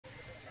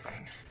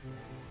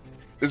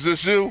Is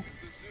this you?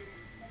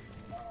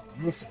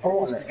 You were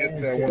supposed to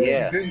get that one.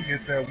 Yeah. You didn't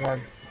get that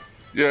one.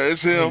 Yeah,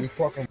 it's him. You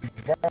fucking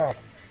bomb.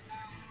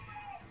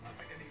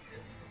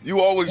 You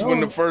always win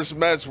the No. first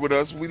match with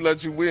us. We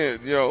let you win,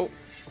 yo.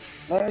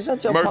 Man,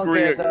 shut your punk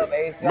Mercury, ass up,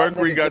 Ace. Y'all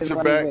Mercury niggas got didn't your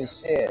let me back. win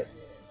shit.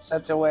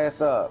 Shut your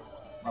ass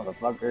up,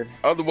 motherfucker.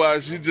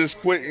 Otherwise, you just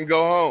quit and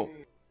go home.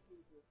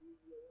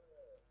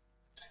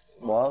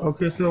 Well,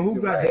 Okay, so who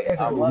you're got right. the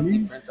I'm echo? lucky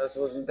Me? Princess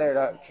wasn't there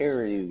to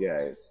carry you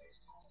guys.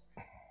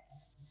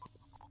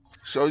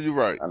 Show you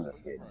right. I'm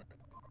just kidding.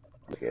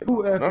 I'm kidding.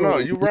 Who No, echo?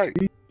 you right.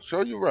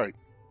 Show you right.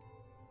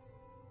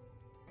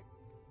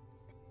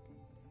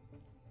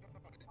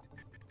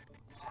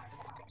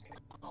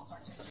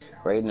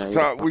 Raiden, are you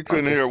Top, we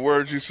couldn't hear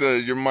words you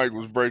said. Your mic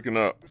was breaking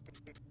up.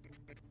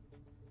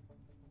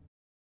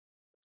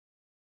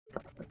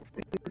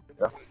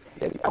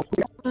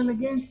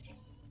 Again?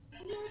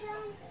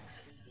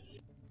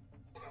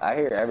 I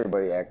hear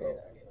everybody echo,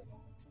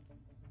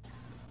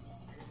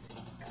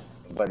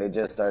 but it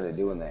just started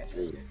doing that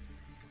too.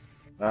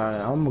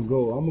 Alright, I'm gonna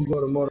go. I'm gonna go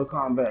to Mortal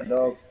Kombat,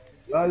 dog.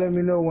 Y'all let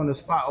me know when the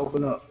spot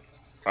open up.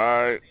 All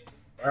right.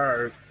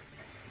 Alright.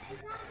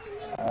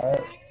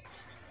 Alright.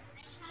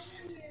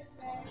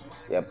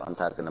 Yep, I'm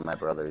talking to my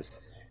brothers.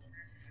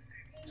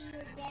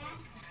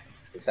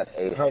 Except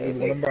Ace. Help me Ace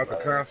when ain't I'm my about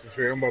to brother.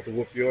 concentrate. I'm about to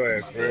whoop your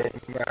ass real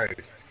nice.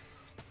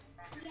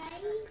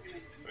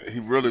 He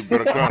really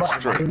better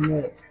concentrate. I'm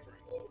You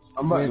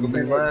about ain't to gonna be be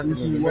able to laughing do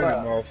nothing in you a minute,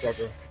 out.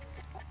 motherfucker.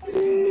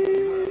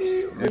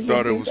 You Look thought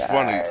at it you was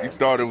funny. You guys.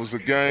 thought it was a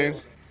game.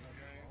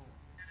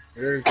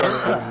 Every time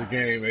it was a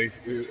game, Ace,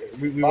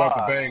 we about to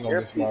Fuck, bang on you're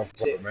a this piece of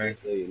motherfucker, shit, man.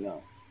 just so you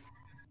know.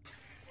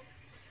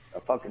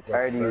 I'm fucking About to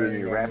tired of you and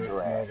bang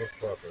your on this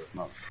raptor ass.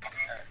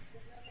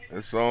 motherfucker.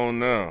 It's on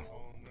now.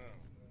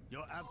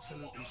 You're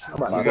absolutely I'm sure.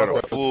 about We to got a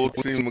fuck full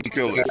team of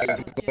killers.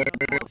 General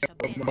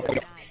Porsche meant to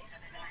die.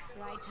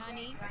 Right,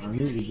 honey? I need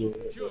to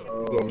go.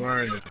 You gonna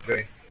learn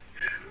today.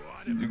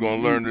 You gonna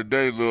learn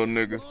today, little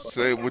nigga.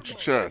 Say it with your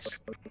chest.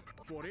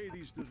 For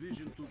 80's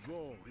division to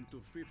go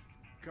into 5th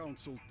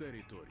Council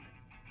territory,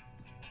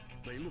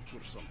 they look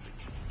for something.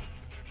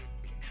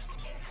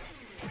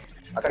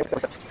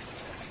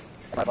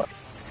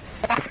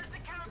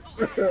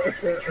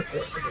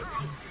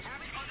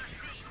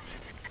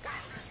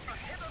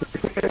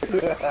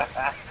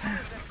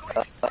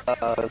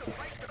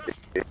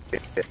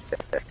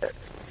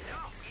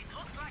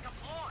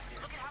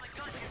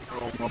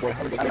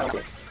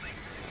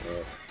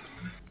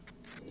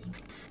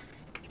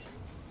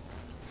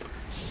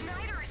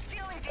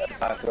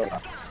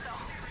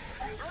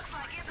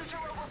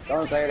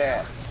 Don't say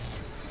that.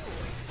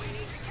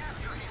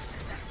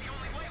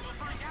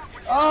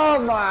 Oh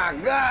my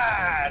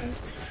god!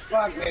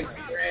 Fucking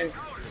Prince.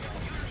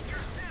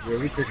 Yeah,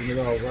 we picking it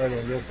off right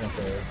on your front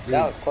ass.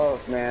 That was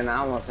close, man. I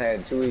almost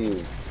had two of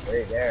you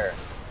right there.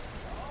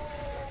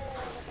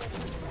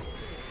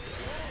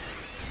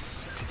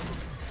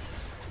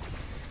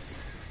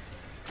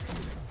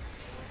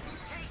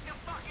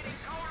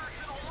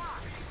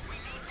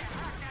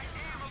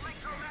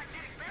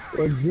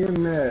 Where's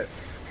Jim at?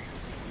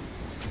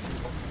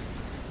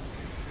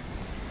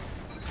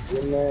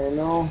 Jim there,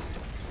 no?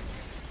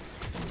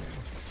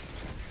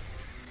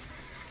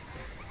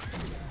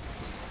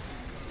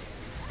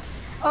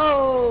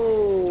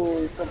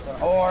 Oh, something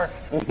whore.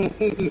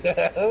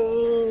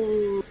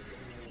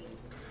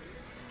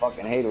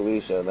 Fucking hate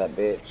Alicia, that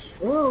bitch.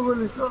 We don't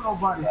really show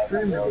nobody That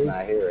streaming. girl's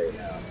not here right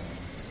now.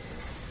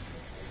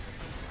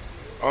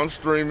 I'm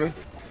streaming.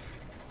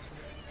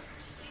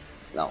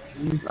 No,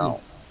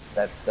 no.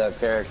 That's the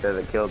character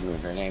that killed me.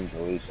 Her name's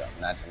Alicia,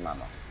 not your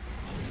mama.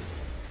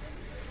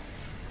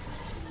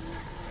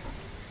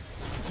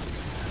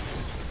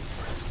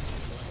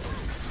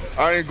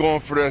 I ain't going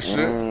for that shit.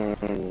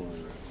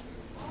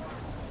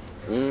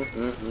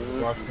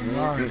 Watch the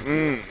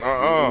line.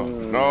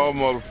 No,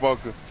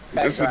 motherfucker.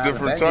 It's a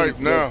different type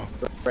now.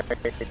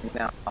 Right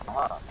now,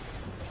 huh?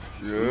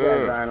 You guys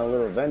Yeah. are on a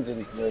little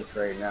vengeance list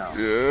right now.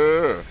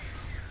 Yeah.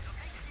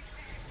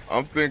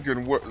 I'm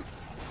thinking what.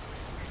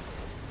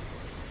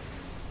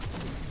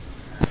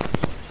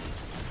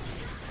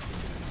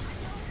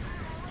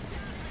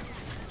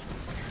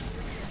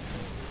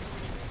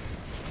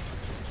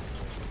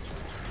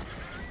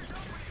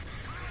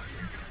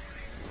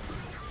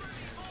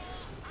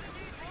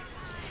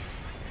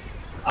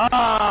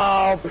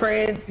 Oh,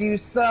 Prince, you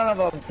son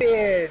of a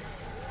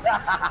bitch!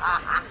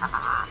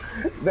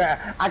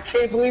 I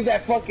can't believe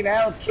that fucking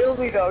owl killed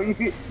me though.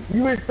 You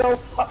were so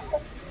far.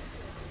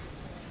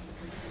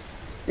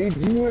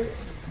 Dude,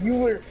 you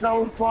were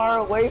so far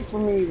away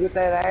from me with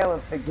that owl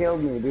that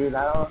killed me, dude.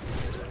 I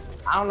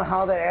don't know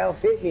how that owl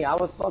hit me. I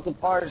was fucking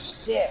far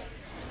as shit.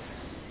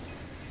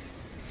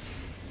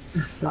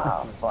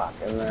 Oh fuck!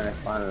 And then I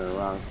spawned in the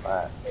wrong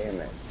spot.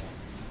 Damn it.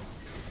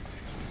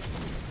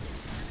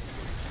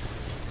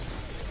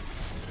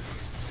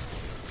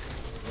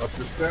 Watch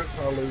your steps,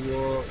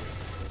 Hollywood.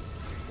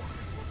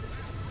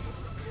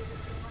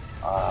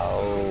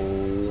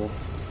 Oh,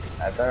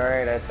 that's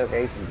alright. I took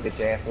Ace's bitch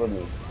ass with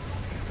me.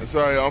 It's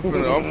alright, I'm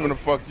finna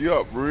fuck you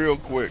up real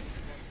quick.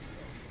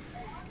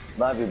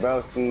 Love you,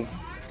 broski.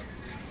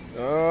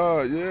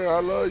 Yeah, I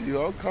love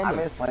you. I'm I coming.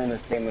 miss playing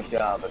this game with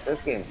y'all, but this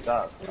game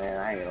sucks, man.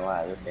 I ain't gonna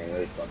lie, this game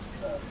really fucking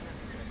sucks.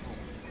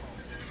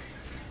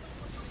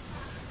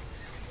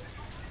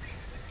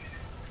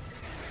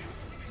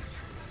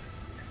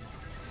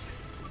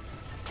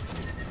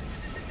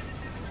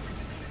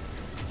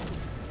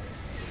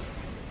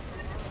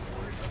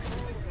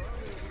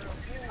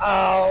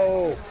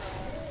 Oh!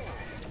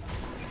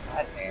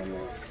 God damn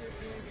it.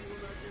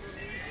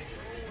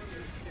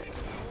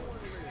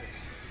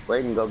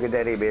 Wait and go get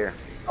that beer.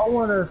 I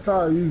want to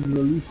start using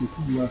Alicia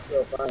to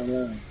myself. I ain't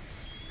lying.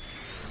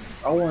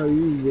 I want to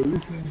use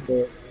Alicia,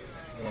 but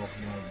oh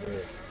my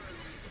god.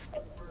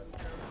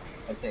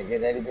 Okay,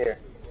 get that beer.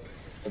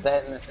 Put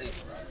that in the sink.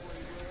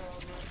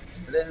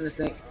 Put it in the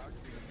sink.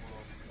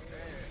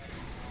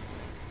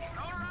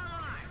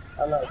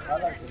 I like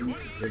Alicia.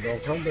 They gonna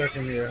come back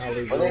in here, Put it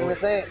in Hollywood. the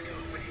sink.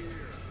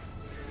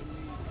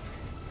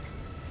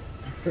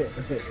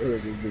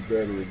 Get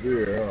daddy a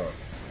beer, huh?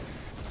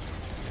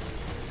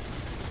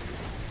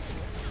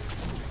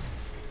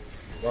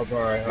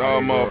 Bye-bye, No,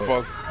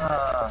 Hollywood.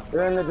 motherfucker.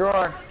 They're in the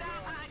drawer.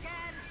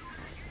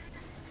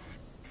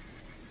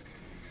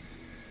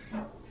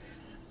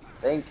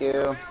 Thank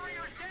you.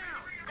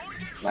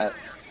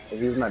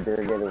 He's my beer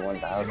getter I'm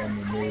 1000. gonna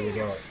move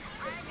it up.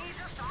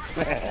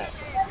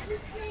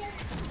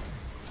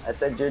 I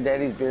said your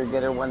daddy's beer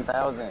getter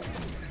 1000.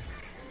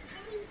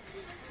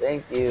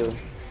 Thank you.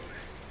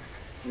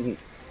 Dude,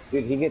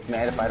 he gets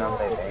mad if I don't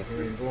say thank It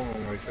you. ain't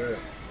going like that.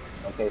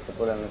 Okay, so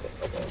put on the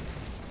okay.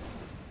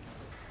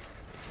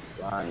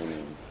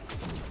 Ronnie.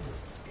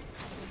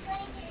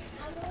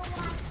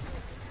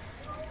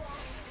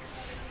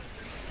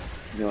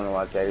 You wanna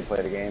watch Daddy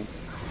play the game?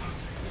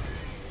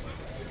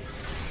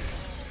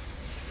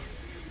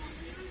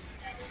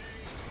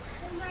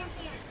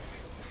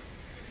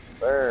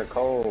 Very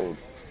cold.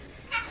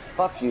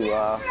 Fuck you,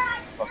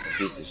 fucking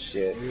piece of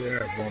shit. Yeah,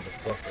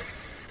 motherfucker.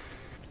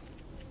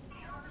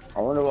 I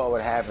wonder what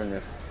would happen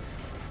if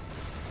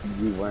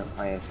you weren't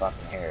playing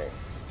fucking Harry.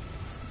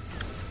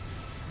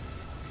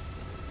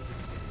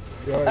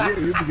 Yeah,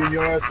 you be getting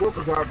your ass whooped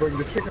because I bring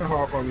the chicken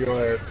hawk on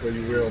your ass for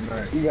you real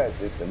nice. You guys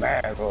just some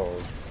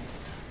assholes.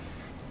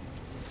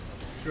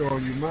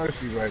 Showing you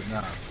mercy right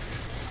now.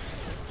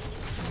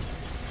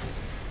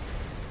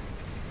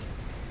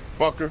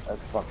 Fucker.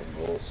 That's fucking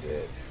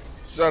bullshit.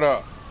 Shut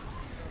up.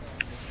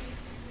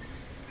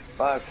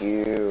 Fuck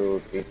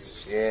you, piece of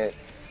shit.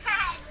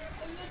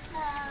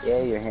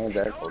 Yeah, your hands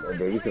are cold. Are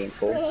baby's hands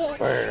cold?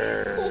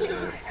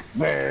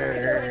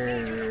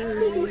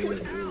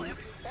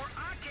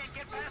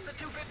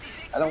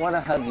 I don't want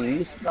to hug you.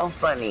 You smell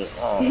funny.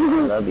 Oh,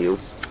 I love you.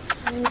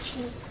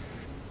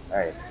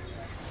 Alright.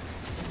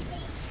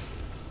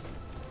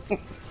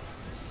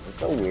 It's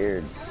so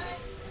weird.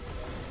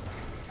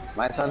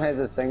 My son has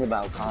this thing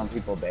about calling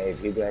people babe.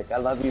 He'd be like, I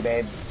love you,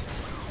 babe.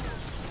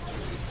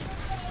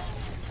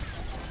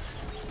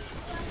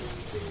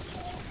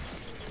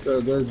 So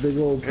there's big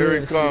old Here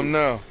he PNC. come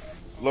now.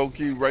 Low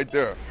key right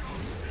there.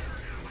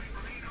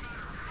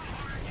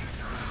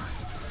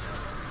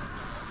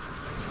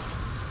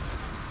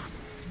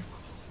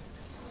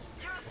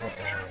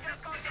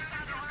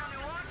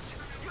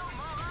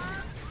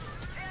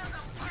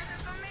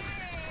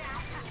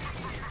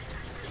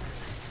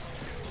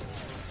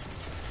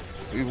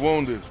 He's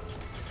wounded.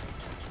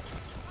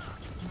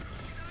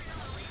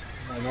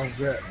 Man,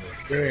 I'm that.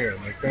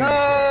 Damn, like that.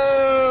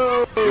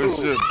 No! Good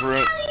shit,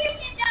 Brent.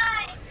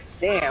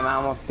 Damn, I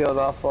almost killed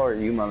all four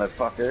of you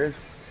motherfuckers.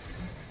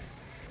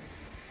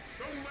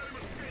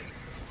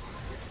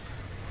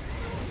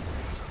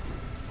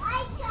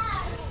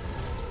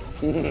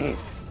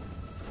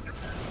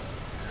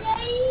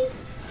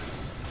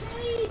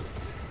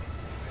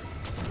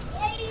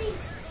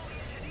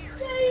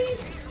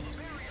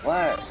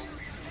 What?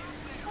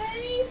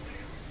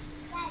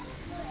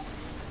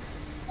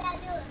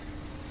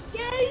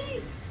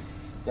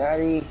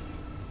 Daddy.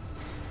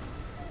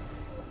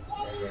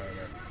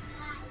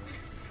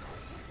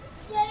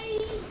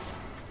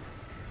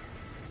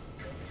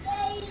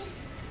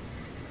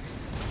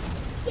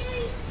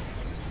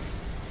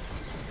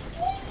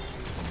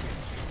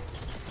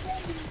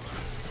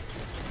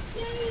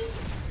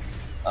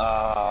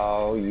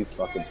 Oh, you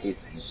fucking piece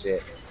of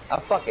shit. I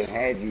fucking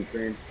had you,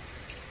 Prince.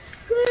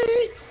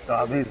 So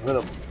all these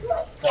little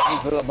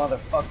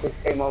motherfuckers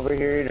came over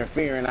here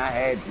interfering. I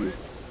had you.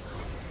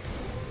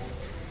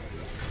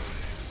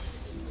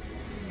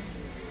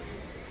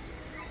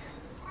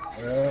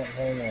 Yeah,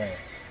 hold on.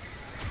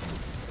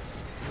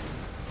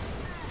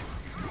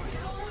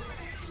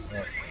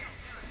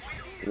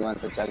 You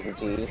went to Chuck E.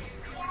 Cheese?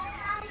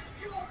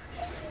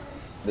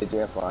 Did you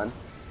have fun?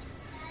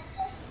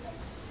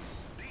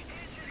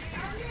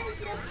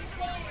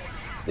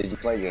 Did you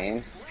play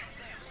games?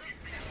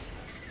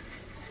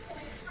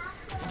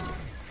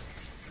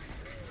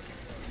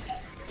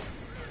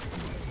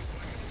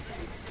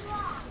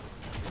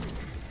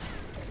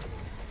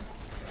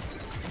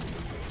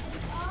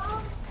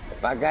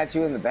 If I got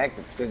you in the back,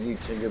 it's because you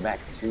trigger back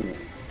to me.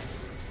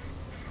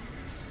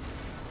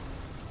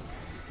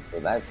 So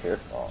that's your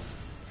fault.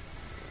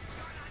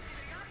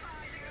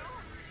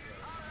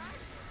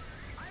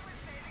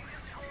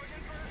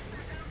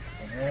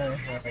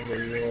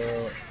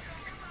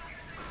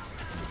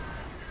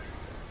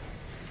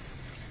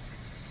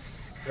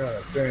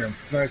 God damn,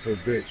 sniper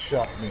bitch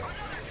shot me.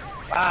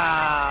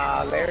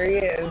 Ah, there he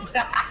is.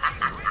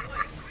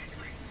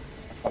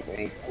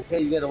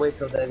 Okay, you gotta wait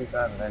till Daddy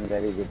comes, and then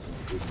Daddy gets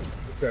you stupid.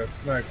 What's that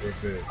sniper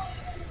bitch?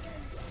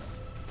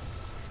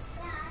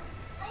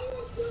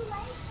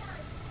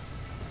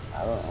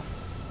 I don't know.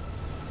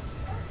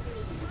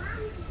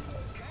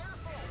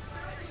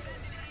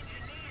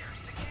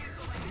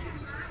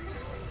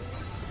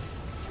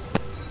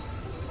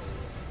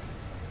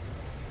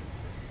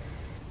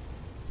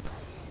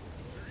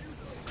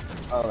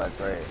 Oh, that's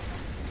right.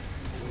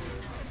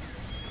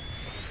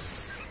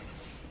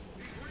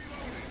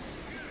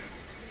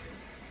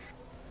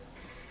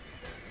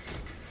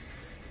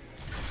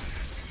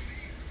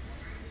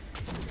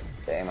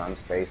 Damn, I'm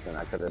spacing.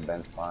 I could have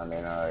been spawned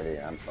in already.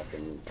 I'm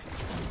fucking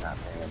not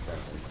paying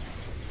attention.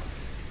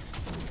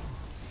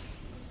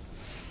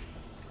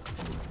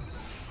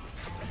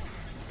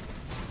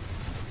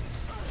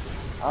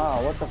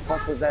 Oh, what the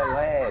fuck was that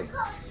lag?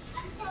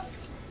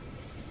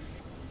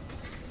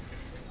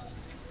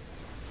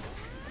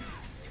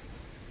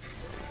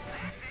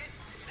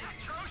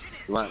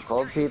 You want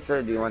cold pizza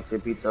or do you want your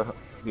pizza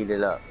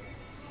heated up?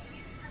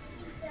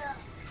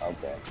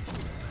 Okay.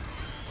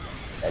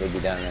 That'll be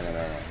done in a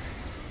minute.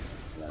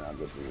 And then I'll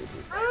get you your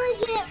pizza. I want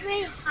to get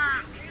really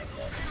hot.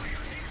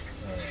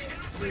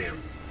 Okay.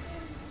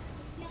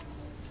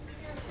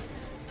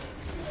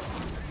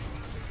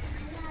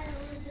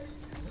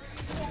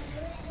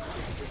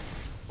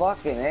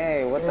 Fucking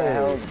A, what the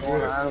hell is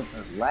going on with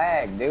this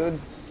lag, dude?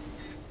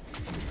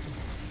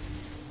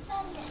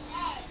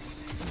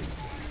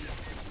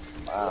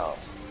 Wow.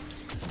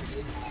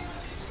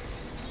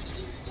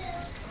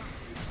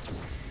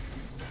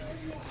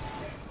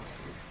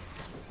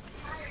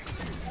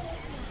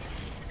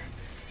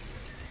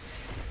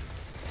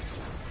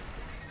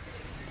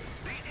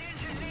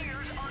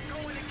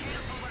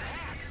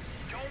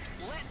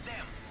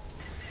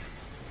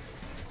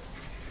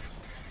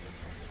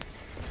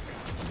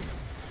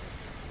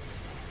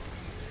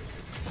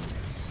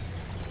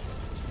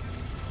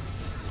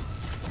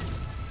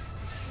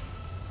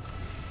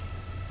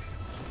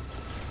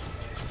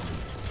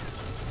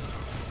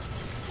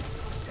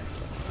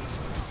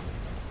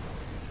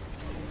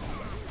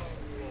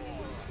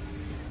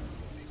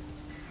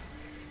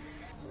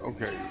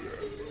 Okay.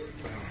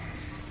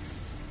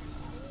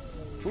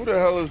 Who the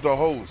hell is the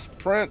host?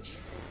 Prince?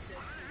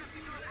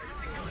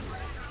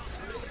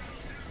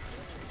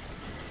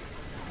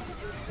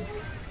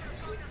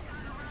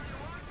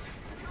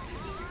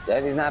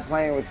 Daddy's not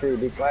playing with you.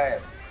 Be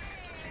quiet.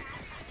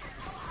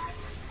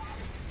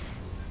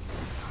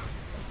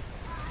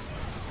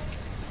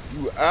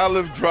 You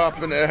olive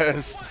dropping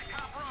ass.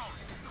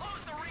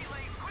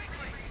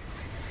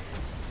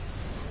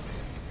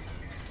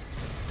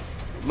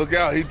 Look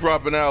out, he's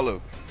dropping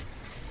olive.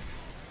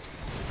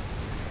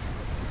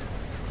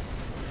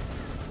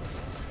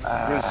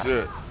 Good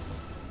shit.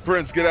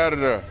 Prince, get out of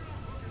there.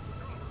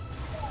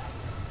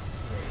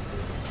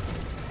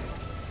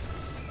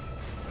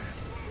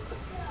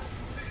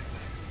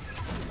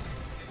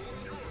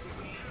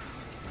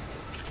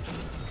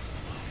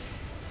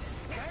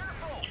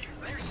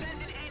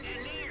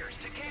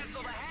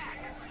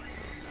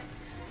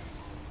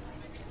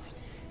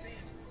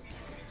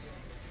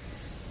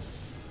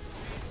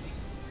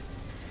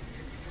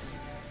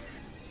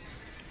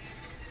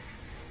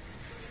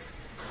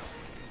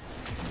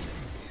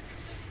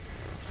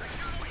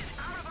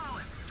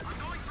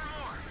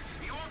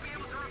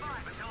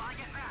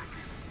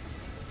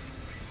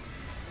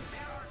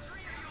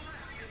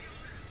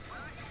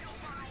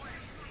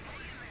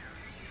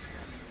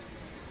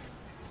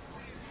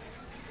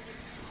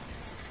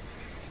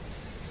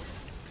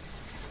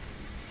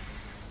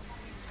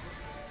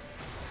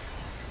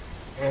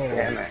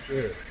 Damn it.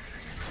 Shit.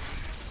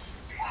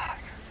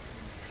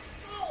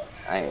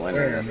 I ain't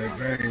winning Damn, this they one.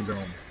 banged on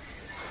me.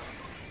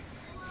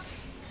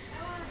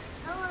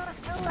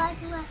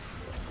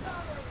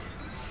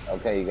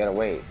 Okay, you gotta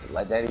wait.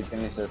 Let Daddy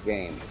finish this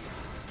game.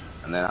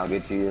 And then I'll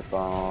get you your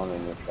phone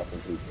and your fucking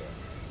pizza.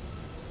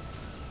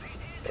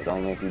 But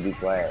don't make you be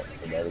quiet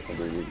so Daddy can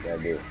do what you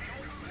gotta do.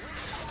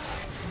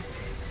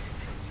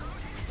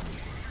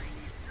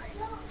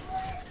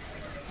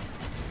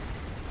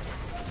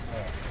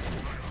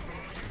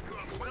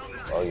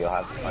 Oh, you'll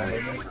have to find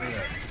it.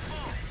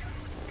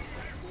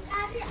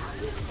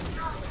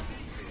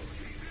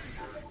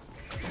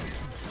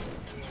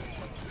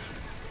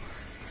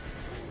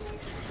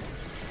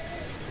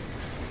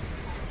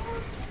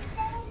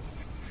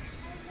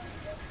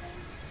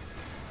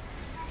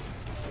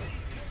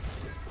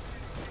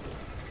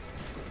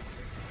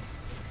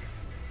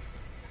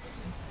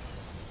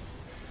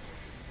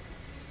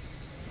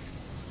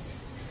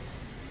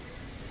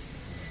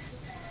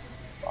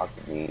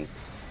 Fuck me.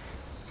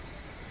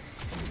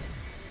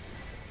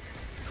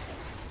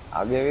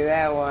 I'll give you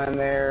that one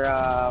there,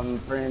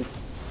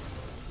 Prince.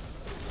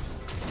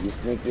 You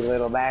sneaky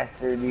little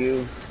bastard,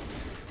 you.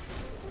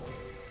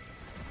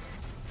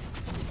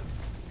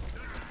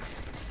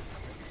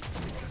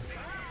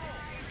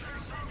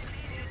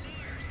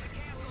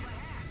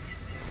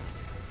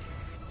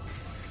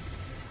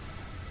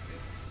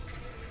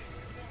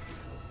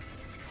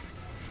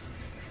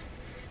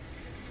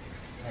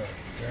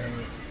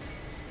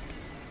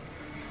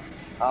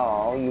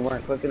 Oh, you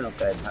weren't quick enough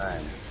that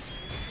time.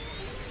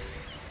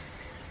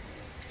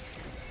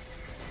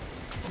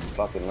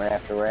 Fucking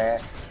rat the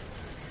rat.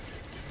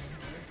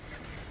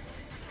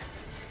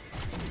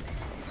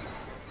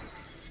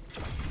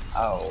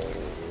 Oh.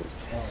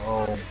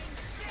 Uh-oh.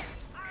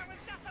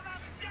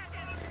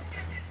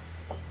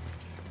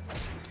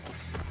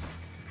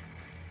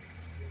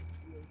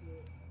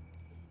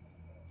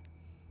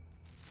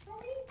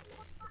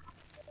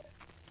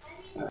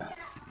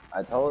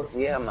 I told,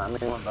 yeah, my man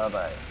went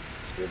bye-bye.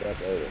 Be back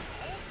later.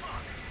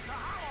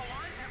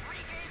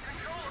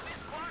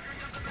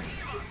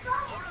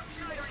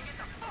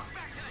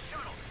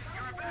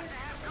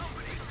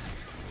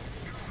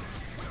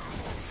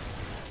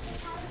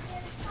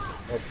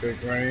 Up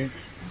big range.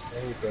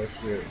 Hold that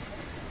shit.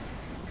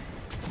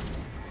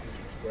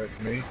 That's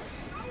me.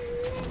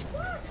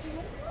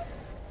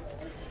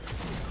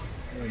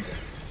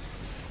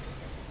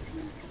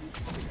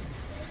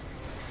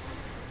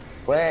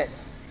 Quit.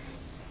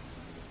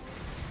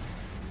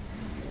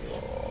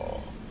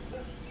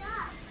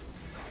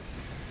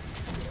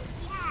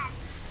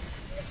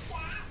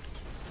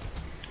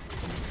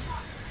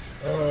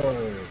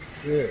 Oh,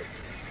 shit.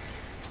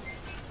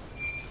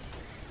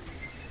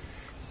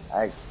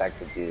 I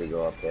expected you to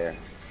go up there.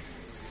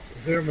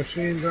 Is there a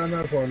machine gun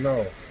up or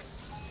no?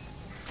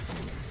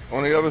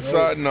 On the other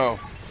side, no.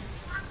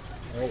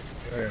 Oh,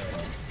 damn.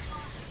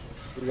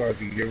 We gotta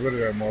get rid of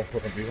that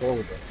motherfucking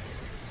beholder.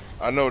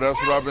 I know, that's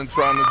what I've been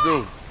trying to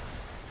do.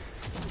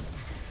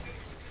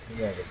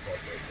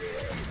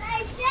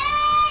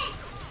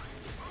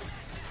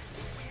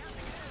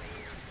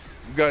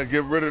 You gotta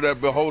get rid of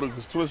that beholder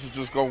because Twist is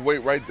just gonna wait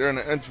right there in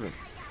the entrance.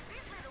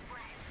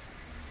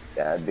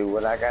 Gotta do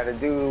what I gotta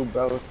do,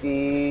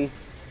 broski.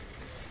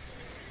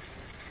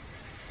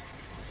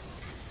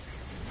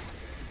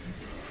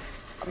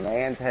 A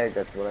man tag,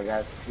 that's what I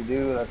got to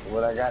do, that's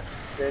what I got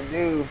to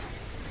do.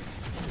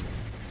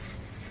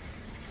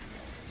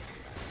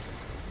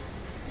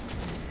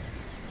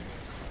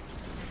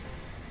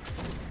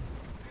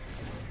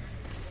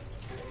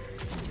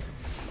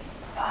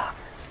 Fuck.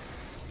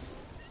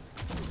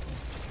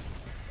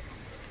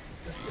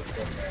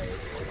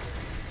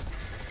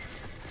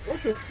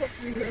 What the fuck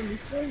you got me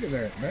swinging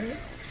at, man?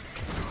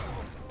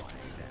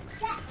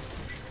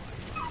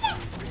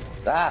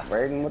 Stop,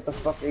 Raiden, what the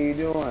fuck are you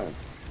doing?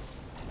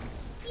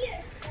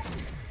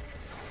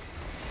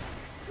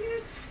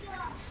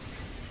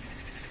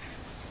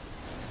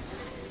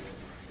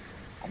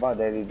 How about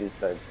Daddy just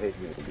starts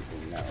hitting me because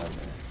he's not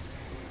listening?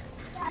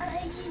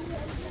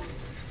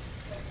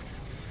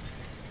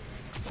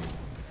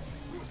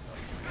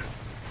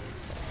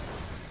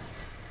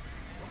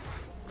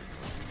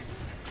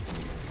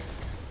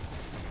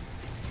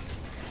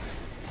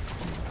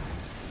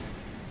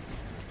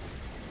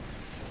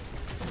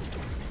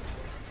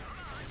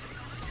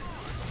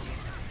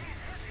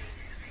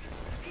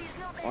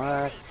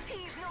 What?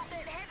 He's not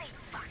that heavy,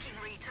 fucking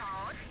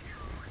retard.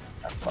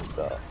 I fucked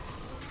up.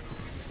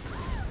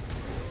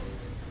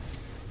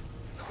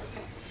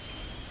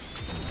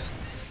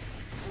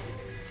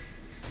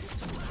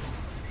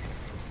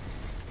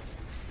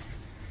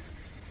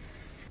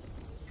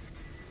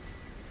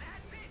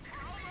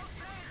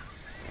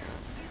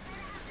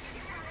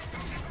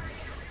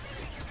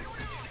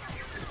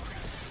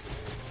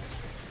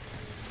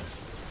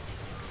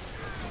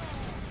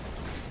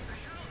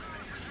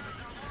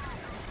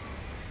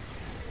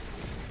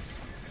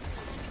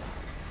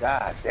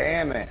 God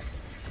damn it.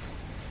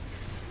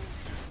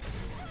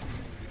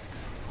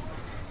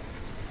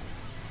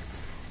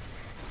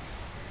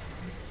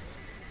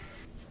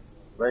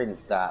 Raiden,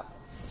 stop.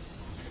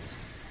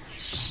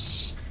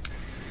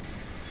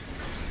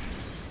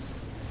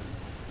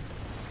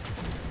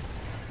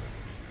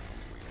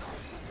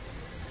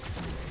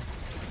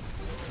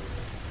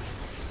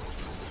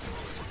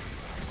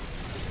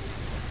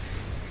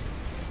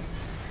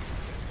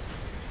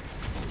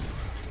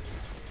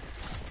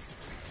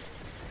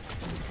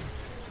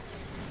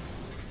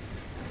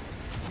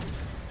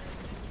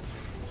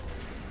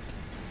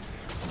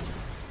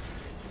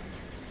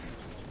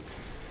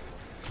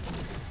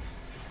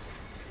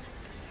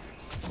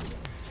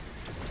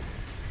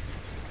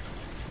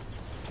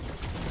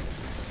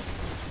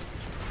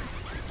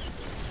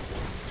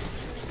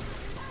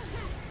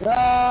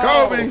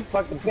 No! Kobe!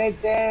 Fucking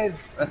bitches!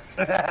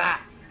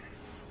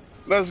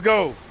 Let's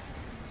go.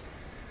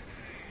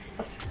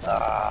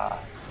 Ah.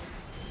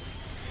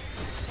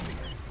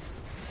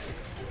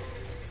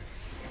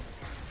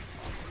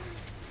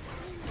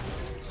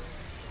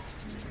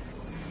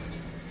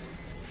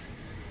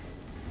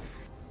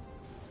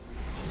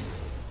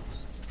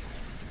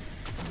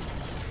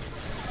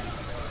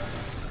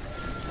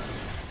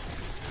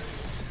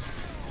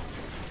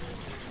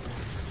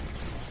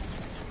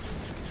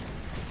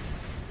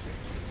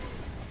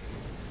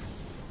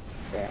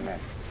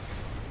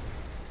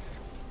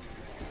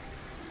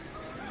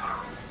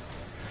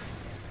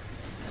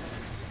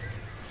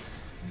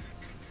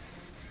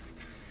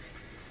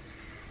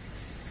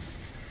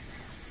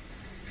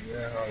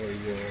 Probably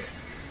would.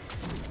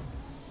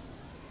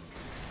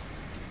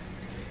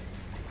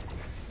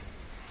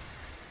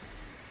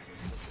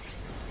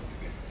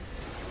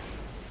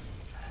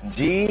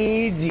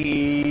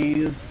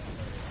 GG's.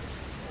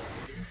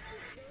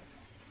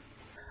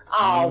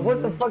 Oh,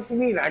 what the fuck you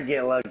mean I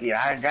get lucky?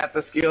 I got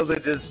the skill to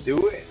just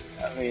do it.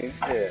 I mean,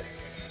 shit.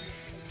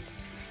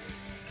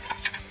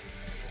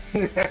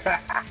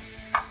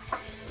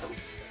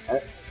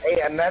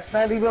 Hey, and that's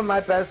not even my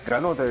best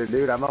gun with her,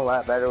 dude. I'm a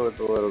lot better with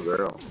the little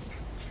girl.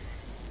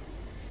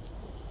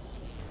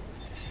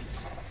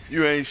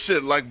 You ain't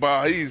shit like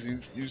Bahiz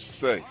used to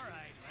say.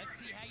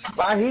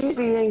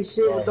 Bahizi ain't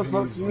shit. What the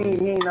fuck you mean?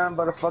 He ain't nothing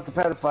but a fucking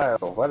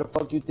pedophile. Why the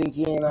fuck you think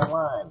he ain't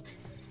online?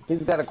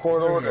 He's got a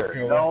court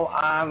order. No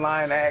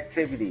online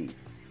activity.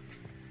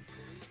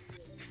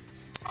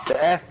 The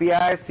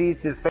FBI seized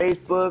his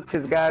Facebook,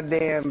 his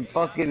goddamn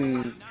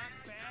fucking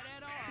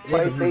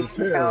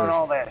PlayStation account,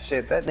 all that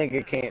shit. That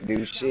nigga can't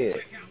do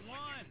shit.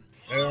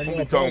 Don't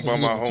be talking about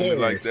my homie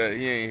like that.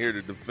 He ain't here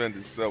to defend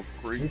himself,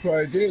 Creep. He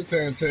probably did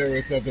turn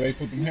terrorist after they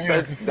put them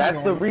hands and feet That's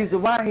on the him.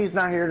 reason why he's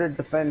not here to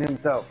defend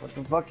himself. What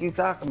the fuck you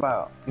talking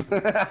about?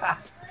 That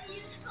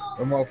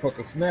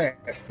motherfucker snap.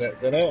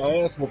 That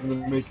ass whooping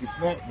will make you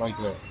snap like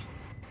that.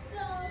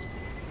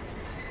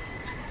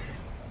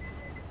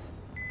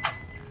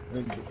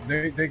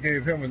 They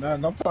gave him a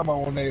 9. I'm talking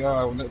about when they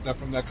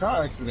from that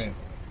car accident.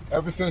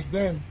 Ever since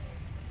then,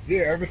 he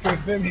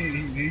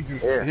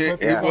just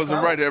he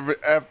wasn't right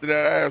after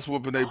that ass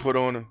whooping they put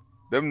on him.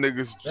 Them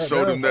niggas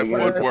showed him that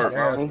footwork.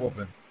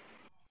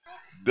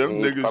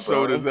 Them niggas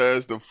showed his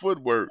ass the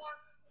footwork.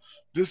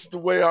 This is the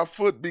way our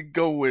foot be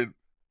going.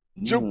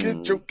 Choke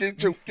it, choke it,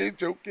 choke it,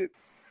 choke it.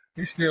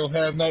 He still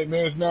have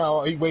nightmares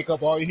now. He wake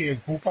up, all he hears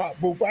boop pop,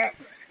 boop pop.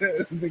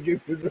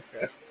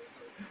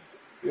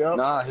 Yep.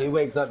 Nah, he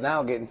wakes up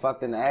now getting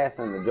fucked in the ass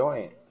in the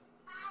joint.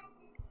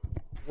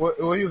 What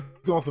he was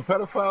doing some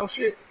pedophile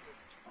shit?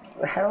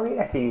 Hell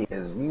yeah, he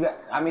is.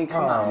 I mean,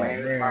 come on,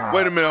 man.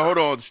 Wait a minute, hold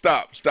on,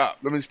 stop.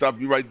 Let me stop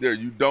you right there.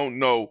 You don't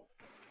know.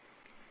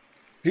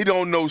 He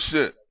don't know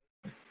shit.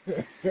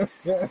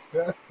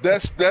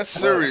 That's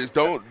serious.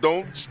 Don't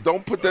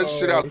put that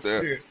shit out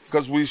there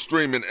because we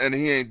streaming and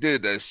he ain't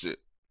did that shit.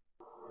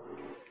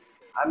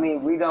 I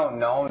mean, we don't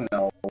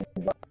know,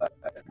 but...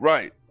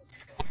 Right.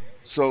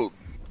 So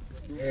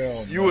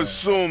you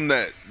assume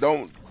that.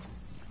 Don't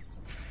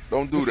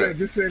do that.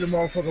 Just say the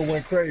motherfucker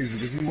went crazy,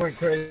 because he went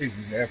crazy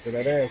after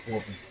that ass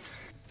whooping.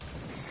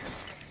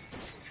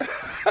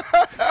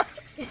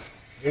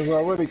 He was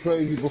already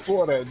crazy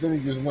before that, then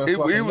he just went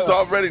fucking He was nuts.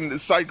 already in the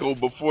cycle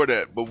before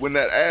that, but when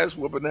that ass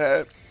whooping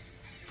happened,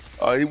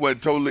 he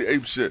went totally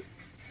ape shit.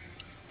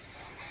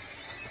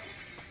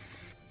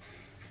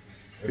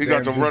 He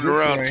got to run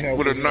around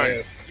with a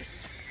knife.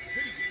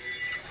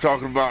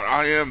 Talking about,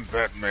 I am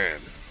Batman.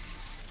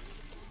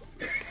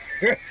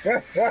 The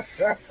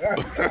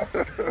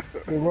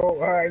rope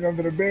hiding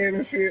under the bed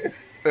and shit.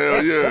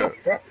 Hell yeah.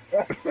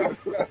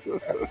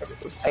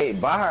 Hey,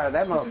 Bahar,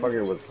 that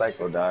motherfucker was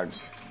psycho, dog.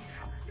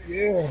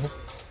 Yeah.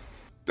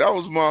 That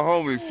was my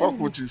homie. Fuck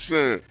what you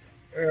said.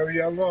 Hell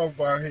yeah, I love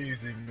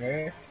Bahizi,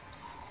 man.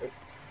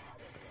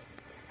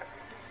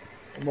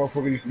 That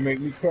motherfucker used to make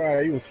me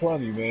cry. He was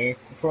funny, man.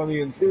 Funny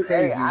and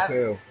crazy as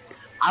hell.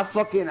 I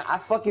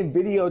fucking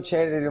video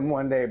chatted him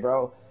one day,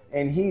 bro,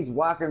 and he's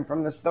walking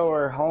from the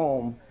store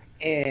home,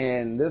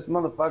 and this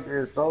motherfucker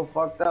is so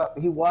fucked up.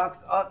 He walks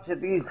up to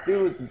these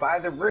dudes by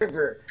the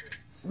river,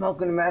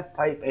 smoking a meth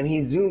pipe, and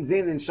he zooms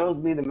in and shows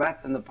me the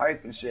meth in the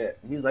pipe and shit.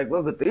 He's like,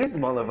 look what these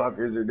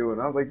motherfuckers are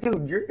doing. I was like,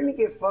 dude, you're gonna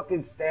get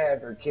fucking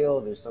stabbed or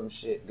killed or some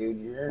shit, dude.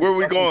 You're in Where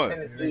we going?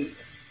 Tennessee.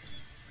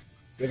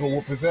 They gonna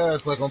whoop his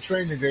ass like on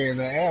Training Day in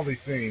the alley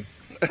scene.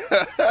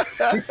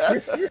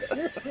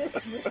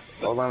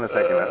 Hold on a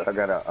second, I still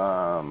gotta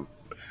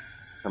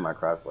turn my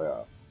crossplay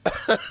off.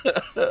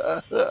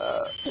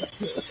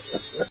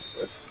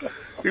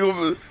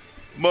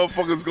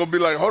 Motherfuckers gonna be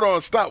like, hold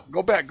on, stop,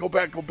 go back.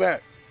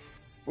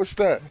 What's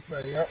that?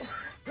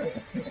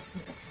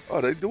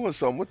 Oh, they doing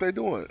something. What they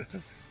doing?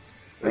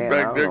 They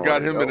back there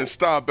got him in a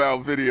Stomp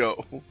Out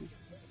video.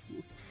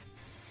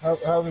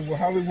 Hollywood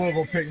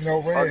gonna pick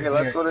No Res. Okay,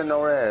 let's go to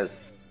No Res.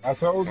 I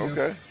told you.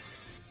 Okay.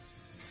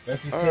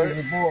 That's his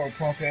favorite board,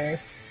 punk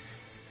ass.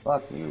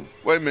 Fuck you.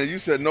 Wait a minute, you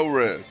said No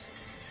Res.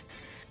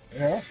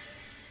 Yeah.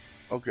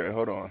 Okay,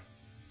 hold on.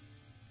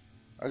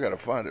 I gotta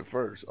find it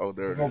first. Oh,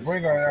 there it is. Gonna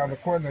bring her around the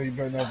corner. You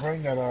better not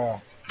bring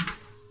that.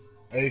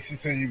 Ace, she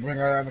said you bring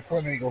her around the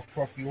corner, he gonna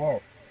fuck you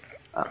up.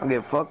 I don't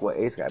give a fuck what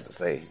Ace got to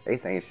say.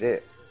 Ace ain't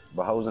shit,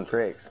 but hoes and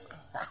tricks.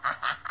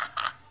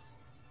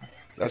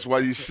 That's why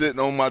you sitting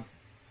on my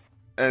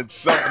and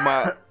suck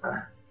my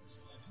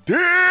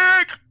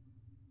dick.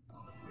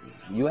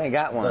 You ain't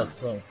got one.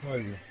 That's what I'm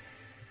telling you.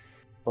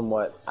 From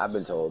what I've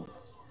been told.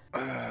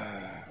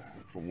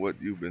 From what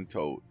you've been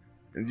told.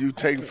 And you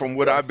take from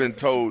what I've been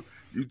told,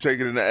 you take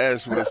it in the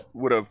ass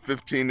with a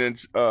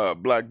 15-inch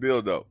black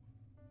dildo.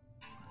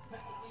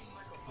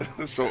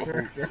 So,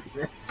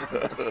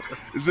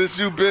 is this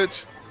you,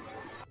 bitch?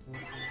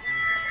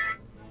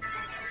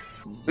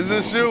 Is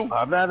this you?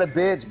 I'm not a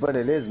bitch, but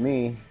it is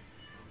me.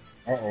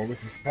 Uh-oh, this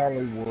is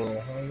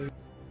Hollywood.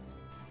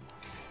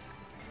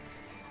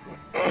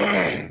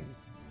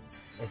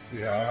 Let's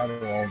see how do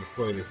I want to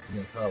play this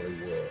against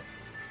Hollywood.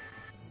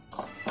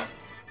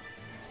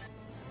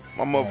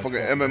 My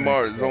motherfucking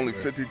MMR is only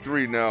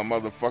 53 now,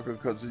 motherfucker,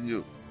 because of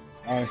you.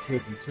 I'm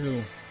 52.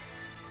 You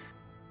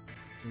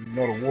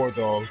know the War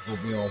Dogs will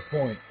be on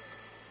point.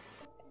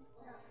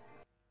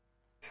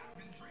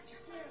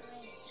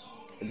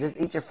 Just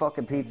eat your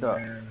fucking pizza.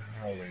 Man,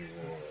 Hollywood.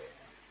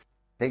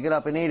 Pick it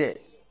up and eat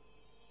it.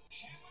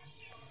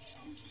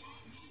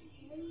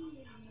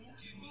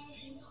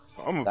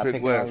 I'm gonna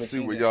pick last, see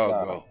where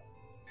y'all go.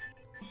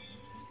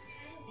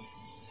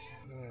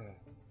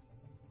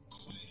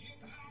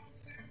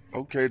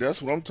 Okay,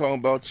 that's what I'm talking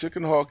about.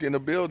 Chicken Hawk in the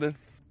building.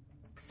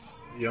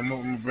 Yeah, I'm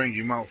gonna bring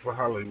you out for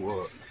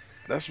Hollywood.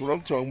 That's what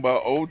I'm talking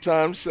about. Old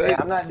time say.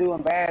 Yeah, I'm not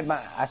doing bad.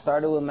 I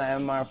started with my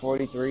MR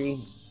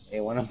 43.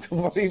 It went up to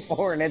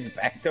 44, and it's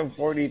back to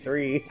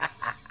 43.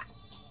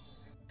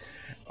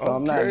 So okay.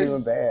 I'm not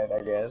doing bad,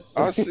 I guess.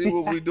 I see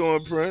what we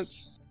doing,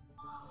 Prince.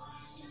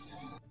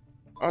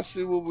 I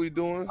see what we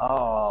doing.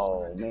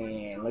 Oh,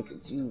 man. Look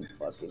at you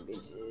fucking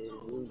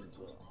bitches.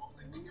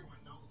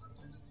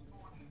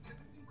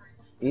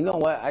 You know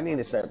what? I need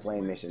to start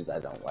playing missions I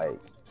don't like.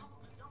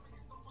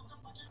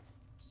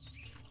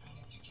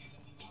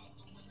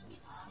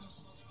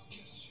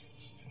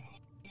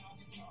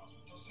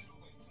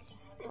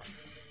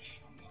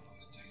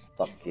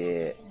 Fuck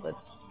it.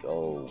 Let's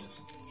go.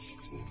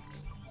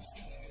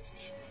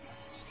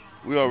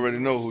 We already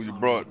know who you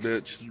brought,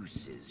 bitch.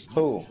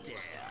 Who?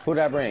 Who'd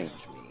I bring?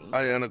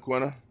 Ayana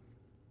Quina.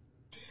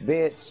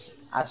 Bitch,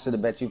 I should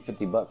have bet you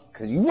 $50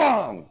 because you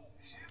wrong.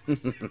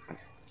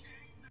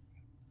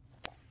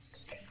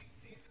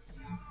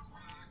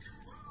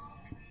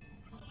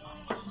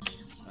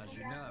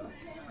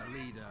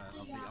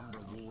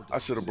 I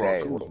should have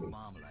brought two.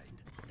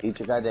 Eat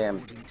your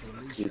goddamn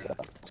pizza.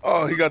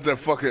 Oh, he got that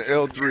fucking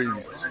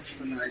L3.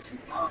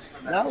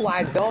 No,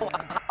 I don't.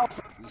 How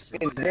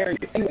fucking dare you?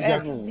 You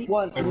ever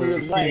once in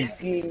your life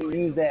seen me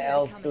use that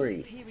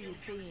L3?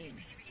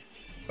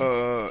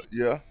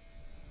 Yeah.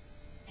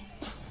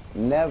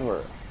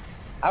 Never.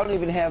 I don't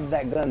even have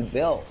that gun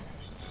built.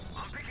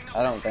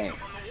 I don't think.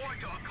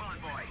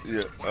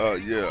 Yeah,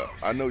 yeah.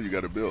 I know you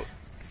got it built.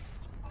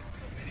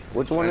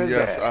 Which one is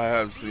that? Yes, I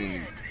have seen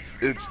you.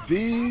 It's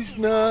these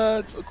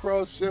nuts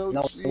across your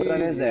chin. Which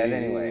one is that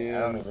anyway? I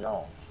don't even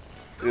know.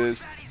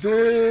 It's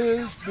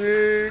this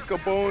dick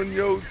upon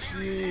your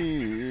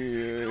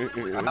chin.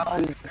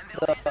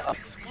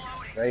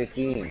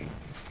 Racine.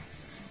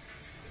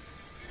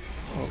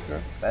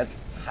 Okay.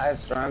 That's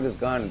highest strongest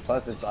gun,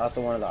 plus it's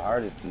also one of the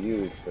hardest to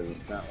use because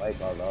it's not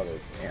like all the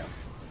others. Damn.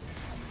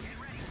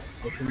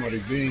 But somebody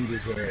beamed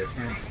his ass,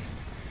 huh?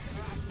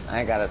 I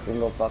ain't got a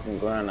single fucking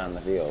gun on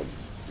the field.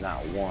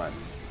 Not one.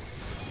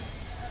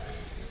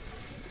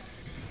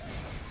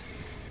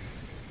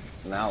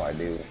 Now I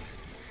do.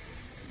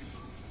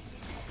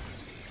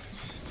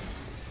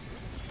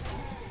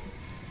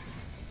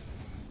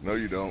 No,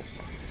 you don't.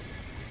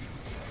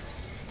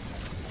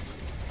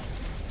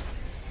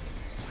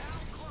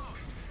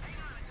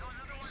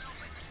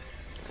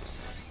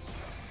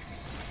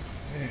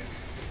 Man.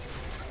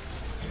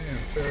 Damn,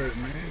 third,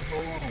 man.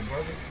 Hold on,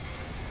 brother.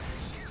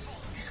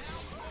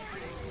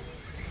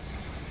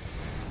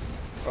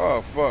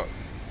 Oh, fuck.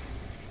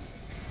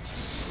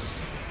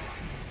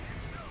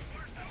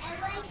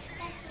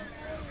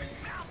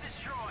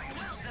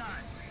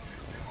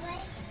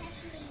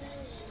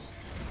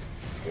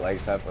 You like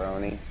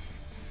pepperoni?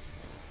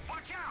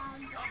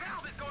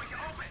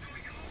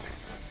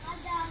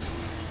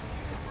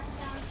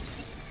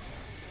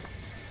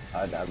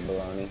 Hot dog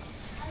bologna.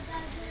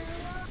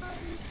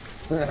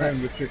 I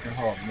am the chicken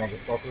hawk,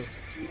 motherfucker.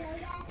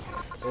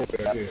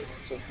 Okay,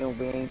 Chicken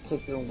wing,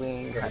 chicken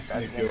wing. Gotta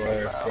sneak your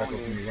ass back up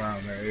and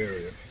around that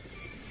area.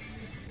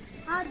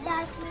 Hot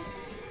dog.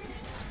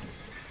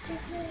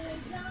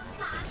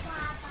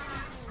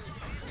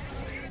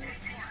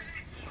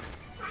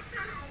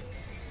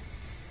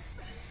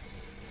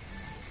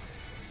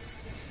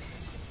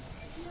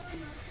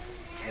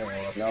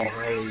 No, I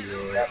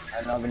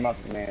know the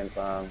Muffin Man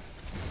song.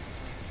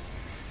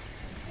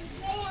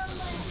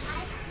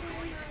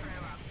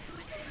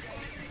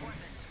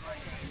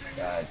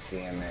 God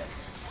damn it.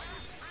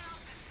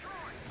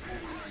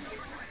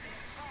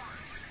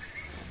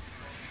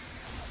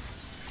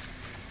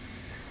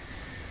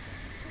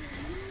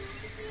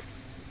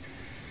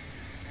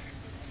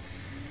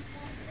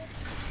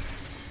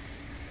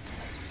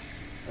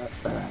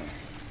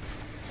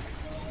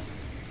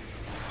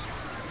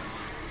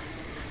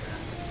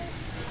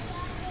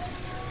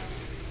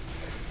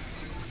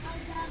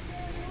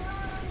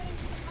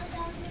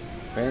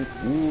 Prince,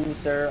 you,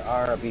 sir,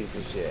 are a piece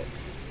of shit.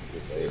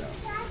 Just so you know.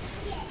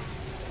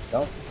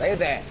 Don't say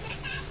that.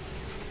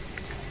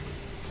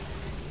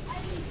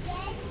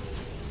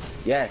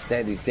 Yes,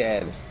 Daddy's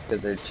dead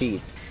because they're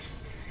cheap.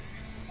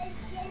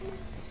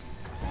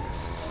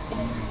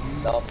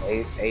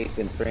 Ace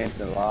and Prince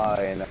and Law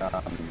and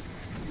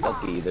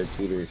Lucky, they're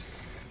tutors.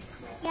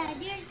 Yeah,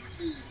 they're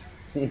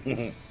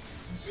cheap.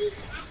 Cheap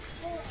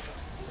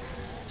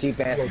Cheap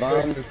ass Go take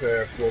bums. this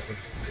ass whooping.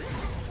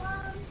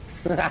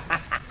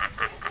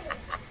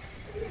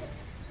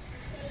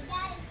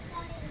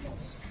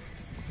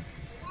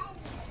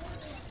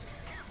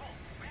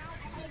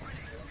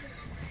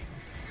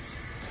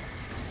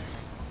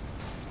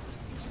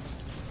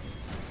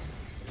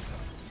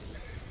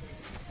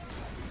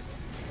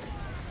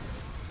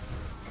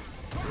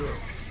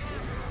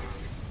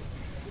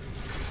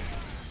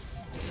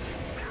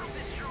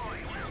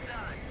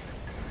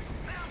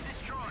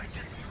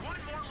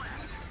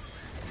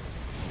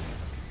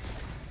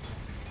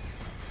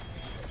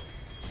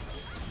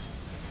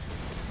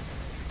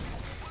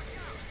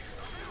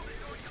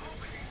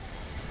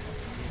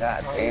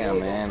 God damn,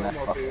 man, that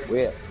fucking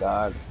whip,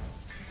 dog.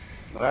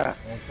 Ah.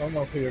 Don't come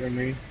up here to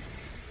me.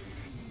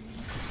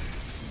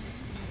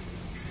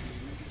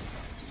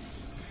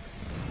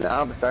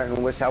 Now I'm starting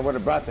to wish I would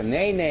have brought the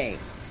nay-nay.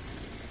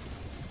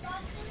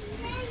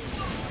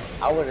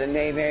 I would have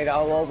nay-nayed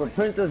all over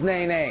Princess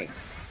Nay-Nay.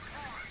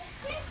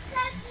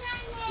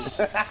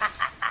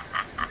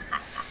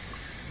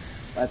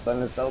 My son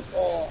is so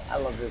cool. I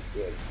love this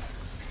kid.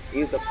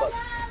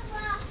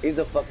 He's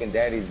a fucking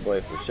daddy's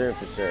boy for sure,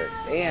 for sure.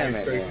 Damn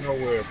it, man.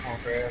 Nowhere,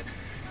 punk ass.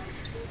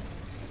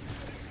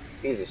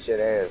 He's a shit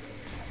ass.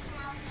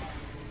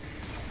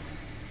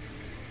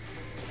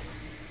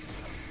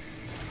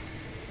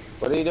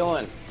 What are you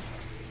doing?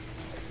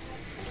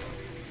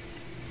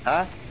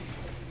 Huh?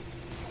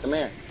 Come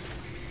here.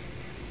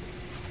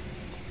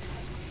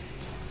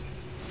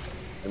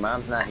 Your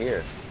mom's not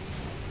here.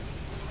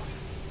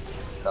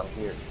 Come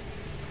here.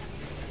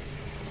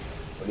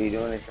 What are you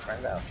doing at your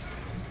friend's house?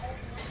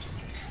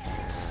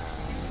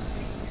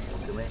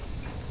 Come here.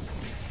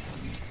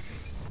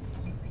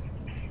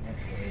 What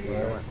are you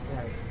doing?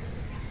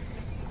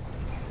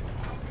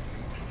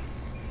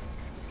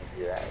 What's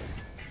your eyes?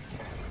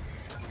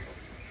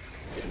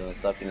 You're doing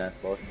stuff you're not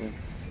supposed to?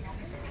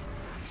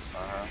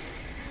 Uh-huh.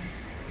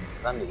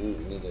 Time to eat,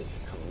 you need to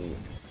come eat.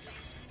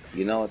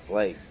 You know it's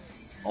late.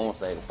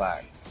 Almost 8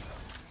 o'clock.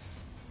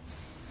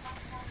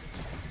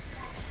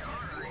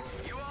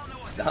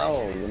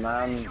 No, your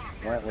mom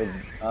went with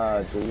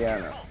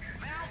Juliana.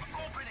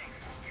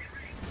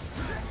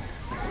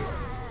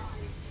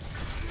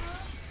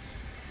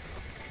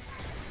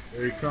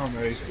 Here you come,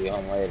 Ace. Be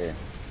home later.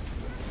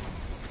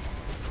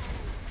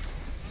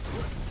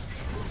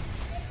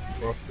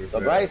 So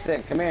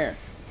Bryson, come here.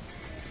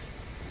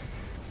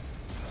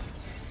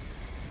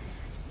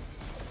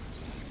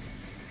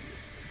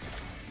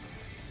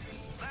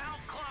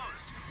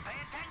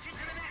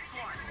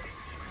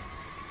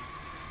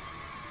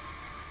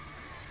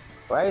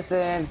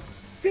 Bryson!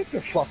 Get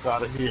the fuck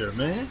out of here,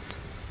 man.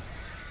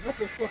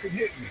 Nothing fucking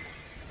hit me.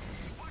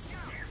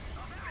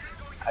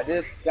 I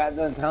just got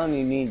done telling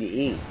you need to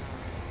eat.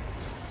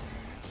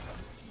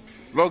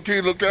 Low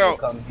key, look out.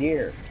 So come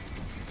here.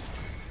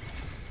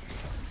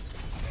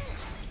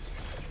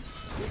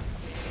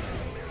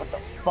 What the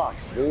fuck,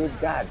 dude?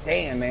 God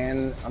damn,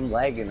 man. I'm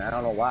lagging. I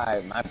don't know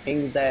why. My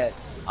ping's at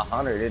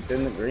 100. It's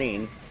in the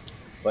green,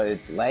 but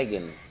it's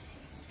lagging.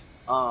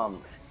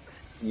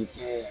 You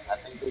can, I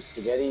think there's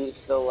spaghetti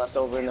still left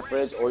over in the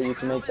fridge, or you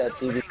can make that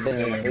TV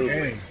dinner in the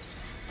freezer.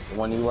 The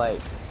one you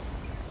like.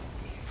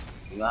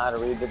 You know how to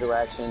read the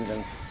directions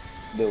and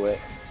do it.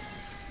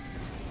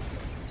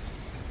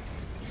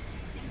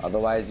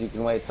 Otherwise, you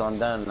can wait till I'm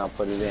done and I'll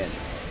put it in.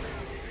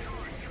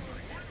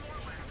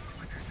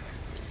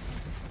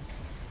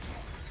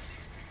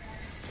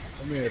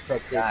 Come here,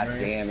 cupcake, God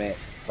man. damn it.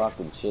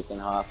 Fucking chicken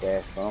hawk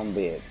ass son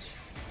bitch.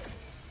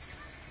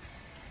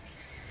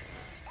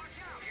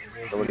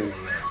 So what do you...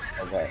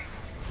 Okay.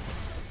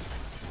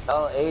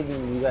 Tell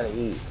Aiden you gotta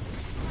eat.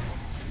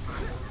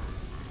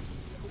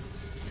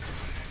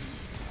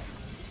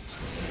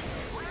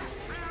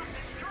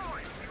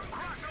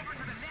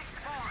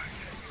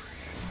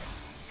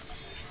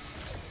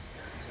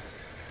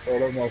 Oh,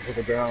 that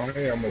motherfucker down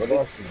here, I'm gonna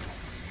bust him.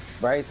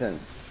 Bryson,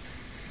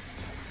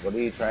 what are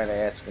you trying to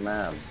ask your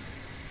mom?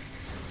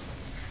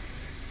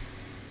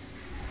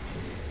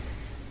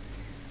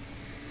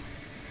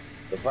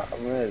 The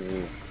problem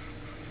is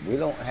we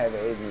don't have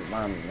Aiden's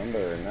mom's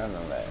number or none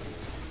of that.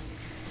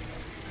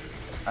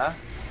 Huh?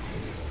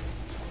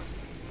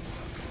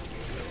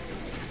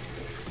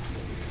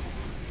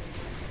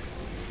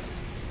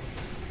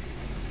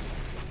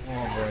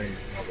 Oh, brain,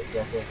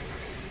 motherfucker.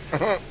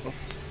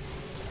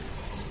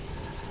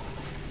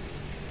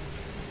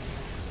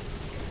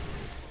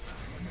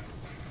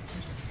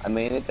 I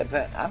mean, it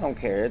depends. I don't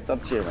care. It's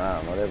up to your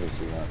mom, whatever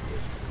she wants to.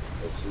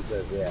 If she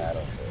says, yeah, I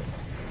don't care.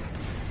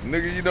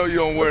 Nigga, you know you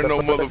don't wear no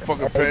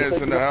motherfucking pants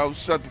in the house.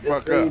 Shut the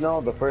fuck So you up. know,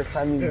 the first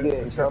time you get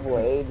in trouble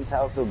at Aiden's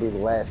house will be the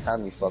last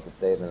time you fucking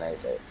stay the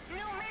night there.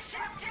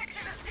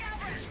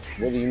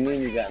 What do you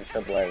mean you got in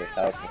trouble at his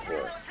house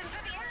before?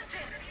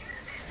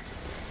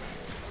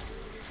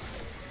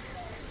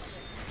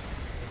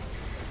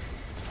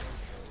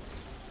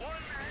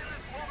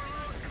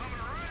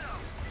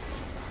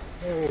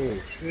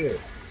 Oh, shit.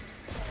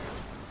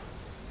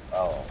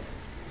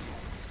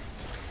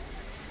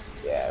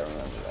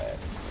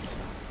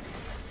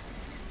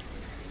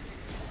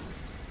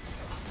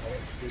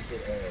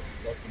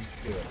 Fucking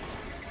shit.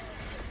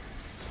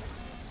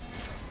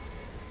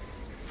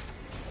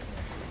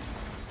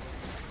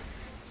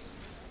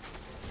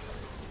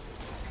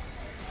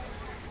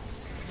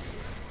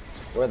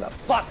 Where the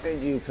fuck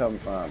did you come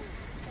from?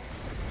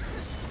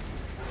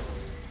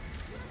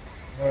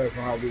 Hey,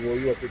 from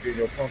Hollywood, you up to get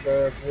your punk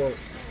ass work?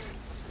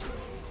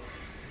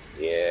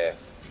 Yeah.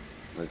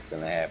 What's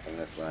gonna happen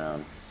this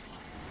round?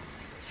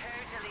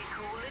 Totally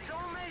cool. It's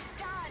almost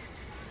done.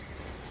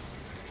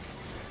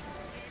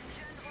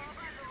 Engine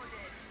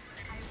overloaded.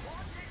 I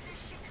won't let this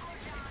shit go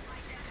down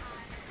like that,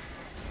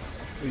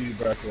 man. See you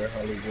back there,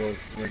 Hollywood,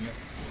 Slinger.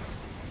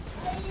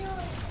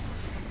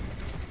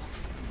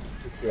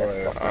 Get your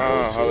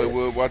ass.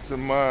 Hollywood,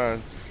 watching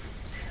mine.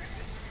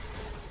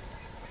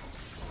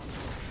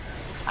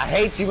 I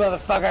hate you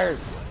motherfuckers!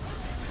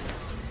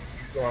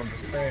 You don't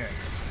understand.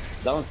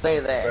 Don't say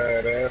that.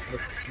 Badass, Mr.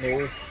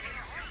 Smooth.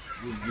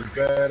 You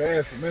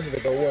badass a minute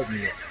ago, wasn't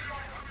you?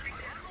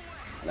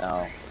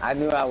 No. I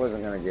knew I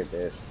wasn't gonna get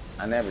this.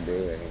 I never do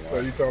anymore. So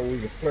you thought we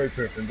was play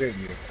pimping,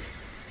 didn't you?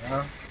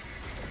 Huh?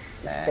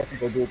 Nah. What you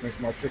gonna do against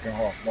my chicken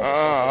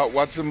hawk?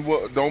 Watch him.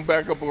 Don't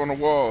back up on the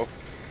wall.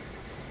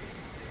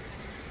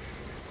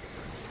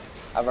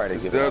 I've already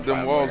given up.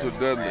 Them walls are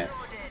deadly.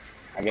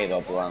 I gave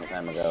up a long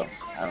time ago.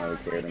 I don't really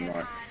care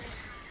anymore.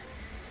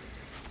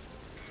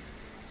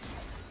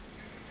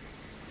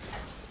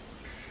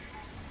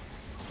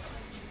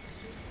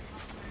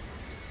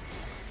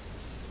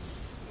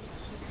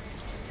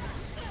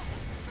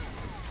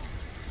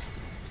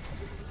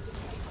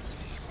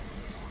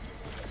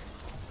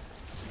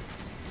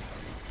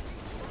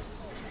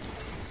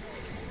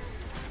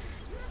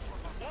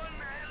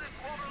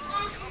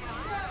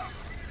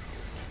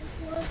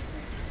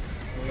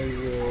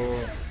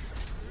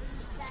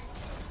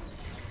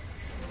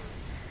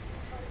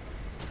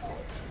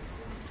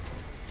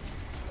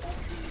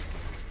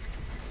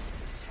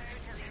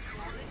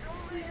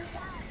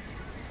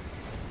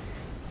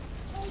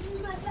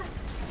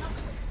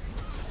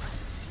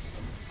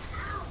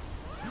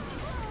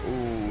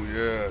 Ooh,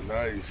 yeah,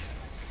 nice.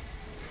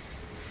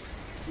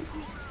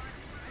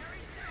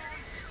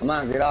 Come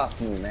on, get off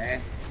me,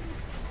 man.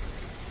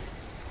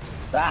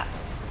 Stop.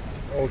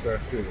 Hold that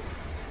shit.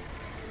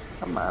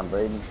 Come on,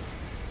 Brayden.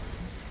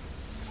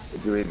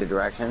 Did you read the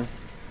directions?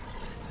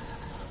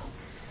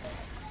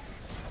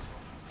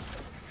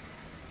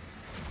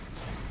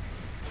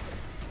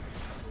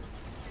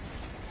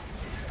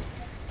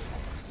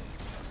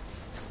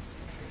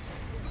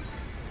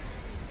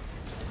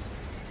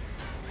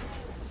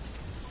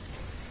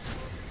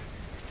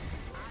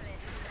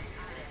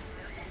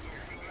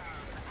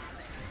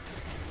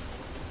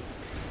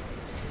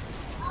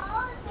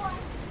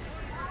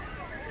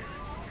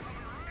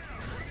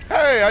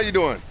 Hey, how you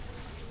doing?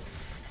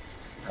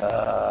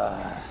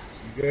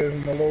 You gave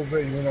him a little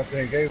bit. You went up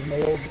there and gave him a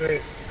little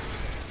bit.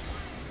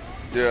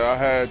 Yeah, I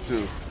had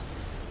to.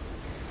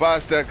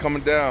 5 stack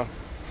coming down.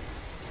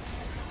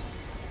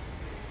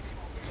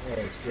 Oh,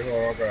 shit.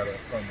 Oh, I got it.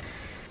 Coming.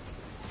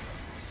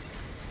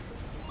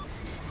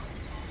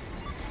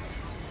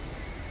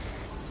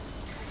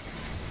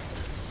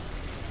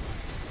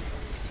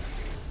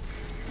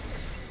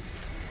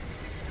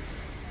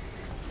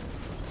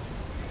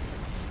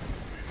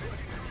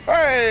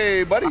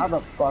 Hey, buddy. How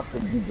the fuck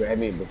did you grab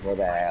me before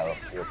that?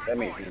 That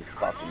makes no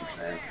fucking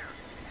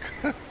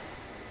sense.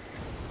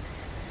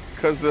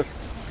 Because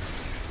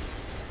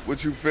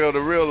what you fail to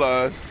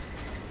realize.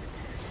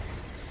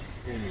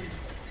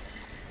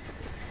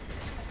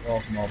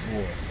 Off my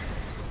board.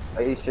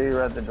 Are you sure you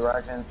read the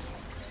directions?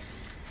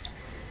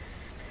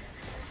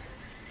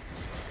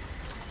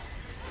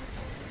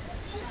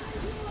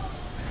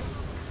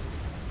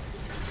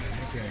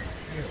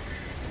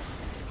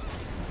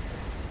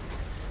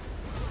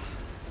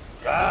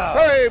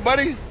 Hey,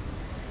 buddy.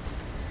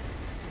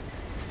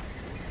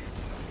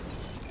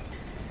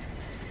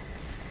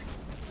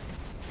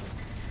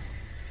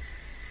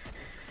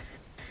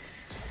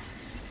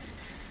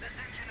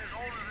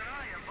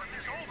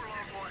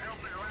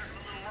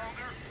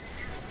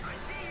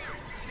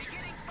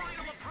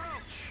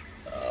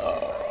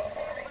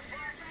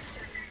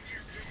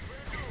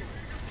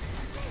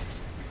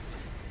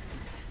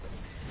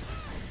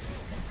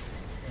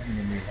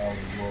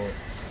 Hollywood.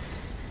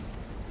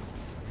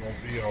 You'll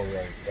be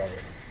alright,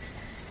 brother.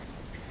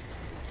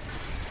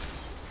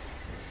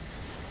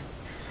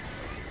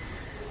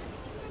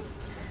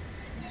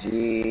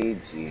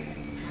 GG's.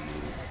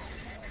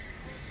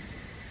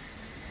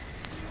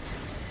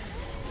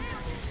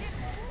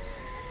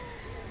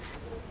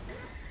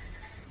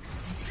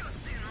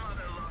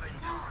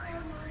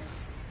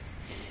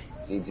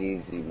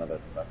 GG's, you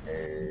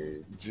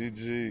motherfuckers.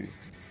 GG.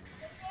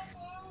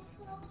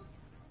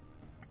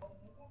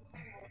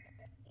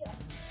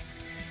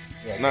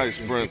 Yeah, Nice,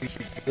 Prince.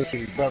 This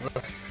is brother.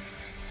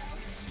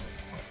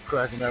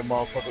 Cracking that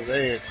motherfucker's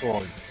head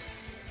for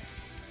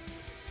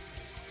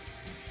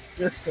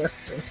you.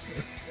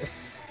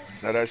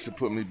 Now that should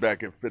put me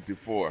back at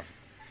 54.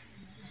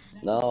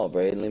 No,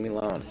 Braden, leave me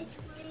alone.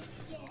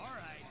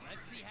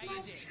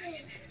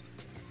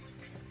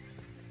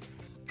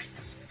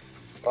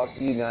 Fuck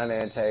you,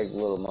 non-antag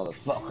little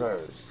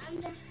motherfuckers.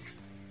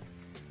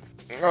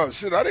 Oh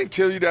shit! I didn't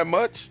kill you that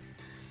much.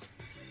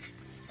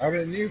 I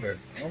didn't either.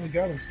 I only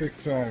got him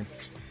 6 times.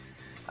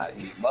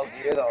 Well,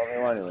 you're the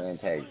only one who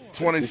antags.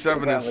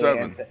 27 and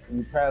 7.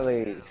 You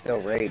probably still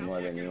raid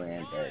more than you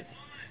antag.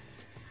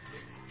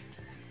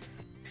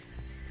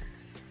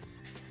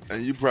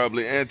 And you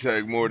probably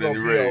antag more than you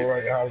You'll be raid.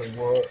 alright,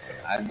 Hollywood.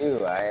 I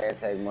do. I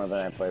antag more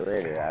than I play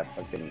Raider.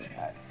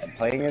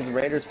 Playing as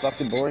Raider's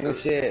fucking boring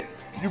as shit.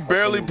 You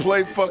barely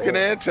play fucking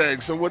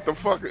antag, so what the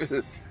fuck?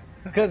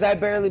 Because I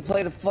barely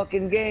played a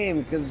fucking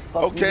game. Cause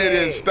fucking Okay,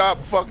 then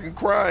stop fucking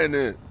crying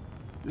then.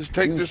 Just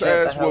take this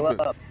ass whooping.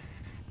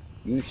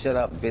 You shut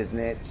up,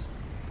 biznitch.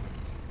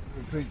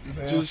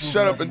 Just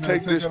shut up and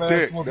take this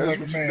dick. That's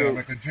what you do.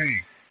 Like a G.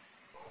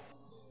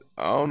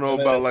 I don't know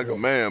about like a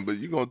man, but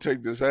you gonna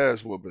take this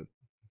ass whooping.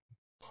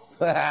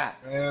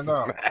 Man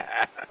up.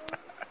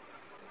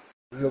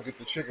 You'll get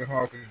the chicken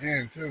hawk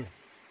again too.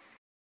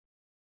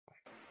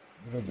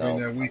 You'll bring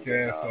that weak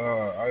ass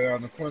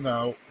Ayana Quinn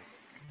out.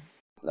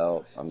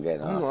 No, I'm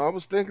getting off. I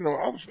was thinking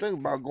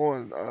about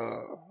going.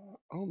 I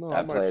don't know.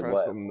 I might played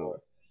try something new.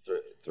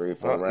 3,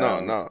 4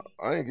 rounds. No,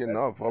 I ain't getting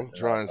off. I'm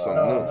trying something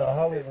new. No,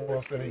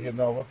 Hollywood said he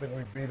getting off. I think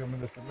we beat him in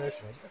the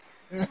submission.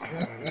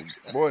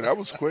 Boy, that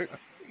was quick.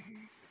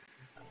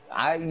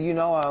 I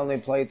only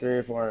played 3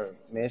 or 4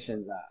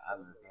 missions on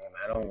this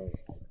game.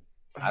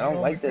 I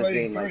don't like this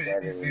game like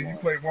that anymore. You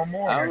played one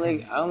more. I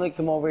only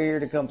come over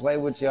here to come play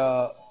with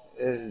y'all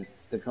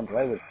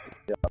y'all.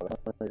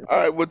 All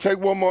right, we'll take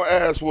one more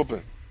ass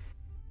whooping.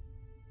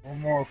 One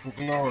more for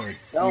glory.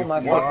 No, my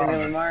fucking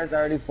MMR is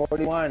already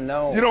 41.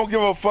 No. You don't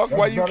give a fuck.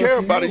 Why you care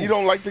about it? You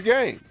don't like the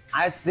game.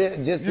 I still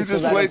you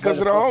just play because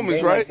of the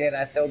homies, right? Like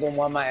I still don't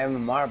want my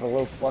MMR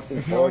below fucking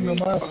if your 40.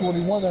 MMR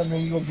 41, that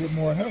means you'll get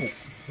more help.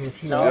 So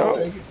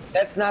no,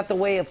 that's not the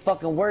way it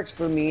fucking works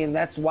for me, and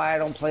that's why I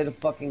don't play the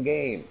fucking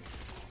game.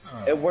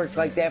 It works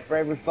like that for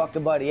every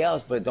fucking buddy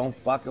else, but it don't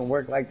fucking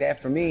work like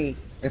that for me.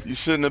 You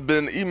shouldn't have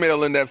been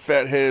emailing that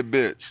fat head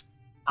bitch.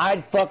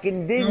 I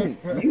fucking didn't.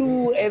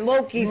 You and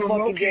Loki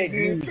fucking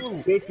did,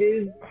 you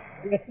bitches.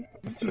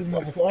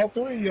 All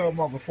 3 of y'all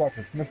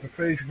motherfuckers, Mr.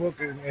 Facebook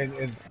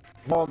and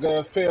long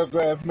ass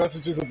paragraph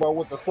messages about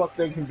what the fuck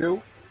they can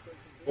do.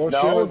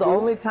 No, the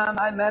only time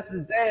I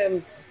messaged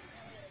them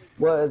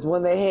was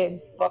when they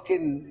had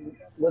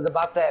was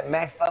about that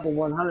max level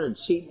 100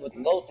 cheating with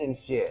loot and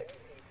shit.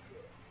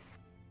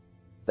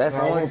 That's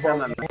the only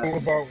time I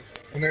messaged.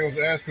 When they was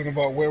asking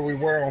about where we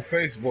were on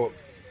Facebook,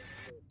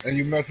 and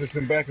you messaged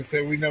them back and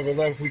said we never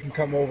left, we can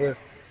come over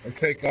and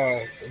take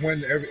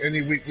win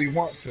any week we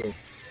want to.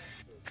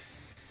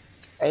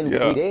 And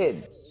we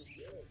did.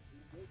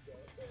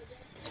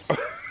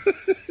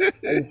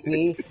 And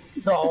see,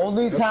 the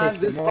only time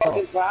this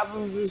fucking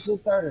problems and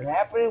shit started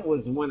happening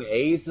was when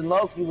Ace and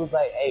Loki was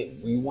like, hey,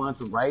 we want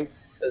the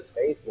rights to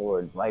Space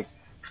Lords. Like,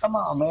 come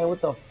on, man, what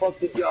the fuck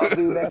did y'all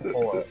do that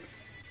for?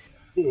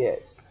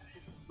 Shit.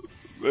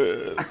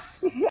 Man.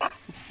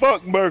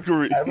 Fuck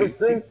Mercury. Ever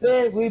since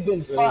then, we've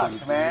been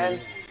fucked,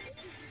 man.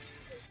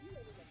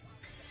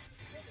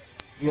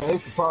 Yeah,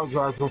 Ace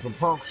apologized on some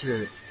punk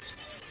shit.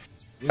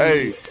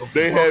 Hey,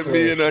 they had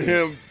me in a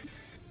him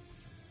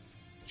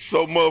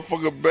so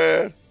motherfucking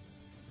bad.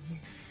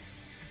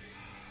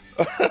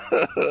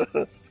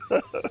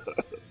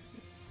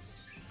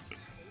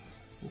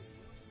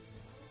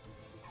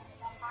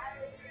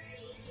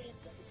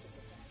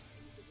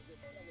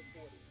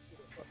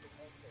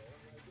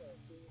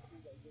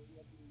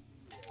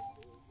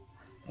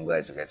 I'm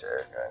glad you got your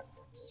haircut.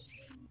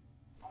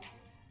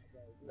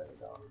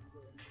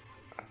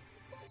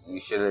 You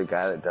should have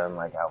got it done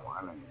like I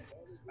wanted.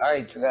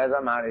 Alright, you guys,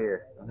 I'm out of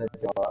here. I'll hit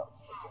y'all up.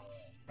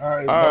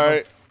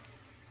 Alright.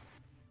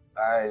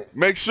 Alright.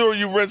 Make sure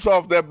you rinse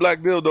off that black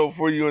dildo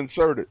before you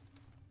insert it.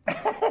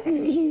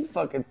 You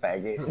fucking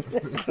faggot.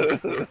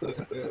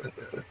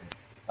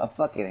 I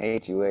fucking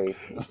hate you, Ace.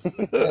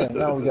 Yeah,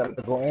 now we got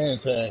to go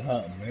antag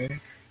hunting, man.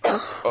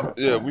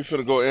 Yeah, we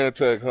finna go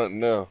antag hunting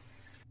now.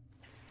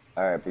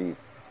 Alright, peace.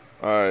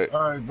 Alright.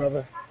 Alright,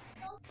 brother.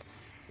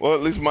 Well,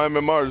 at least my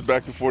MMR is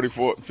back to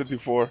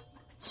 54.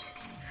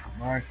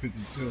 Mine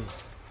 52.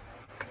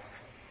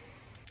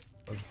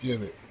 Let's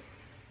get it.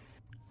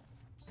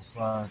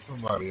 Find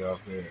somebody out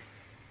there.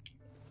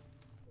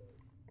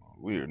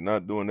 We are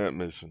not doing that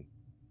mission.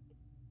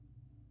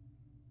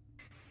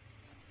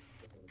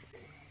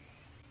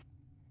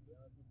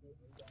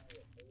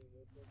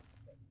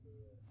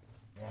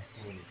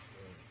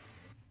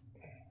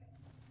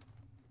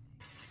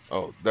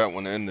 Oh, that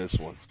one and this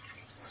one.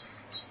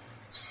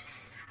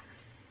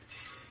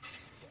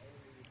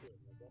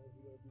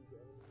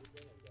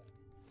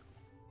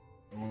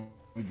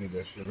 We did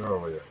that shit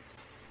earlier.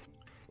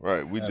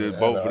 Right, we did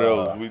both of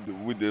those.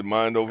 We did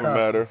Mind Over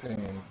Matter.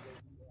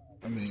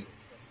 I mean,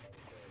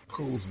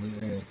 Kuzma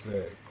and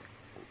Tag.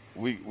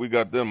 We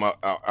got them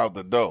out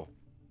the door.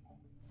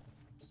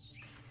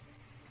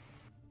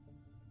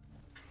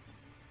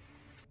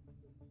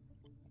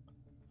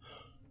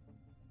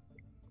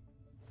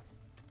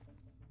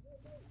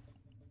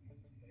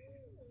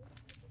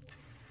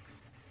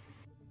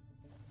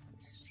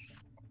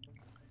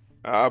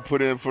 I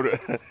put in for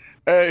the.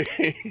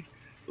 Hey,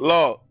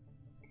 look,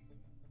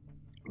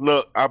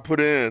 I put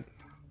in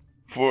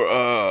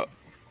for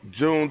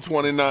June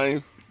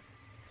 29th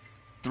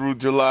through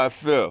July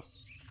 5th.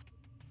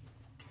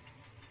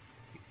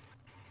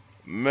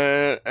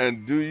 Man,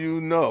 and do you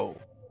know,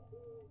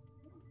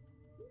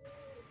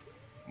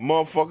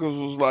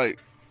 motherfuckers was like,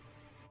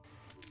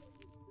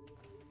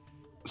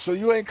 so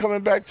you ain't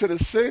coming back to the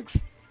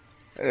 6th?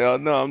 Hell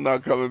no, I'm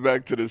not coming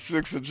back to the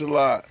 6th of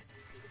July.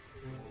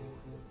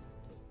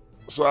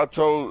 So I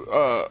told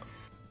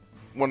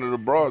one of the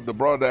broad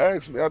that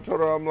asked me, I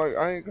told her, I'm like,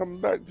 I ain't coming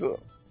back to.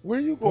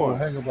 Where you Oh, going?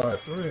 hang about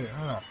 3,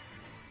 huh?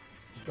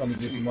 You trying to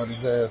get She,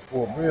 somebody's ass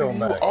for a bill, you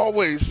Mac.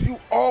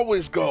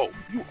 always go.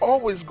 You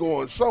always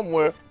going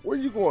somewhere. Where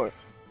you going?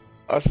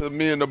 I said,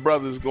 me and the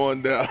brothers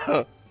going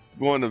down,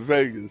 going to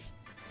Vegas.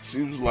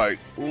 She was like,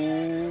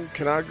 ooh,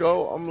 can I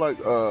go? I'm like,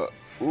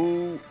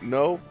 ooh,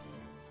 no.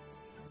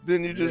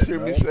 Didn't you Yeah, just hear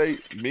me no. say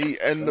me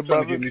and the I'm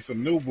trying to get brothers? me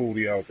some new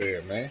booty out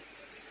there, man.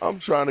 I'm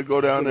trying to go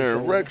I down could have there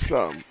and told her. wreck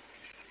something.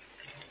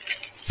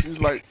 She was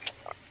like,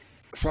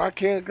 so I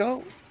can't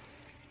go?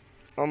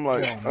 I'm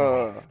like, Hell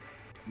no.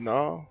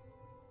 no.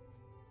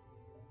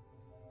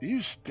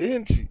 You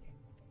stingy.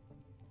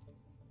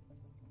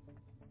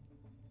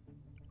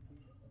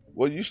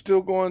 Well, you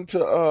still going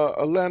to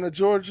Atlanta,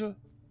 Georgia?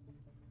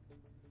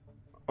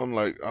 I'm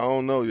like, I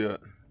don't know yet.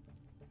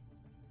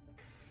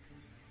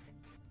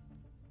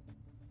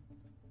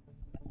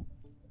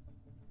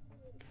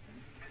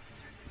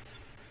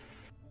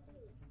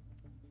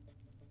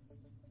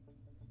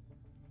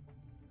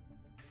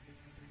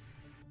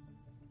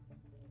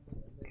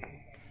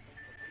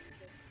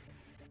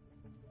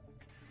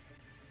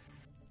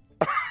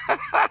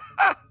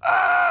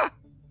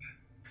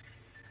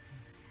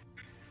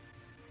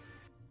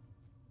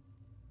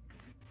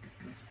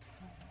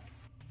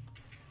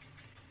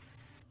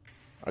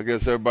 I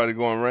guess everybody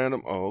going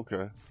random. Oh,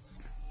 okay.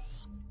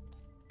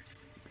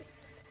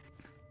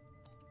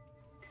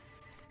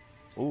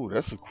 Ooh,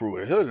 that's a crew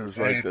of hitters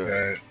right Ain't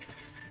there. that?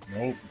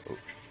 Nope.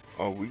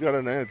 Oh, we got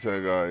an anti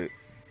guy.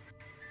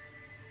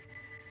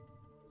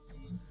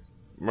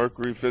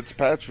 Mercury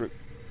Fitzpatrick.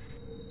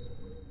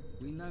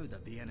 We know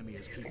that the enemy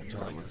is keeping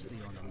Lycos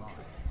Dion alive,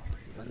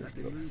 and that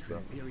they move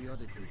him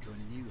periodically to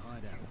a new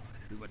hideout.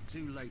 We were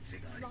too late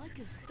today.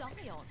 Lycos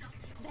Dion?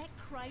 That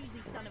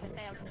crazy son of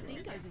 1,000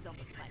 dingoes is on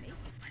the planet.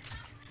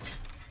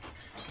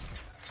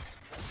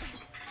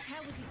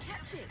 How was he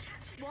captured?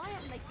 Why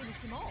haven't they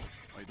finished him off?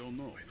 I don't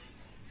know.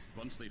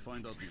 Once they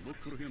find out we look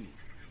for him,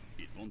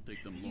 it won't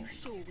take them long. You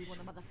sure we want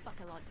a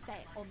motherfucker like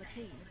that on the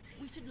team?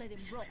 We should let him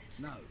rot.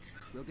 No,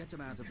 we'll get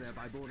him out of there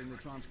by boarding the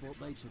transport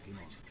they took him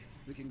on.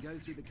 We can go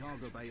through the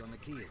cargo bay on the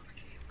keel.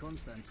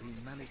 Constantine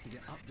managed to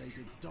get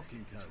updated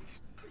docking codes.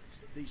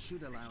 These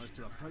should allow us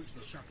to approach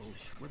the shuttle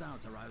without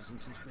arousing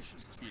suspicion.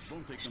 It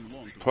won't take them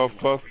long to Puff,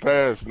 puff,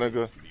 pass,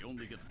 nigga. We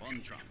only get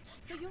one chance.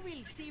 So you're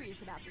really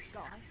serious about this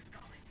guy?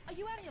 Are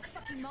you out of your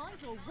fucking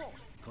minds or what?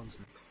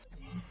 Constant.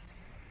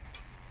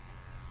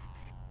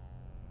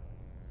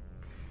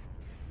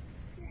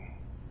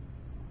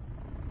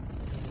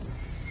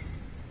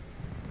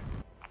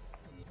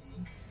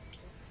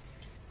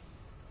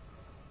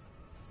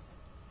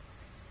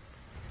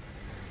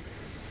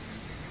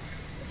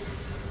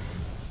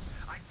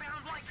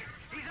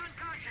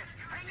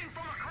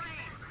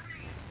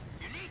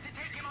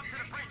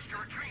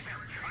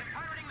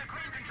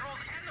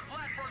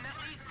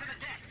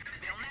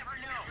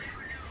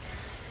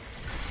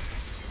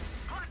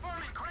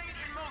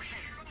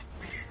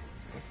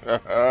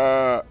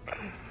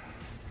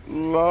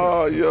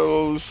 Lord,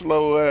 yo,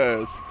 slow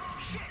ass.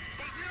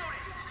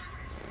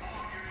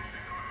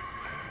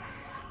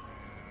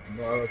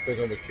 No, I think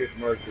I'm gonna kick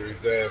Mercury's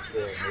ass for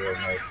him real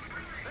nice.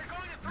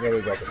 Really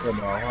about to come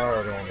out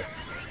hard on it.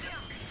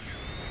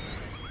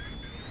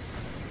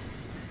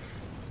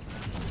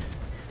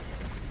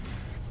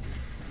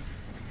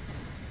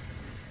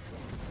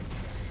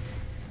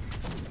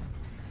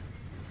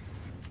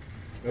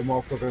 That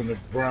motherfucker in the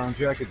brown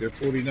jacket did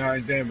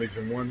 49 damage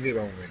and 1 hit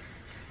on me.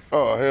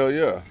 Oh, hell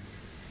yeah.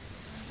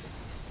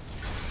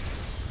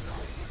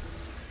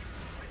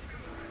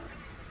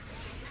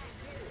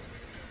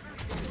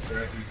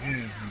 Back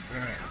again, he's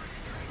back.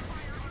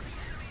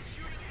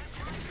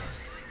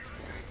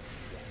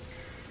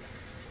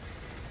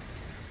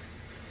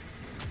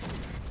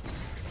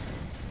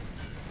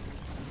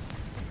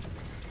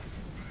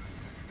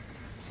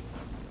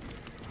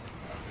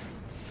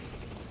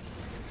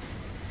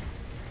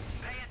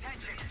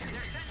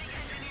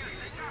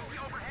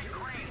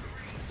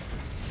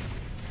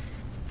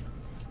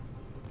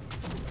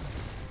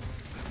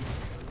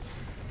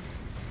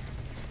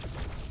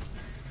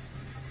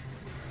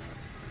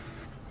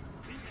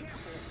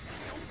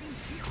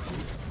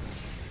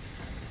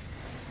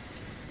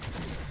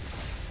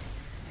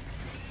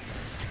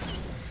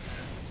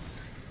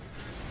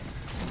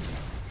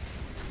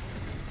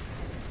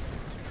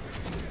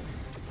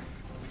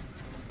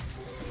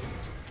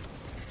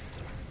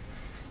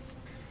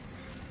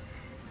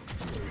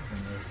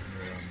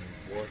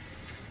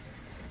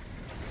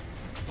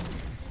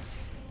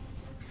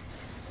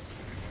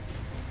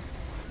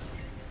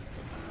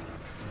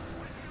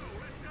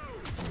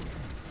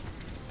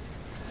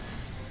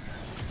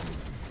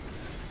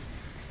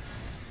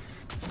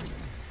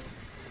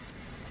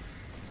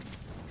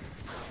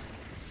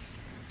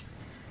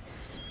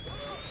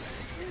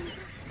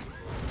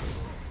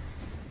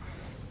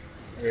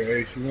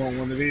 Hey, you want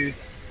one of these?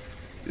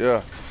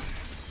 Yeah.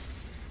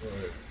 Go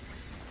ahead.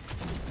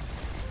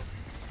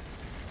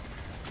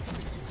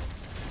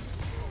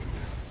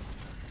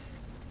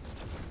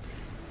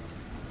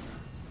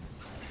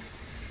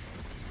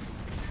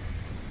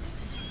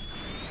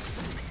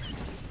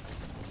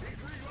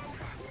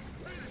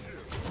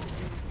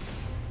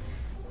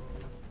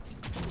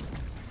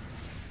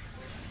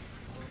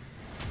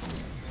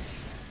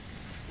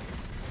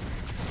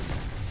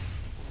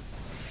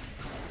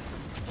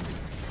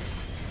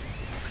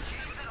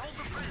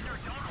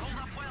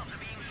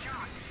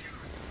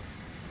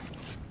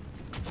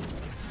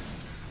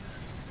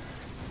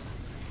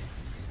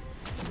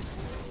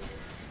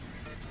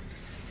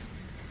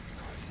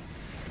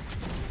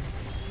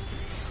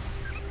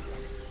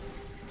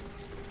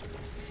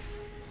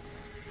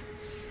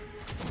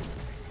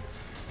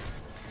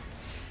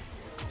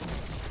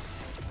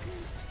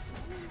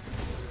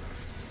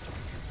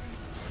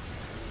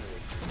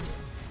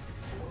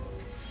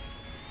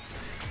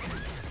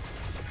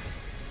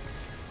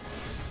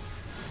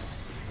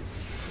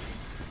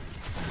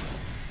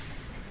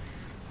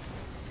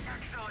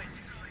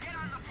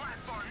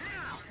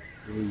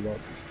 Really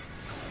welcome.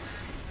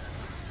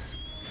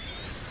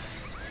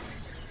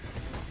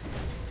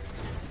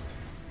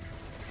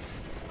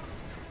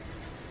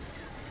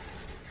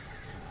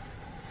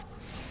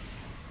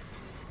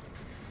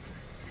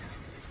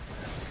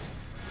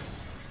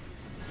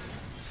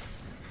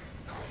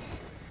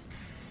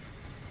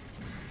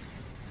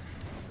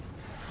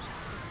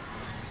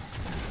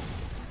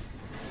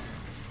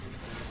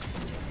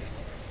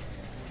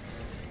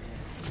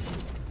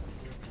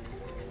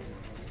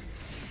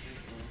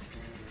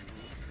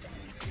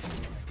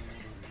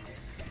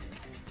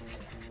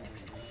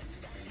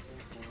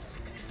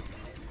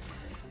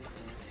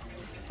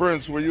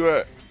 Prince, where you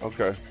at?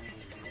 Okay.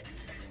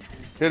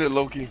 Hit it,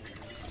 Loki.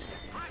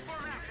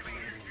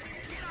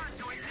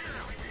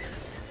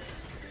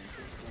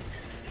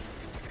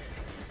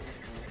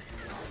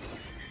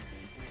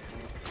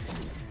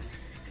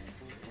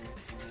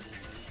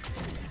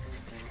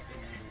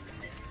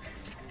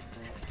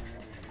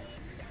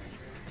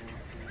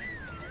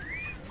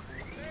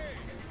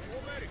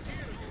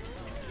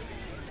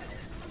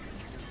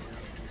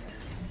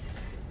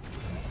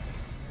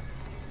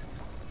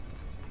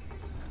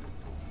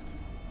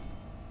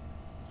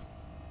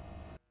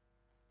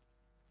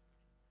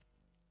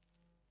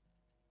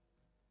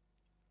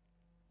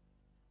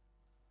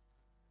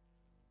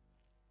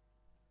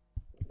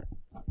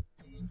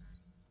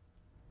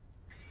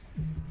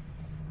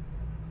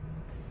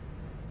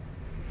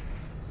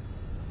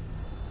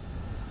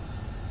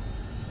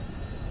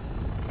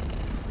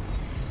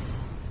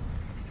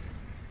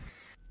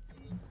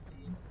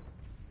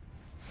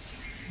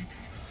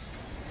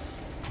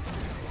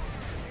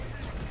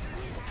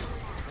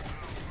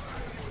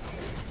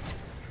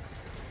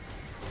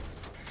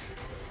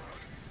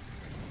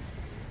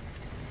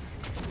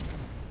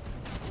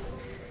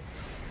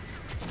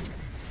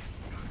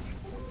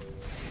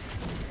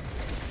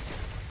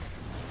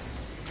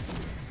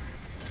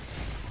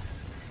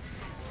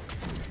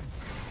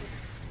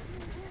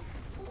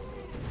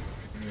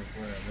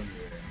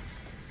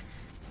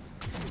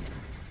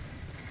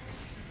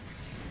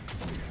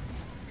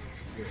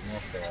 Get my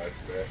fries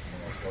back,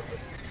 motherfucker.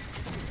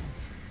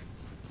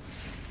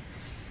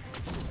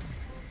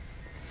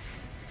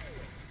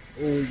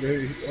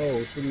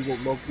 Oh, somebody got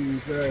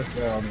Loki's ass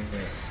down in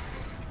there.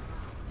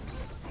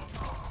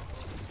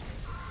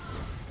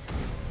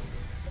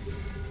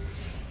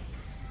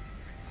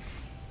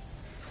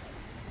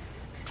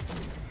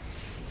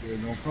 Yeah,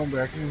 don't come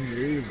back in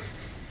here either.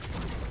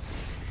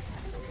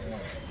 Oh,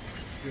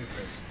 shit.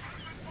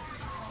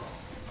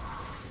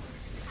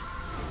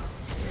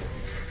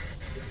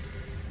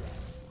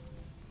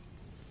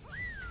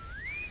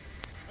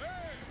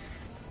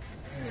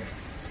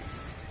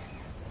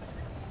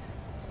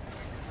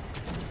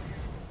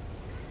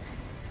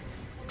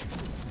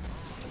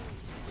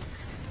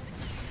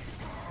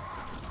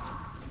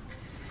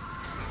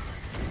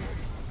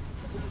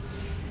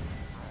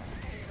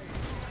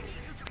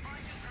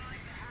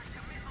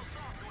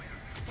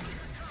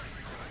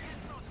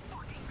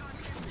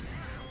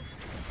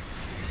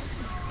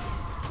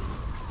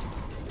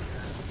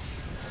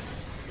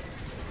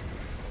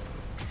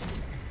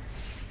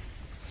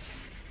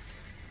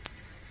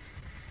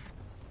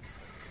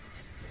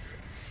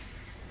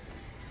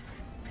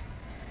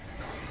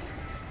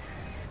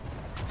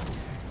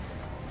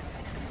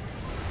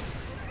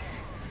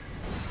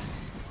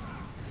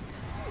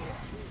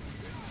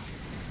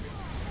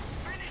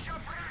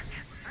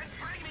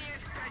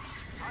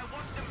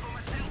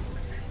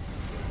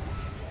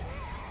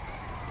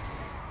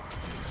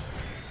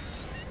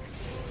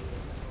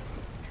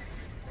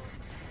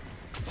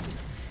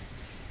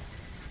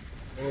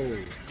 Oh,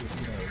 shit,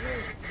 no,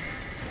 right.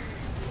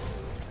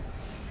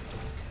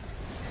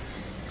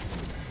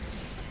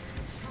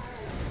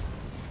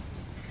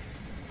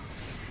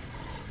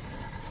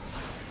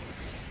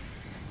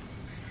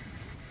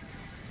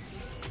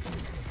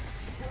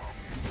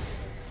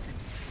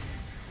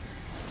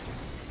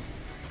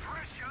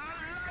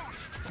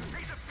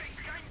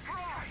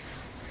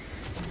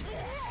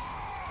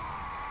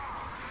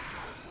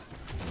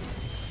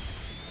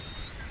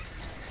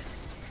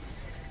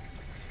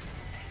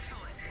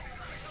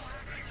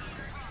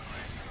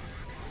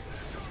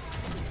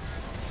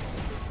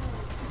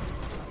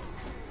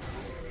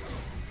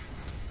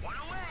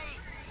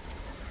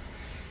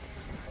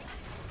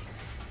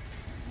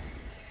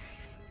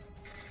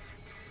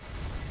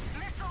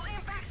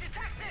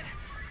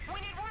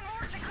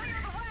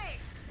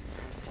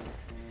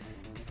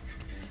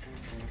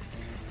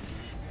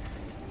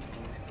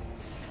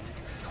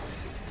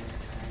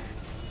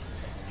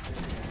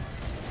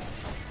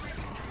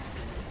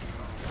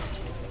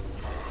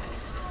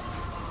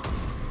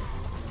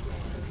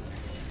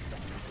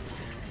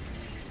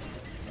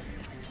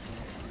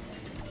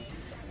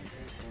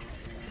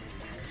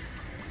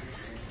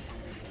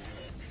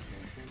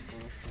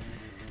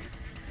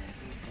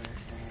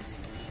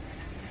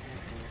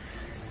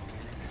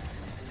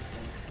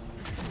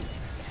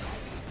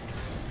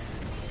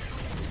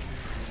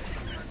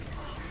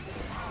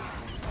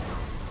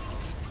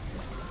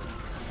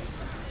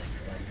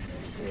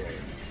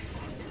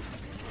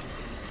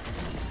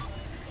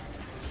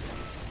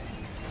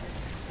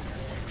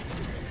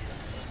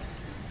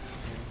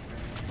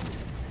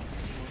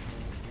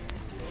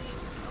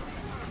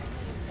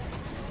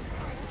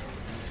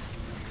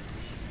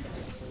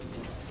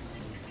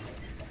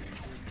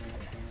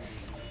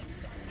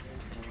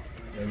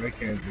 And they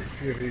can't do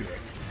shit either.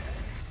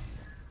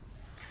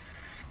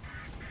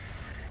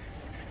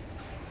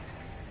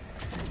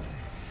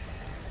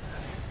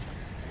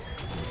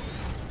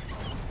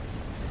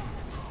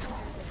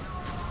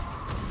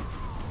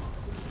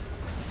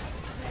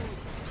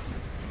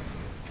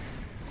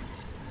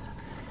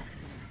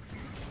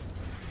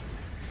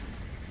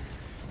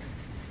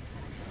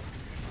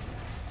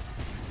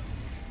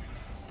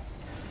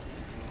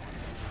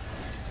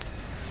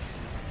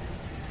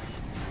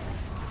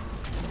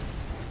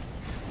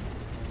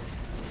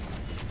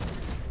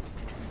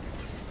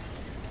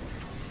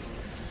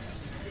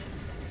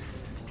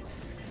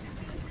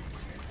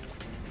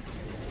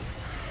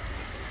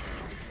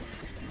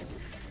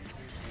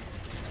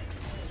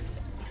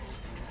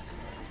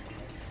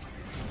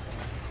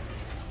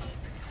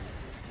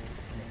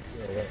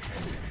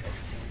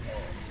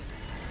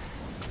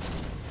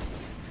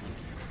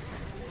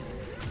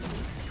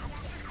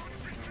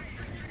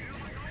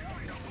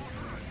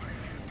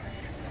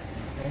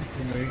 Come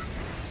to me.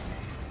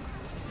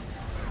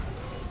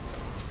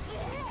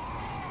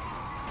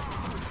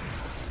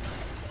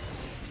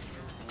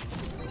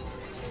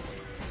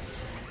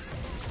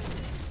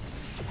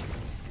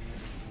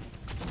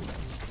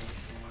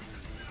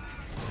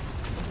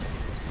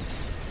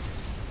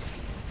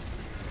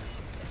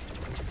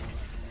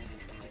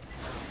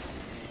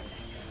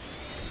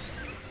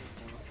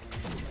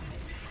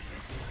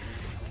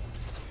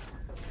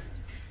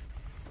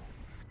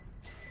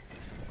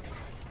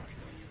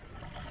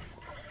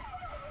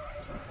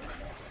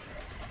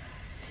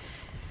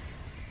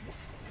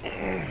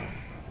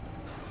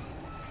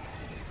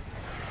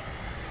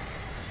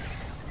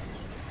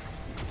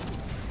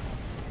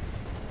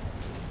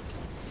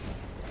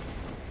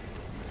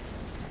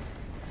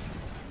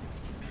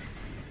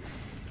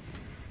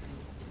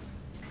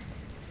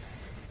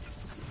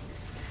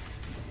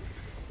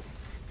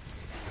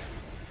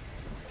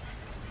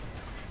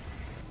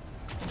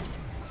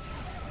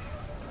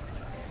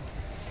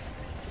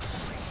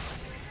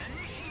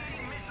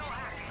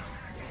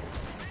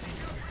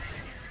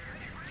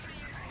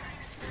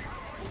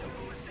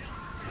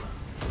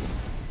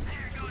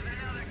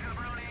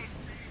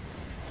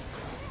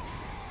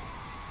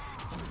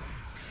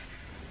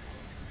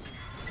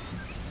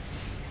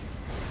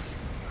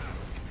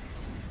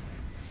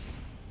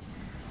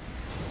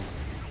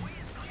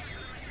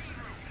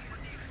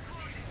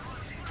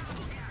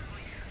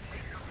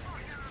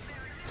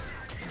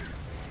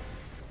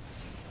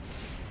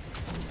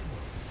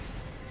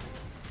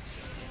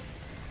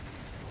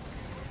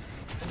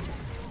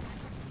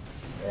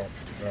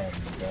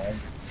 God.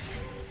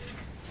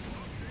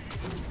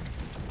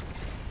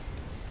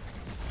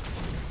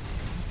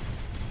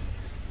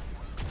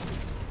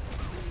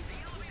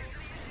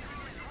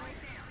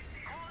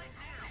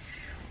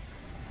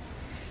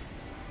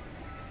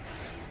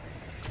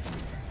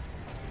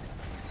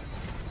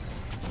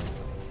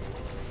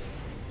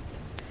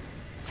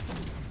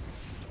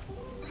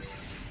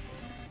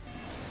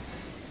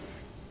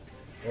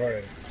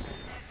 Right.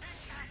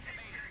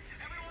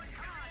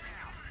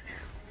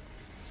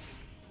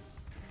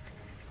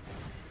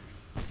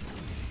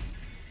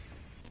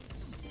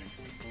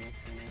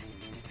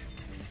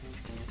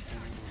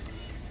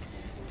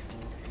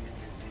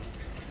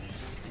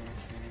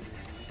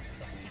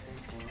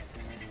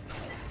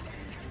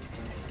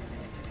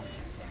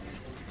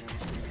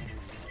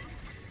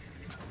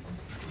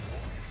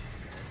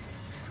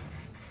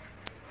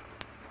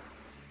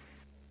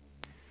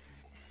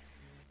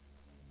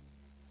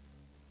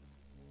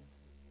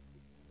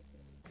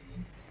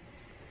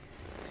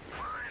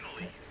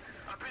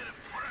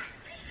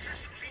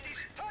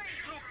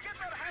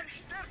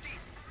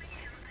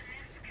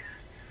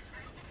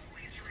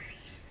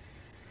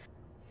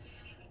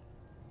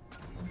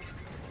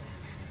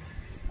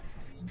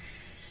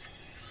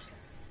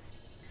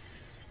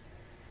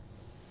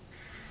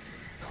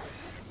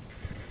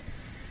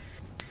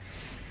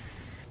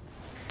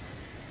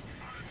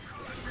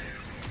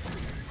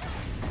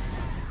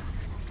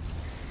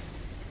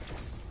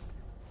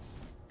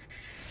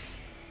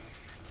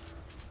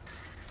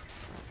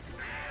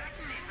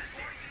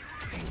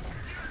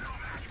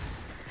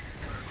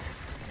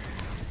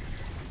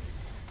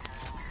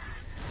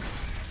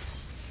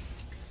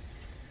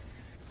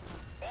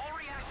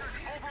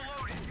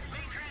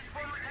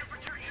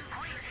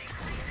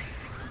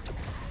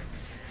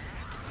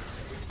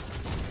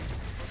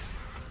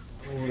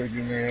 Over there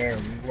getting their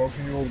ass.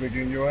 Walking you over there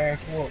getting your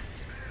ass whooped.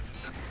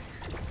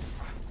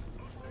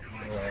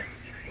 Alright.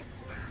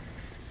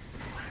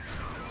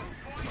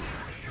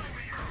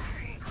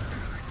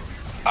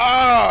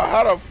 Ah,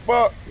 how the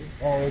fuck?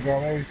 Oh, they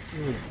got ace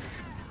too.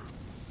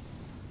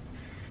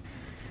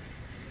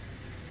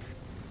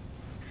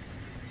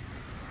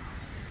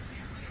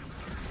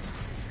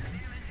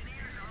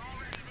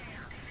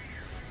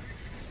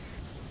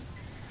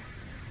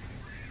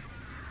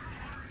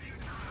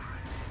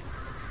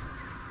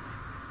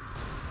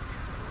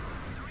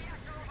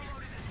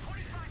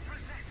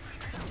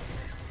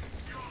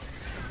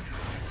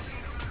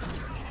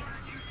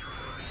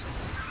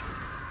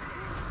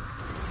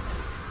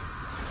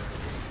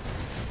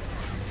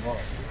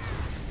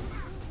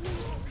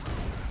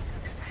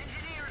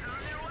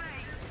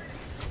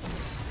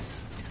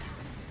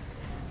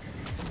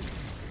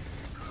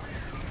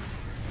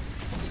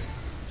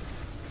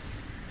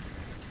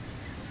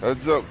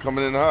 Heads up,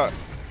 coming in hot.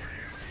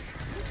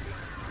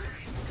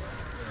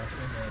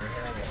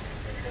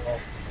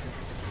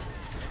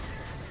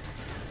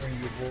 Bring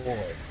your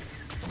boy.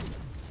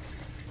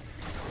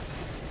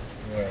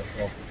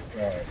 Yeah, off the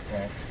side,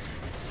 huh?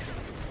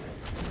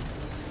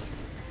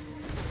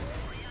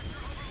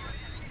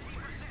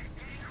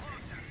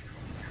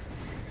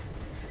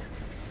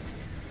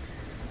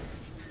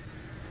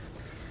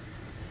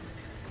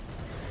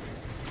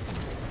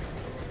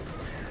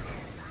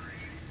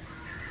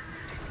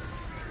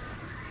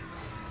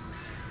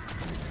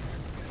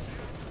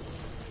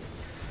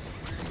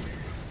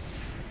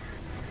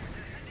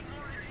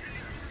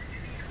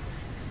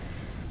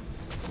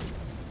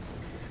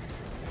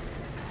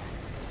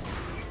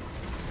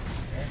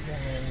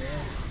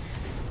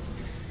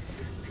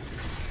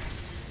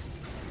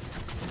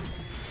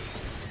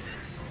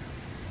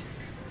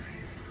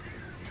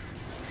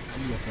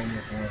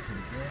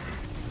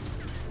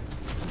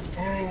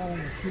 Oh,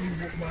 she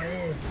whooped my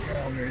ass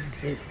down there, you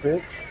big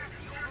bitch.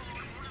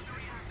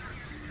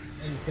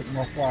 And you took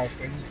my fire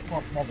stick, you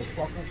punk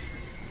motherfuckers.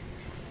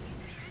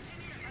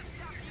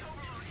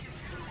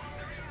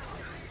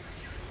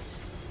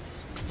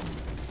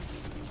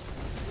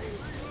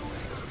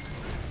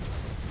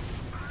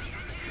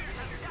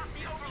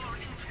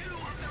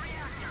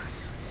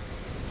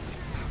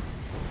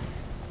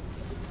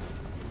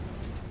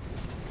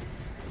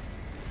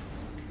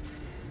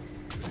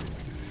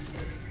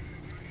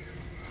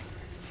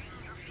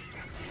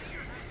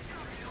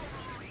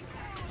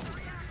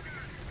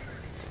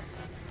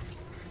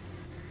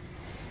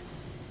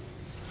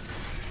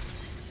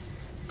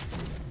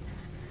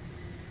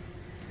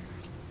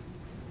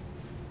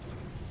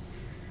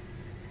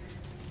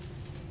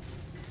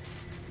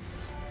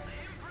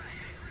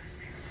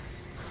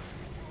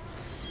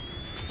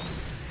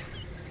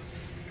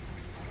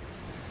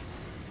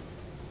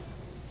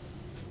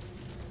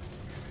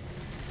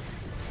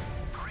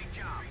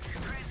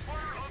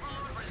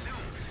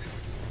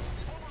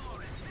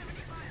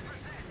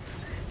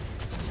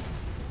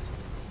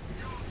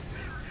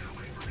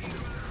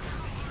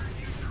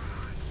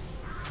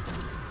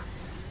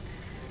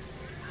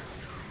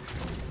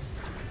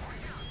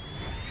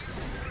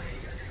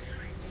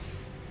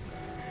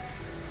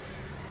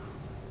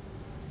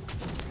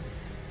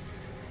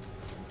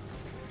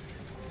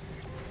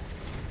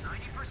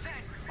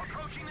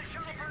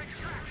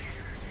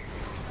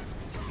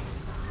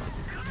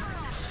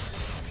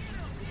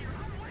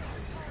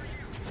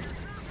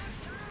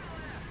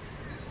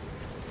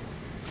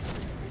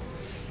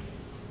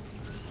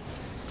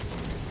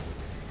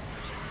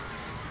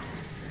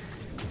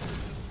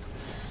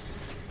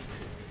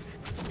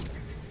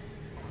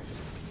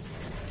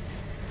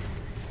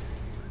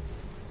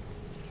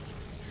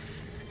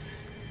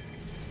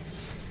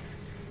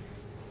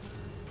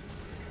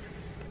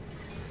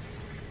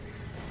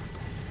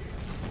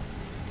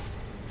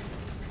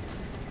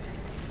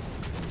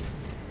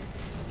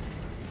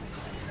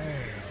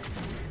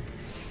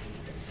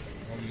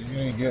 You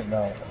ain't getting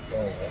out, that's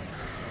all right.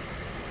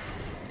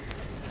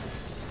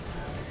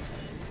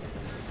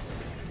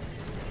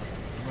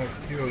 I'm gonna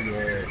kill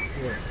your ass,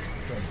 I'm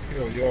gonna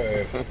kill your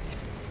ass.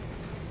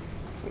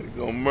 They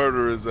gonna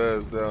murder his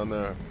ass down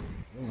there.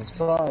 It was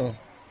trying.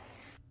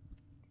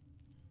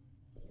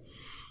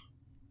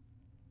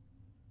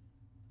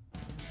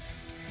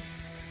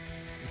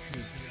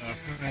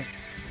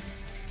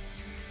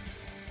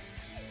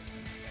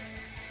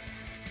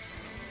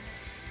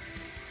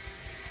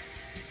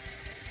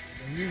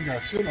 You ain't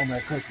got shit on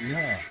that cookie,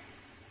 huh?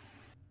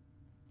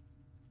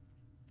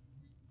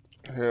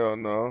 Hell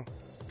no.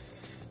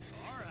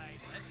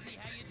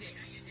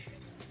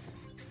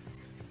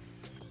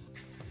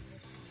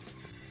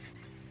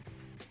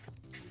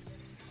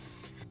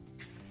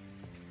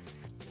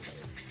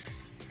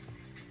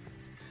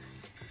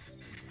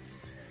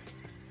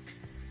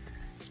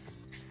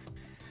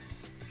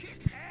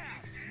 Kick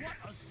ass! What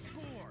a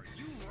score!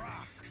 You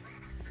rock!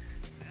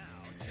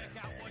 Now check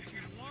out what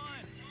you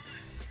won!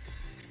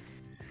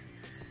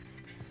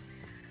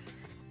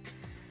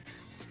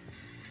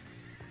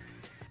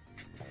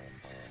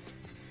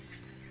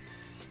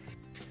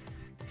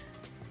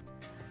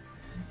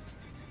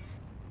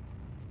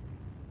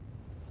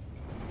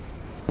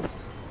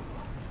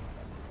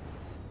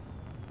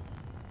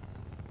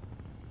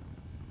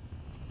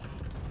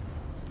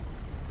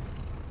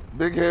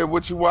 Big head,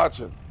 what you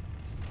watching?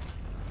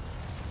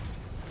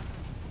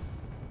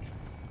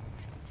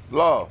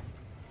 Law.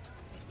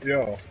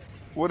 Yo.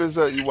 What is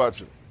that you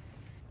watching?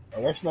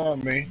 Oh, that's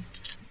not me.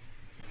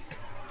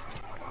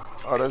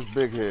 Oh, that's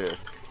Big Head.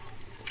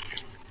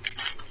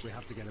 We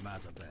have to get him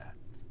out of there.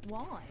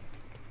 Why?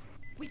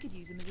 We could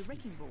use him as a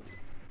wrecking ball.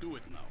 Do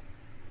it now.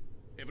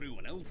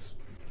 Everyone else,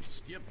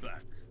 step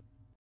back.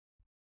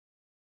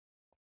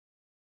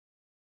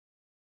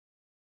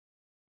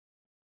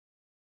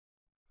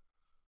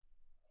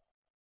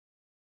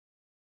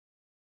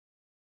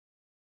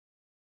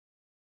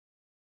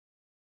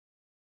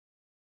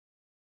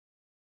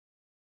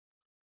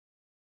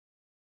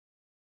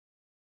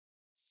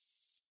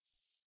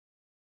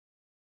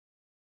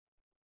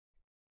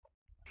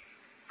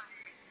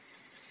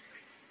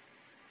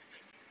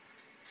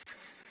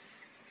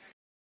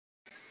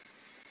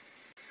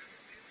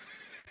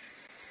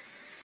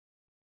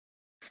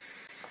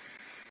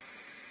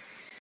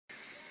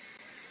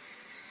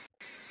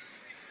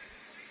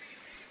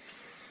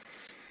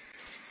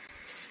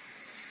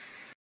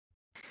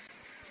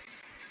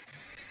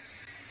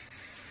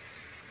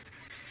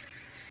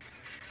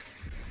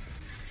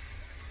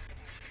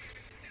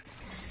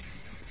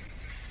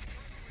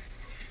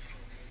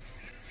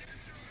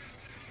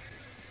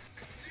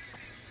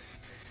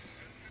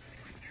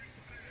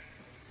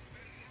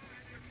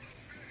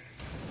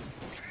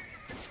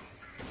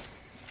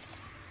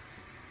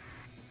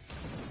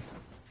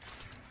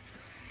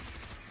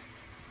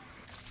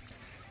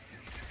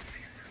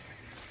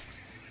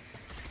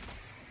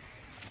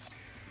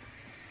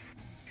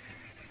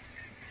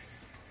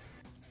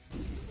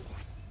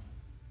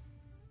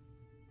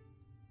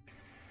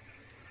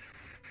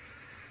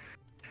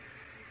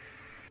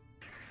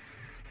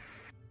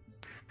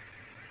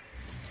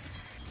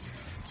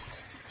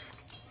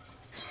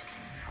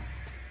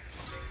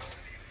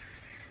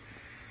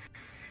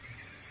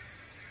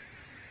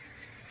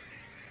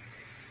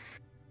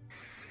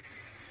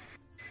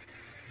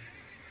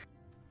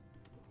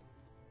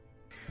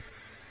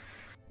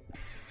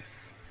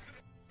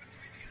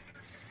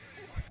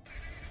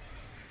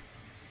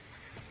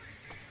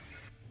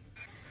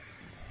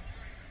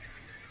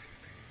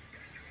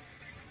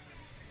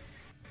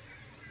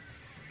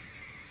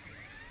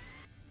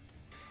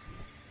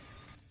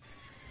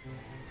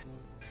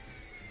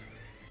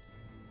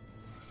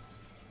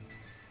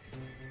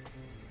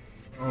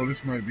 Oh, this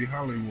might be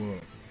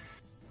Hollywood.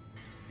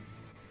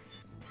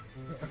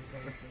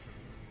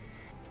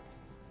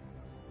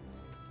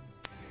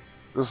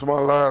 This is my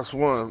last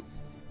one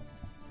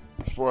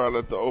before I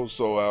let the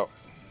Oso out.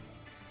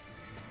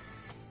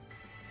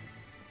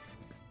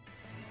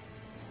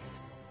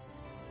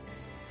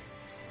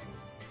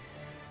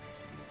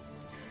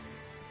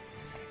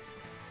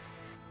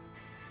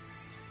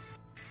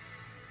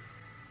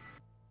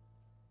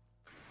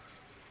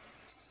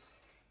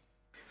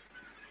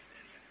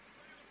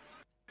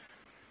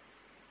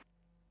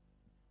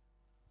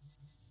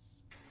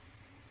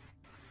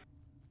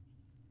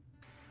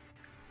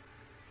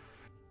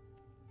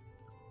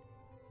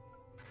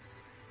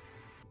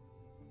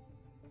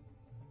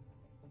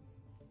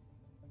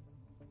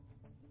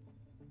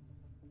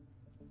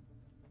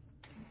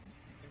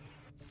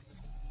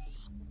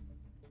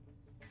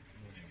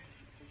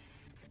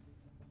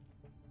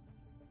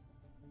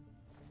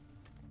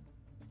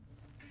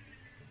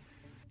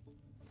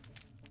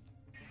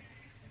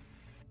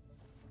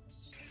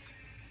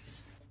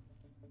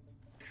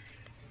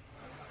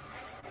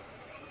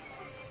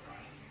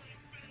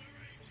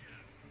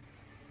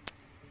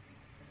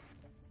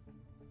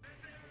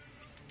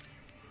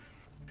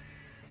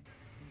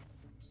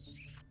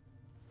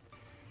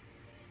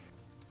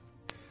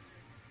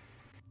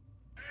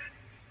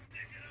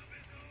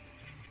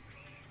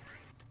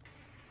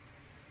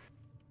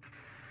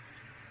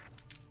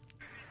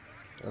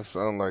 That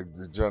sound like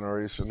the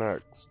Generation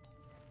X.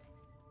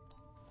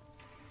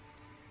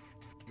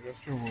 That's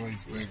Triple H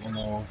big on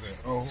all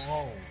that. Oh,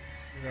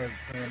 you gotta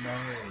turn my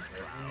head.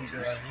 What we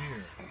got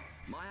here?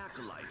 My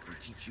acolyte will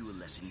teach you a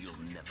lesson you'll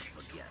never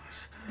forget.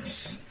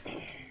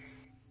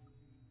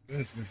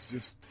 This is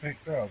just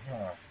picked up,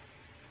 huh?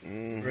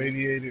 Mm-hmm.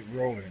 Radiated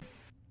rodent.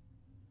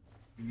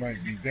 He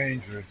might be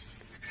dangerous.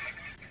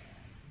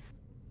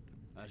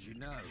 As you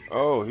know.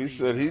 Oh, he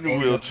said he the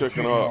real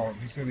chicken hawk.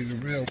 He said he's a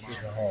real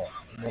chicken hawk.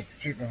 But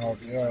the chicken hawk,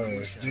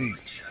 is deep.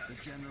 The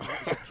general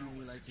is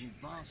accumulating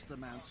vast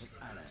amounts of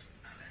Aleph.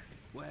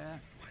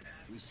 Where?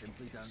 We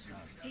simply don't know.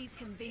 He's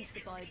convinced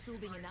that by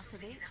absorbing enough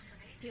of it,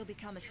 he'll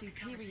become a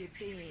superior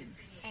being,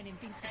 an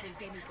invincible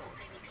demigod.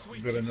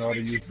 You better know how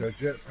to use that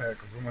jetpack,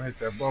 because I'm going to hit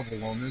that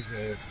bubble on his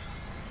head.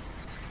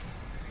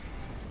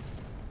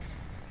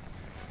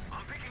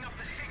 I'm picking up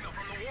the signal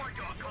from the war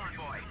dog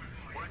convoy.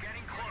 We're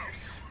getting close.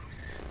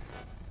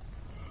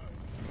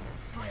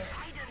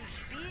 Poseidon's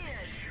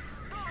spears!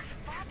 Those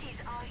fatties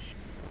are...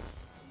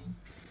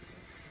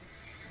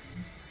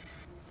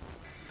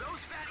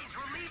 Those fatties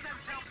relieve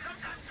themselves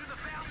sometimes through the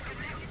valves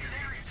connected to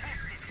their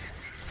intestines.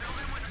 Fill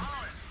them with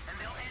olives, and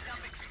they'll end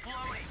up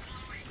exploding.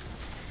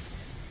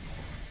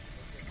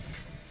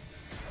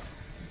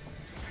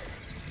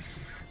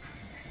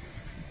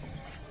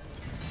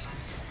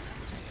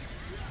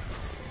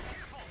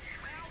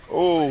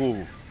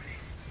 Oh,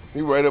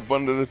 he right up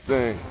under the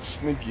thing.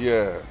 Sneaky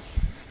ass.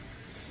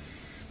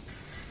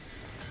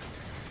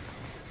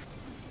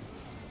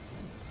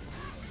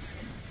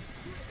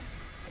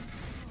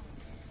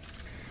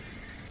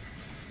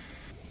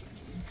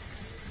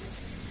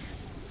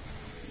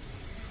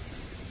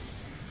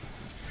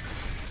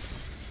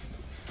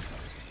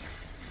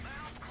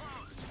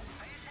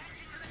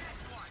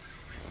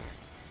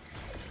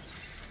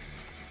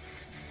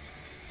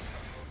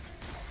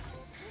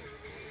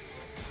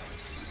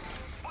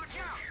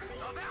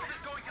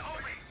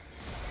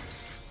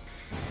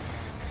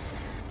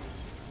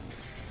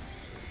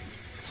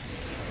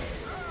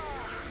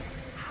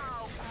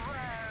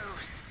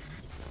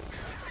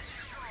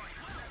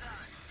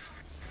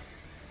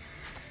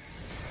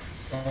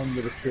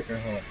 Under the chicken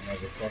hawk,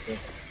 motherfucker.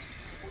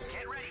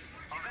 Get ready.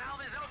 A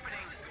valve is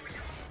opening.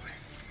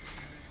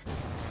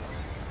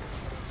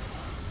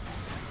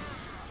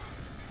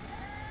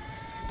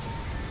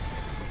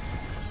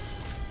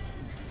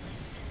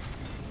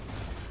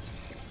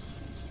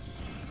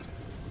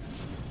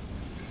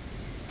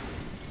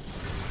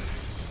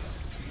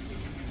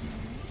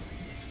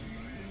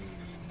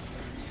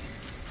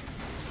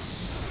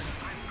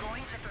 I'm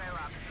going to throw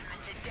up,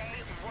 and today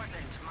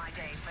wasn't my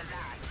day for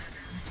that.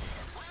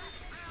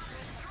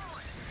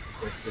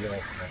 Let's get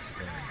off next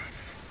thing.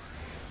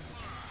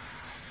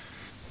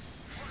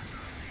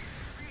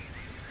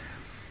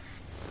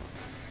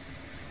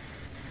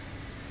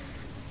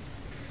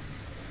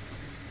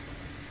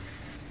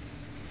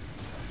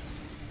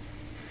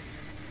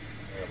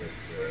 That is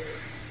good.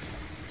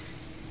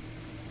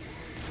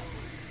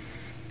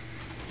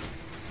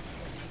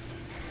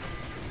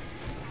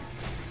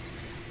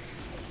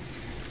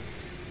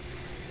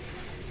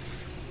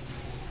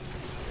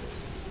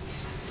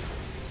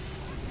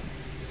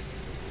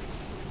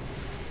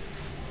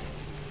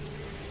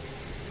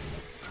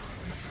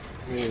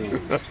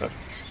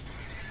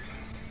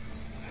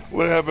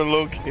 What happened,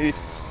 Loki?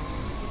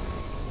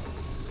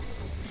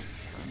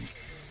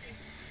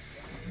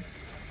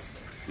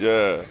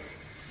 Yeah.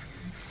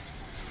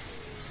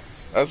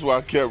 That's why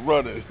I kept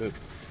running.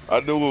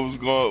 I knew what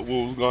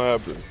was gonna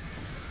happen.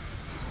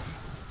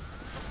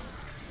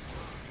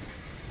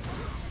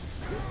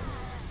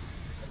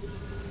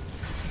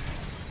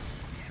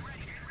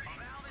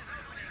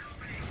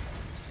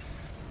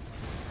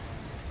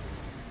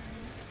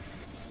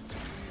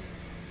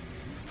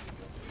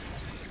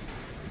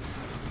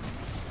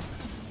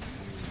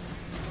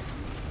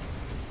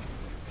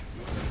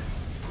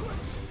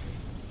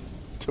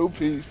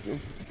 2-piece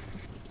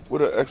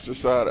with an extra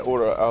side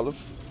order of olive.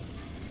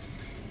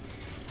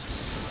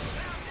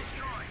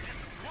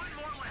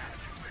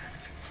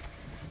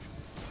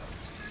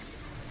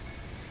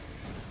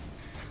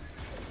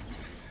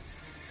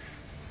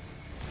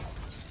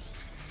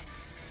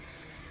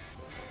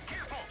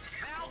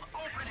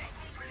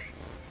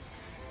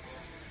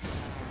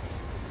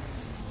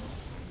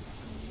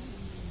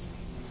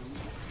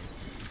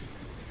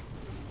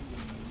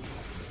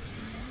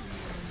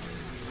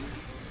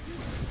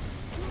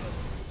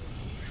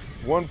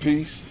 One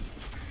piece.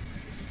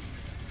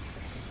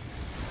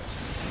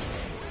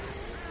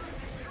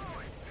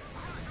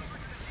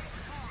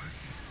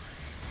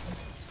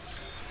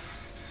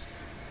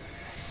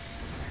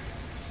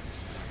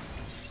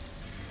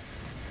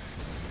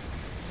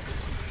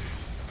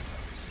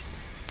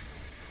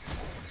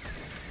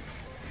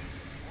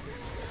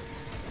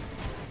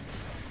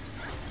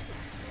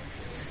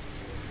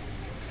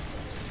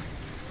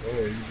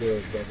 Oh, you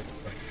good, brother.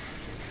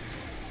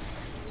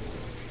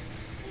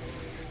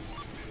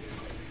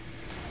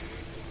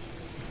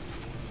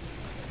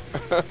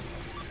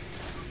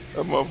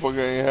 That motherfucker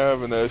ain't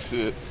having that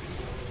shit.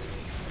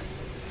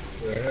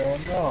 Yeah, hell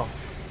no.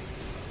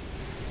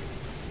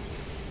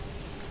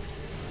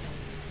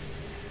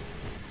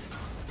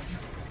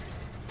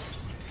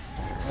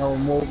 No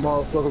more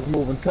motherfuckers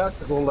moving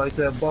tactical like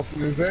that,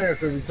 busting his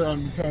ass every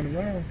time you turn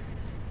around.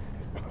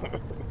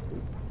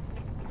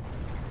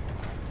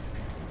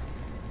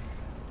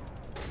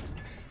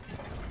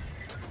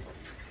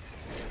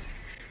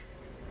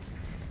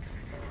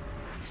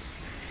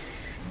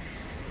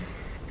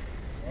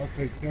 I'll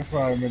take that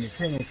 5-minute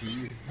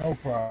penalty, no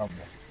problem.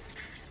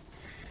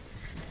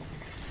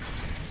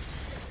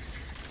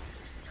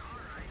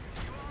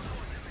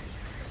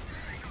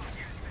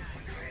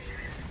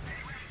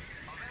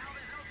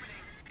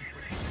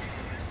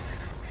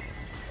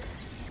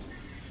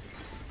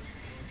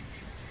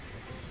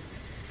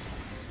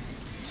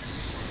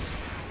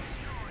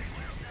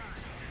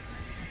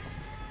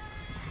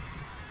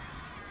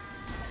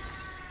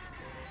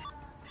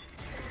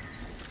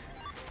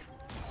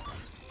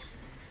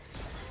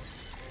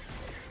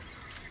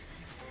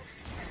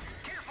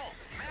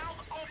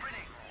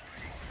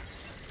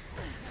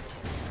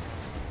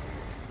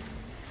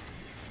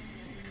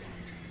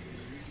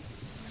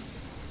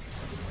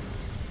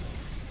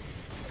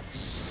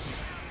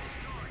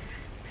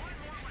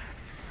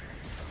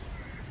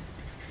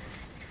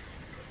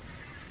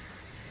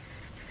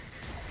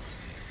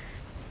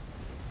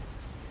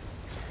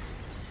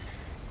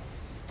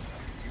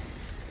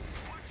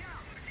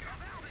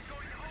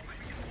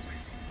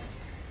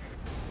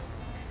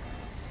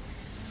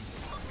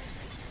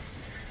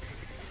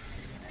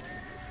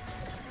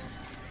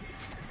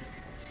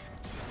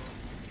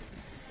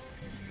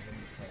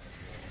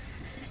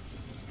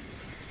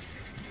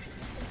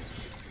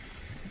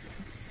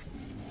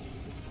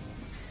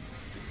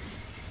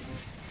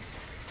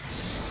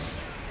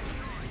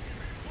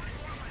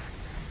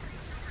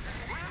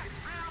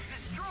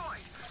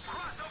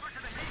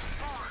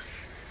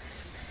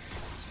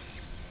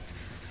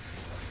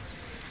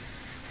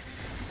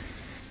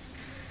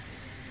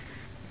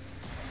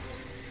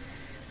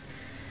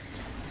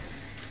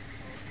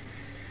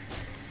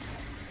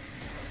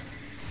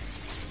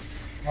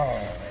 Oh,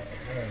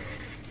 man.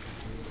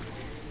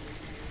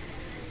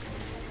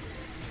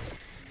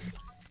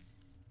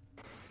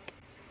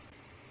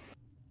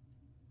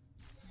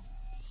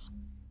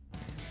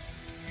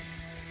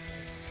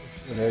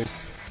 Hey,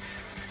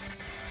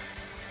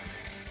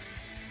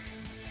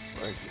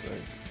 Thank you,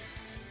 thank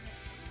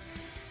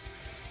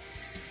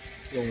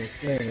you don't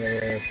stand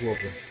that ass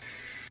whooping.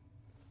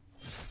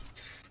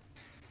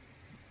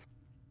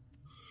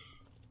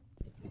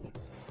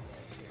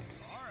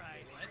 All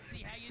right, let's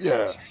see how you you.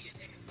 Yeah.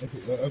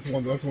 That's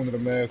one of the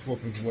mass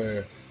whoopings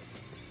where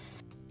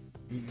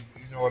you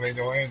know it ain't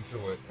no end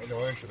to it. Ain't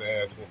no end to the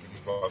ass whooping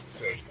you about to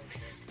take.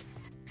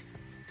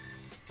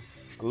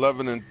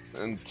 11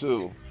 and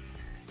 2.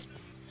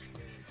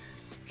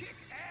 kick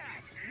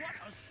ass. What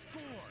a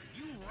score.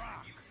 You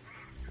rock.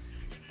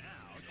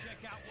 Now check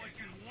out what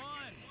you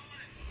won.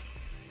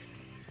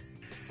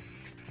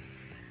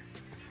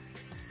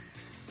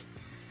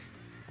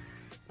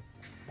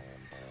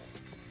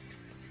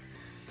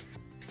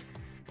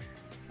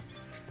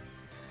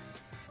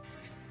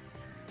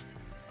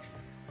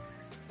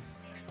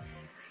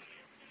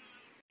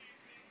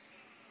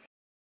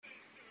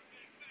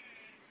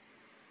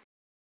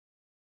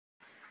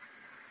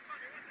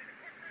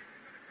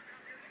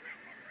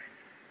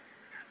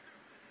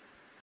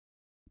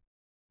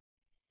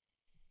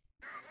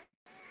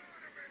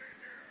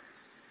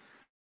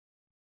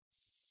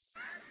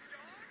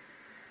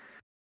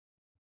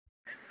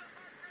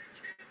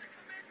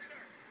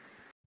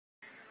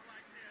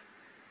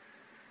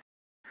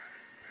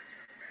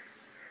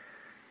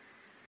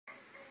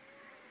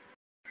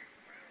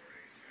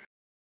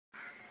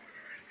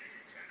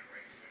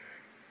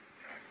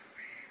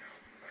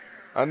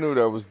 I knew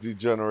that was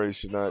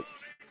Degeneration X.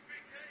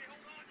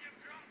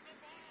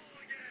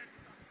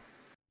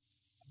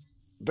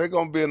 They're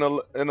gonna be in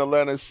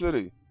Atlantic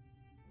City.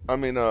 I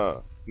mean,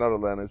 not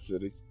Atlantic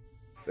City.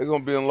 They're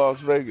gonna be in Las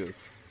Vegas.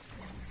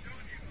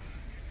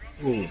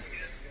 Ooh.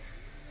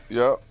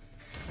 Yep.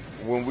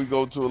 When we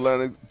go to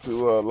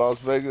Las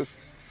Vegas,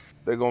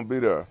 they're gonna be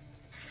there.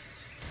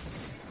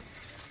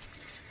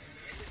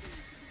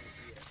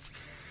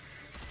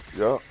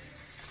 Yep.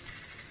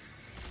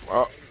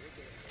 Uh,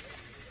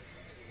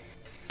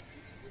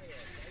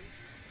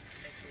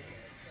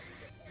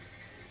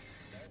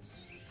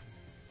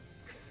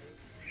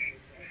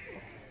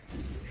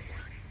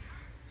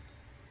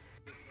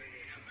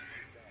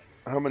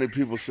 how many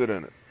people sit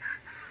in it?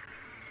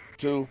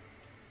 2.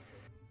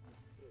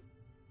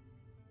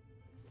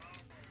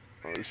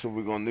 So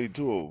we're gonna need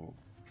 2 of them.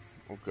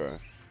 Okay.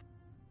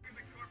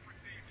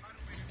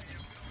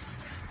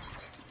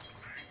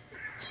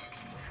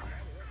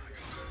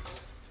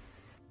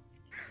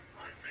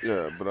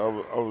 Yeah, but I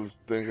was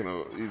thinking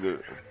of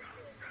either.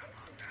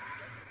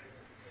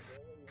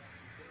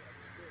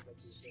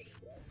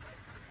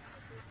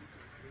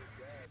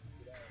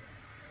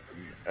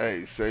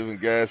 Hey, saving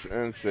gas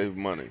and save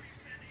money.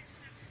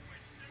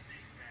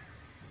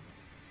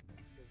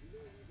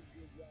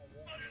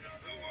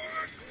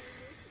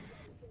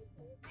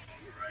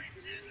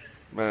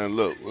 Man,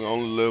 look, we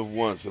only live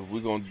once. If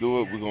we're gonna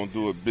do it, we're gonna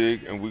do it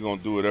big, and we're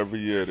gonna do it every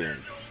year then.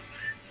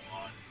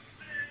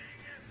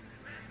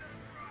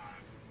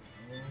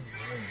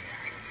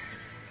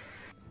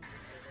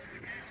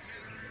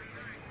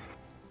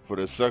 For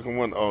the second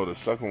one, oh, the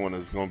second one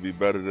is gonna be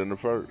better than the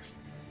first.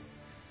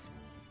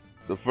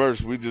 The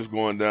first, we just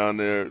going down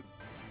there,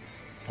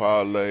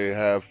 parlay,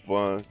 have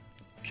fun,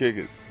 kick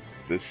it.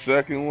 The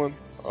second one,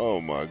 oh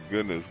my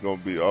goodness,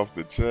 gonna be off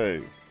the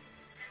chain.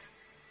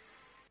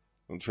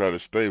 I'm trying to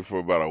stay for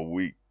about a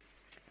week.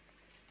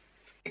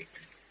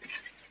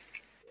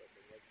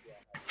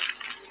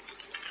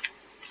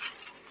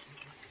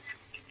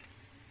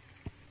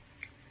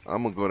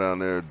 I'm gonna go down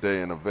there a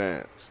day in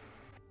advance.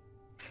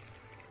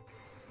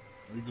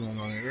 You going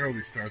on an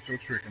early start? You're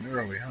tricking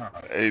early, huh?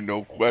 Ain't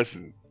no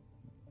question.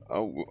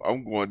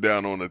 I'm going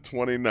down on the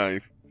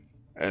 29th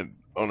and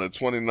on the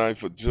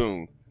 29th of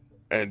June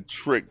and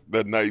trick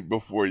the night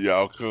before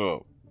y'all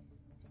come.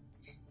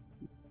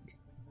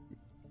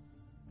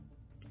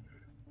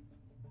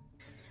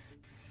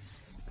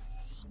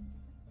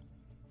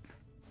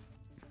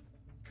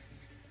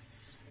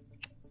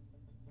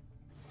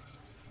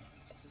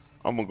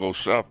 I'm gonna go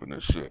shopping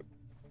and shit.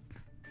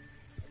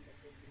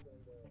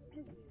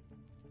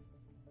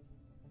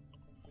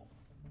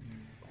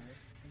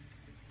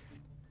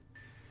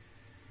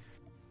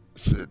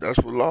 Shit, that's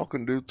what Law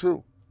can do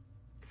too.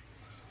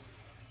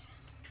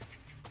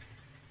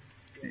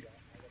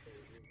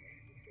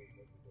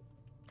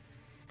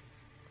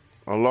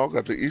 Law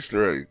got the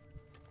Easter egg.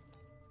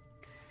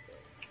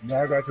 No,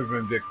 I got the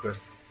Vindicta.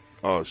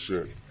 Oh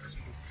shit.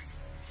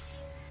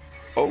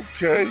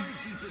 Okay.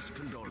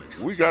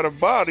 We got a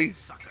body.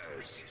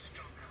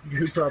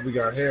 You probably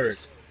got Herrick.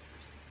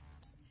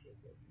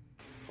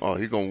 Oh,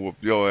 he gonna whoop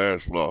your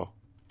ass, Law.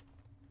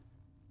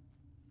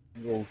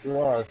 Go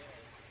try.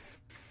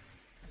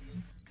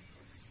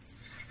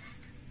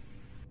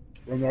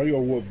 Well, no, you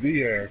gonna whoop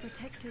the ass.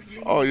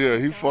 Oh yeah,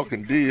 he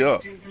fucking D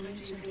up.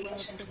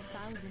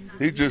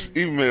 He just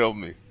emailed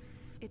me.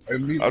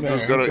 I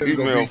just got an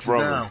email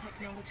from him.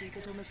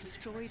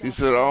 He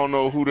said, I don't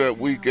know who that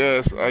weak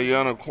ass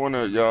Ayana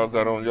Corner y'all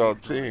got on y'all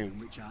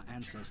team,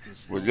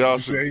 but y'all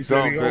should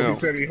dump him. He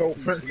said he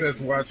hoped Princess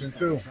watching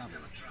too.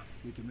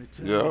 We can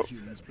return Yep.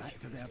 humans back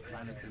to their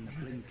planet in the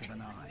blink of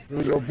an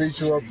eye. He'll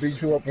beat you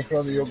up in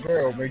front of your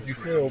girl, make you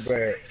feel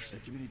bad. The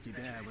community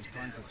there was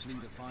trying to flee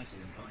the fighting,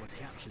 but were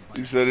captured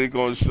by... He said he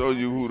gonna show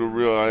you who the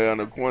real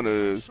Ayana Corner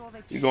is.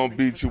 He gonna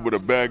beat you with a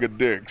bag of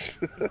dicks.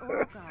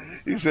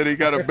 He said he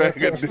got a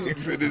bag of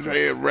dicks in his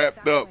hand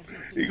wrapped up.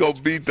 He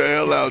gonna beat the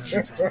hell out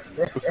you.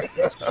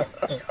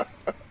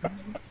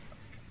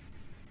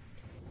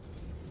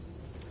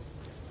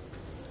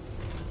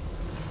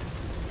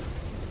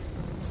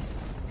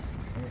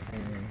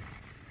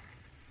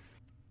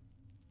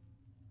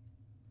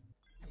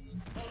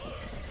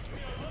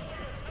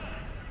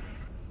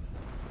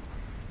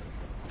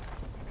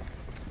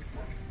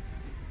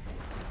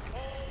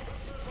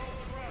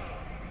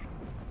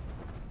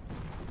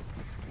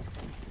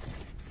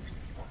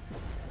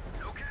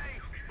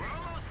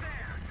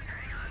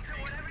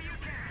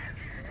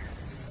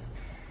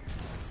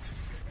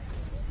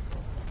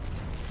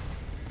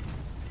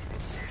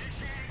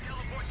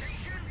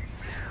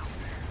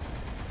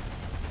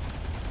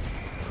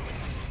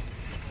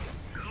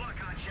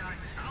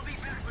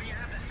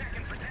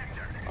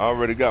 I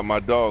already got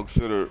my dog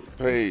sitter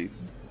paid.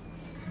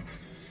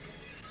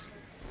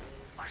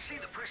 I see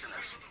the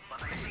prisoners,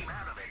 but they seem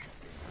out of it.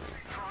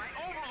 Try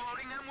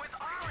overloading them with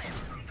iron.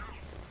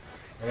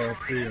 I don't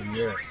see him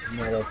yet. I'm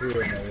not up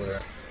here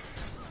nowhere.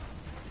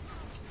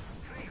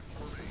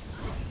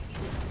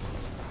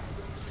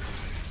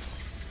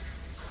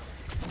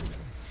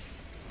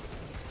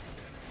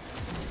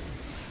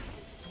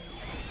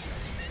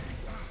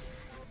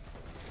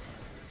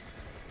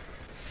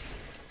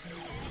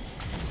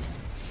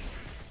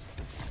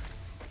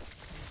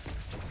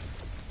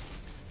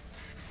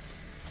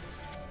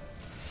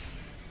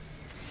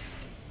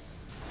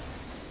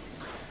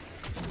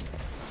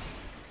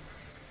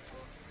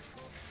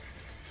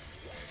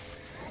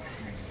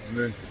 And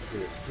then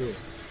shit, too.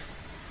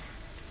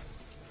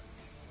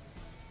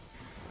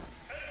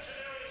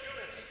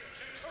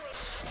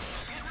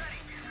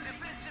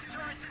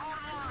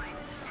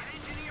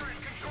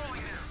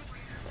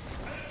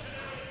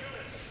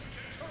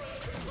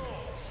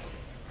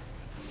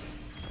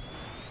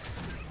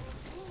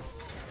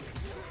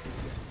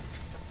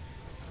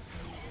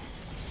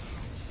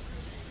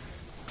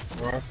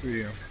 Oh, I see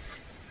him.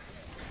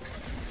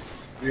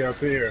 He up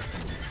here.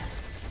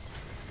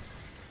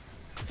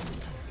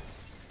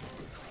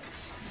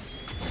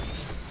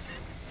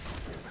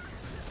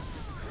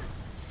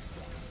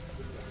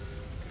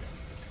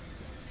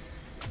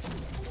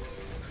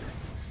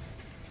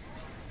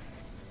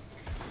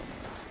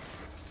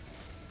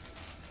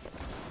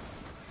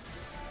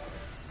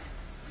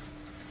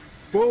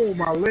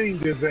 Boom, I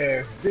leaned his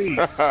ass deep.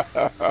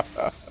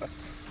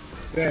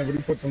 Damn, but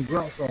he put some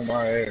grunts on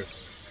my ass.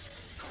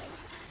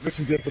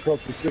 Mission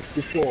difficulty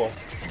 64.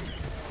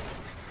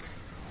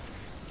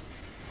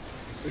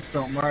 They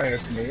stumped my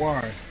ass in the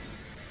wine.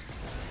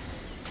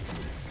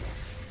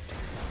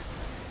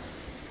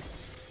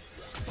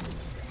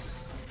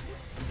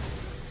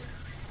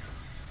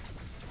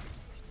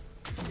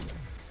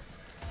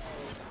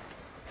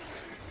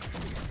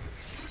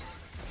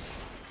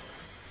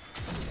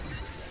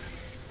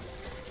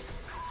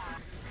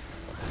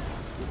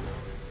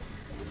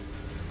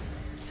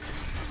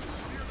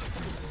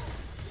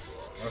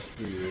 I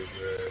see his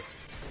ass.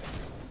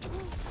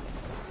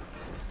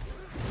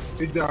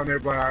 He's down there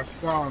by our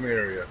spawn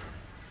area.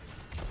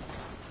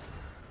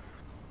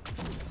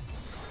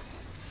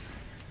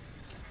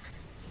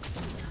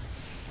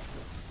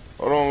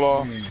 Hold on,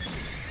 Law.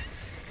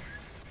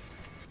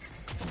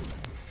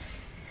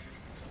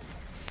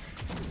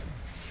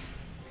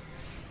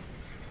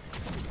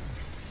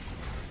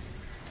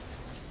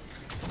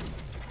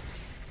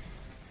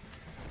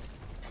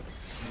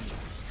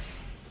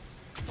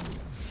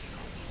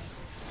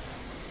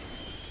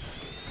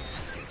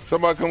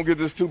 Somebody come get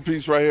this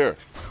two-piece right here.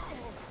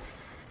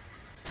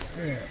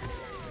 Yeah.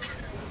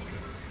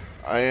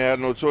 I ain't had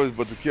no choice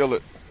but to kill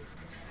it.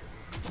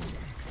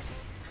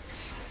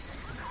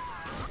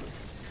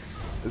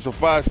 It's a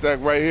 5-stack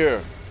right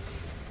here.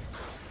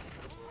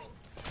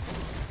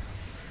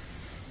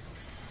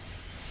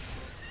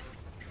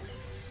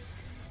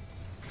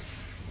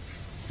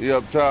 He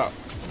up top.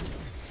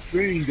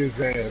 Beamed his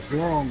ass,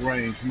 long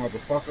range,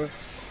 motherfucker.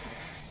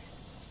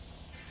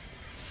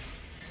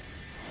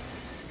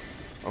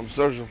 I'm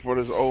searching for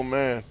this old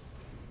man.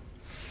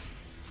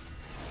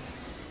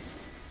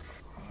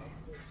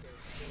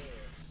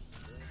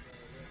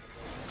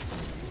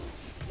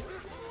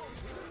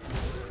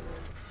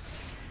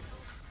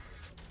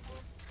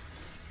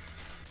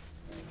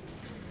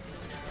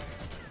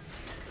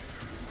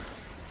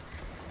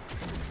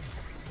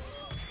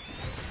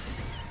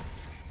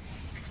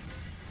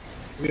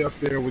 We up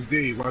there with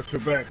D. Watch your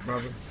back,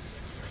 brother.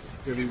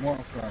 Said he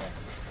wants some.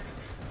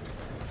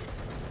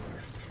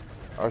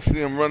 I see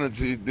him running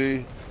to you,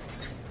 D.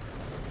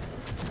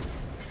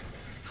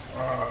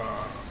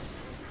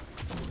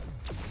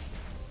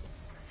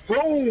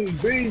 Boom!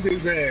 Beamed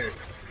his ass.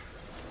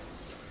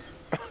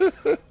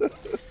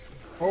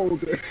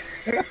 Hold it.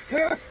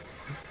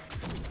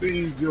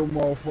 Beamed your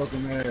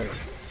motherfucking ass.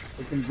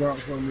 Put some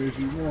drops on me if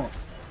you want.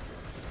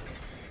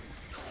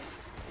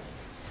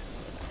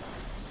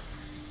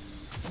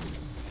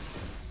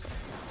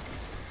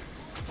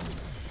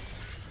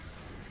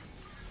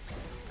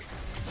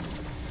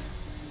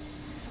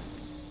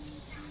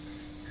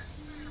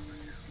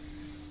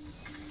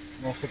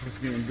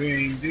 Motherfuckers getting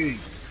beamed D.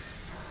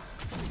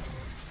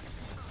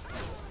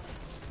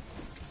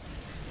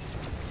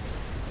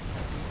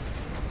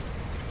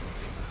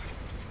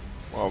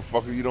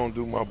 Motherfucker, you don't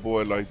do my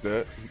boy like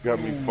that. You got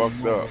me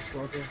fucked up.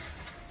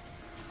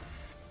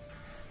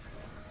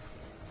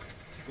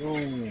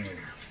 Boom.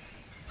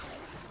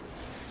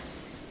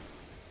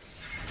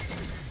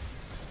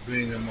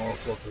 Being them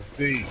motherfuckers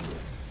D.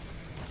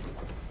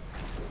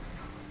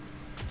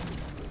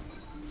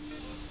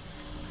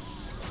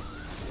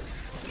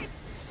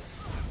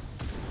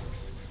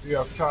 He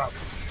up top.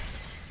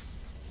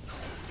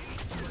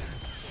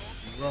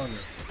 He's running.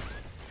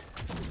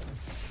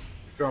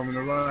 Coming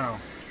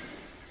around.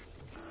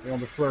 They're on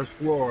the first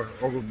floor,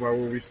 over by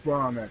where we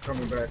spawned at,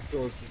 coming back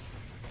towards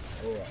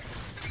us.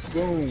 Alright.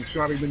 Boom,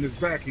 shot him in his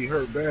back, he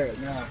hurt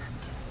bad now.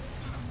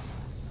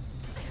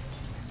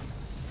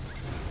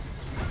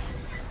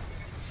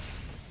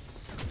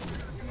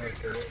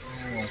 Sniper,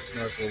 oh,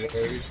 sniper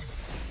away.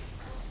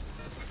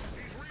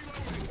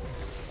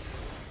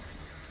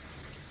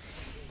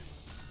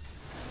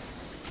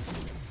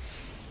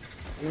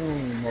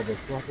 Boom,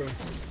 motherfucker.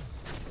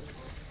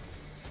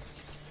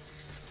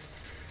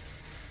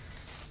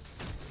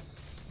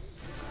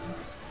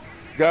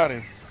 Got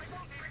him.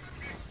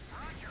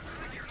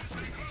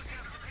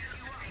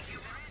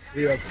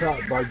 He up top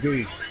by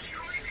D.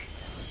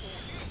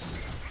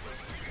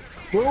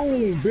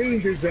 Boom,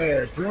 beamed his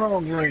ass,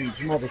 long range,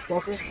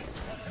 motherfucker.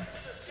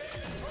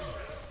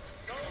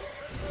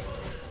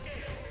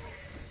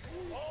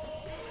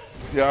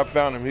 Yeah, I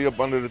found him. He up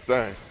under the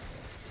thing.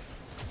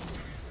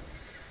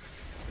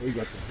 Oh, he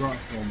got the drops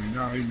on me.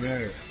 Now he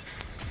mad.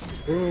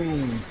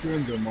 Boom.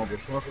 Send him,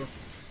 motherfucker.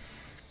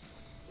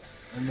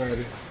 I'm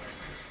ready.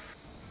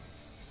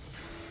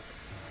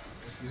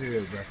 Get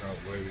your head back out,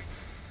 baby.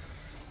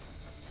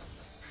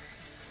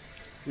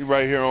 He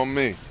right here on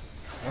me.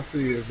 I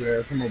see his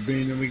ass. I'm gonna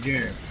beam him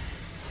again.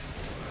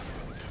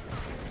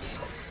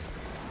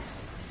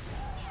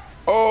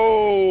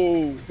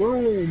 Oh!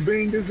 Boom!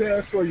 Beamed his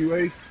ass for you,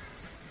 Ace.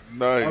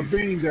 Nice. I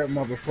beamed that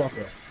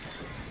motherfucker.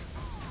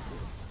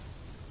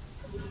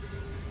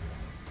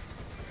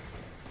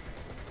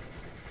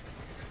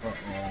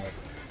 Uh-oh.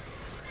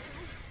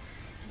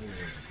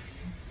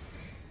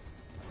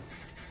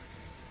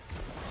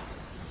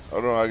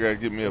 Hold on, I gotta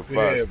get me a Poke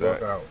your 5 head stack.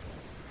 back out.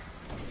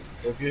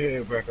 Poke your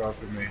head back out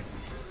to me.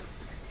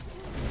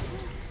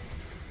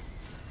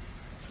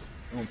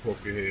 Don't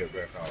poke your head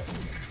back out.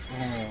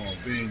 Oh,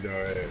 beamed our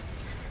ass.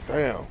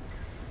 Damn.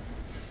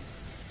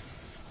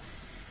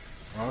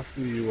 I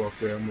see you up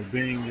there. I'm gonna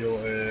beam your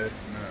ass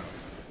now.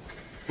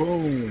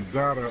 Boom!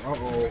 Got her.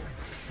 Uh-oh.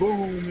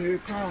 Boom! Here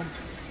it comes.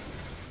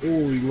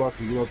 Oh, he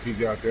lucky. Look, he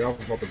got there. I was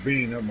about to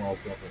beam that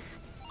motherfucker.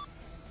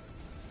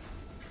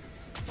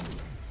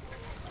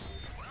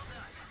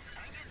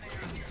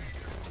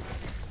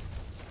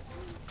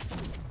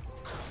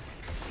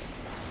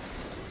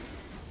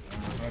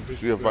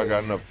 See if I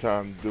got enough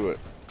time to do it.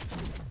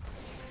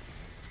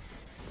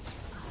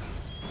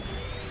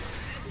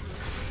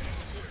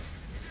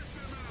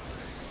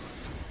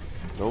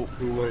 Nope.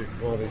 Too late,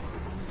 buddy.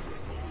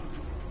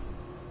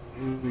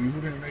 Ooh, you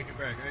didn't make it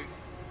back, Ace.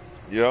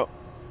 Yep.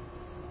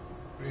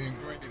 Being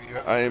greedy.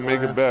 I ain't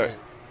make it back.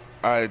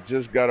 I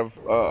just got a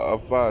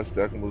 5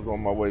 stack and was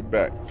on my way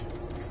back.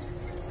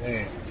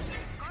 Damn.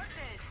 I'll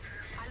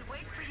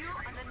wait for you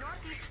on the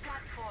northeast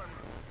platform.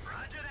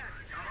 Roger that.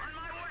 I'm on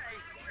my way.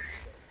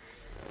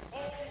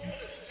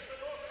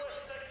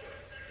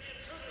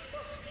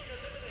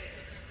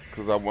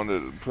 Cause I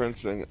wanted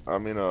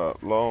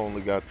Law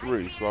only got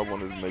 3, so I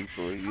wanted to make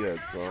sure he had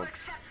some.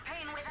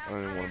 I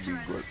didn't want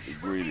to be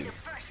greedy.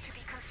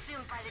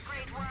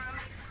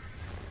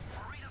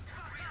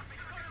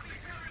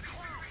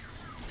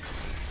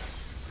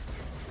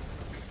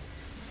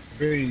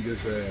 Beamed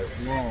his ass.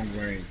 Long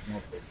range,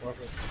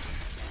 motherfucker.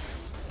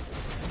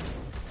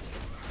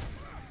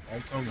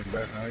 I'm coming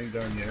back. I ain't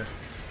done yet.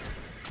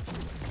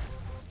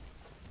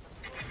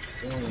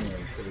 Going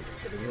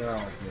to the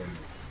round one.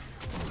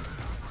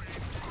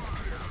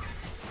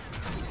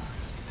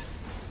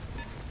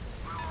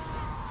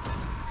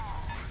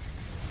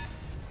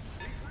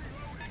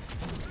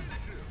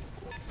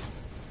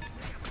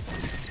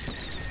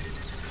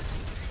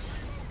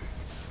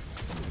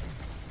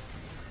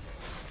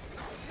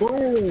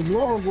 Boom!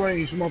 Long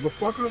range,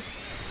 motherfucker.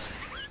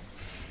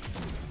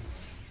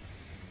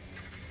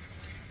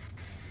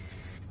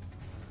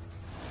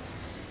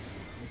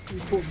 2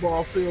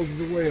 football fields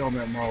away on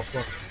that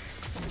motherfucker.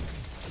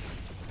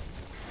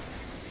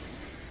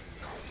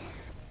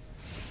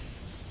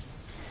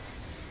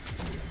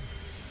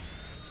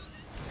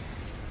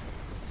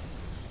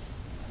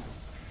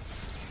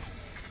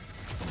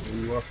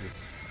 You lucky.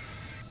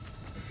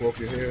 And poke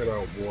your head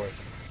out, boy.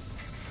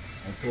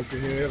 And poke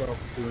your head out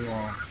for too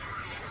long.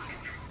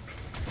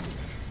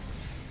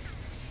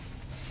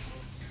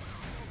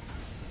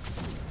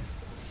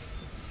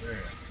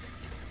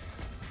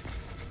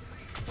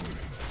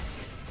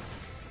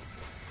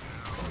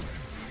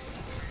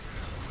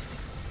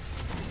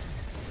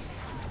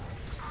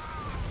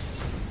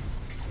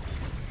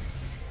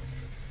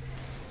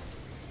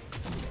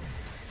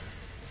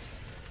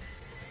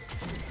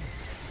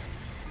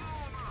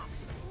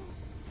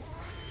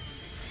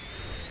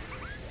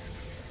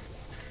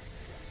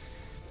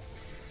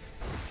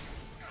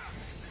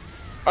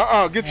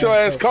 Get your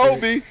ass,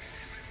 Kobe.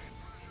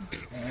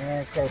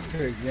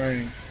 Cupcake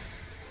range.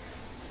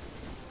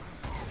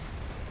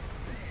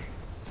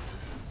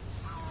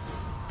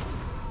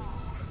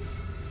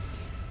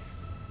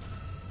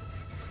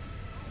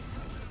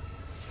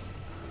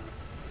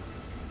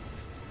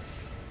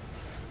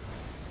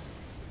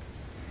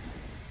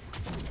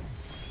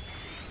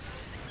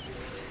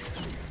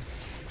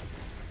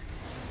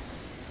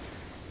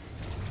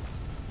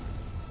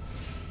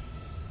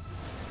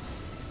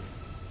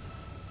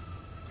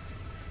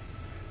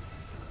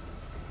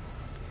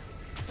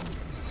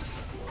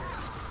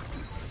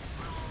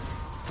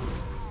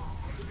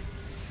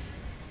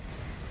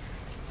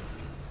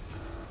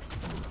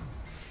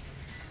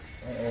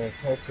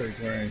 Cupcake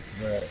range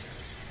back.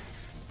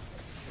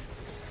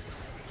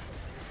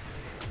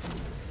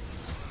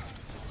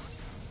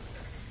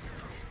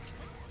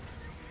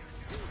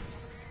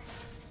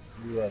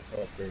 You got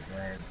cupcake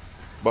range.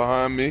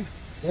 Behind me.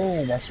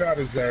 Boom, I shot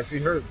his ass. He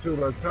hurt too,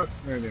 like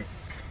toxin in him.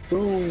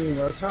 Boom,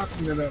 I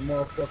toxin in that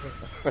motherfucker.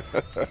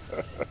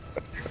 Motherfucker.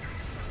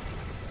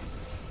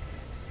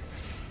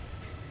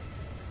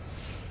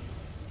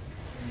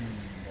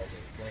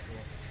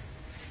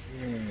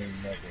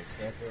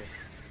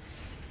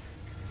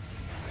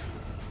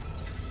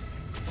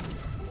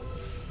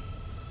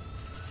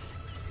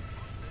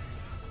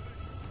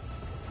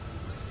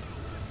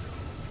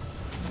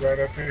 right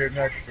up here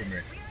next to me.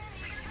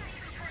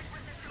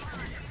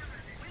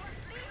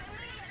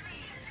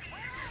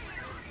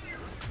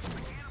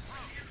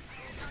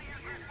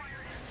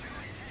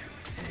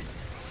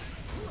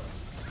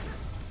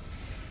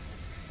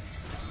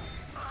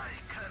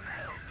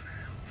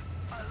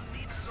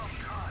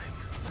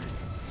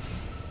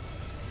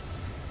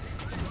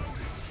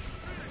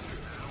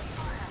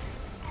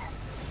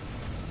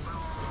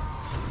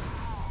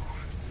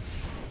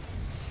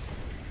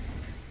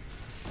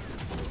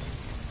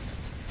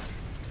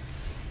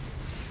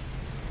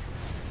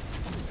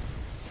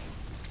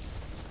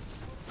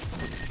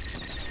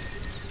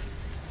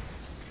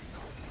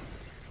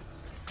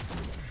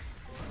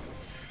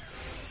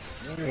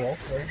 Oh,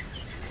 okay.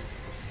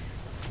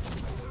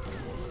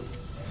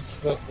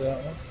 Stuff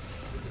that one.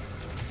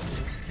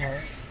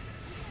 Smart.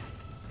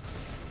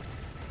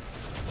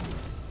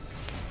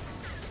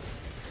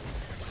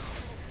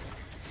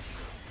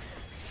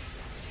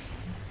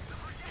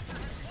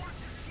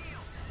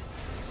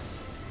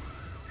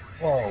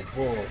 Oh,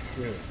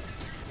 bullshit.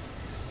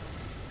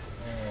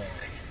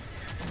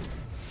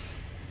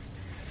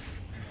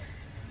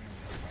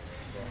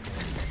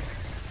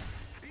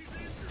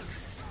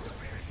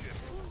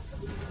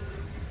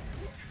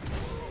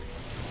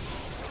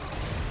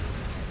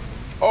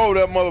 Oh,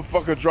 that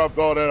motherfucker dropped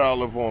all that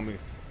olive on me.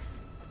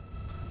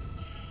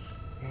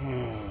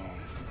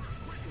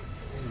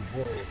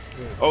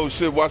 Oh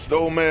shit, watch the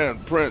old man,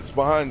 Prince,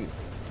 behind you.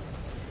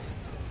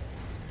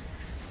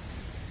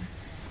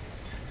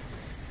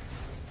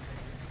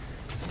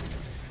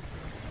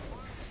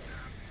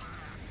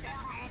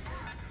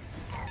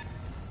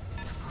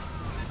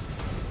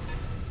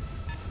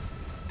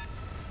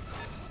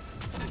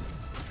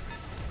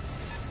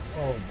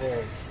 Oh,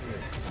 bullshit.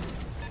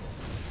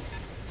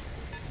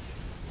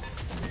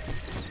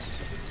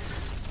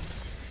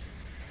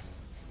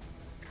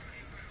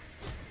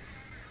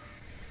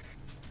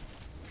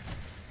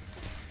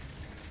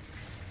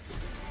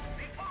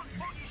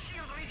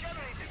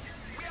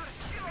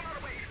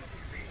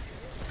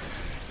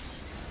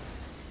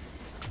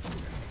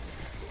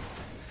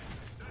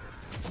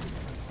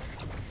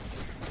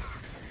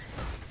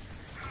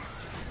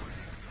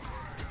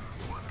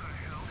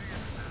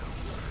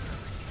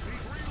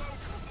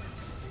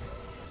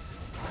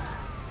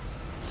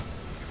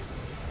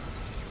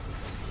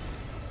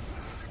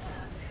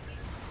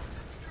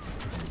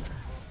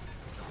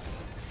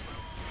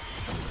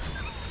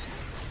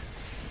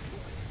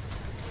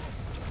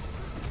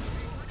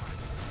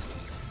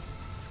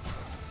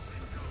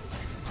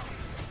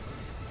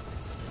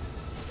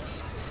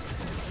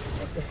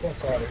 Get the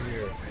fuck out of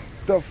here.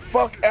 The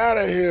fuck out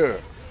of here.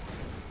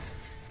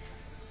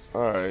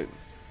 Alright.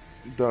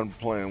 Done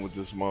playing with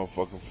this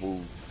motherfucking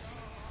fool.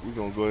 We're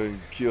gonna go ahead and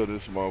kill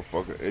this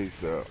motherfucker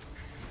ASAP.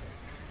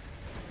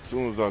 As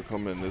soon as I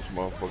come in, this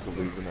motherfucker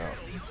leaving out.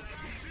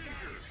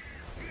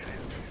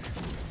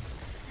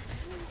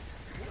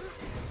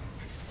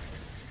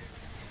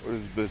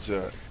 Where's this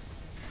bitch at?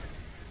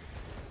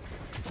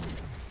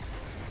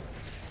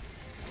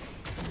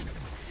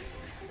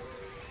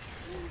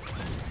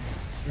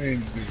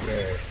 Man, his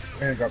ass.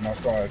 Man got my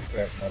side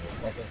stack,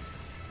 motherfucker.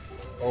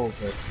 Oh, that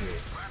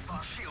shit.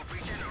 Oh, shit.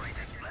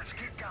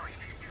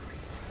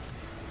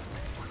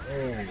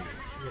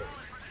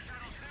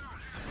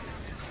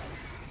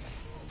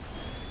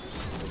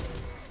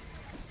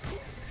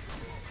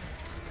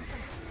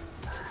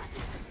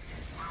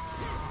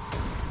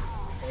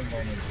 Come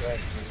on and back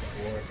this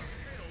boy.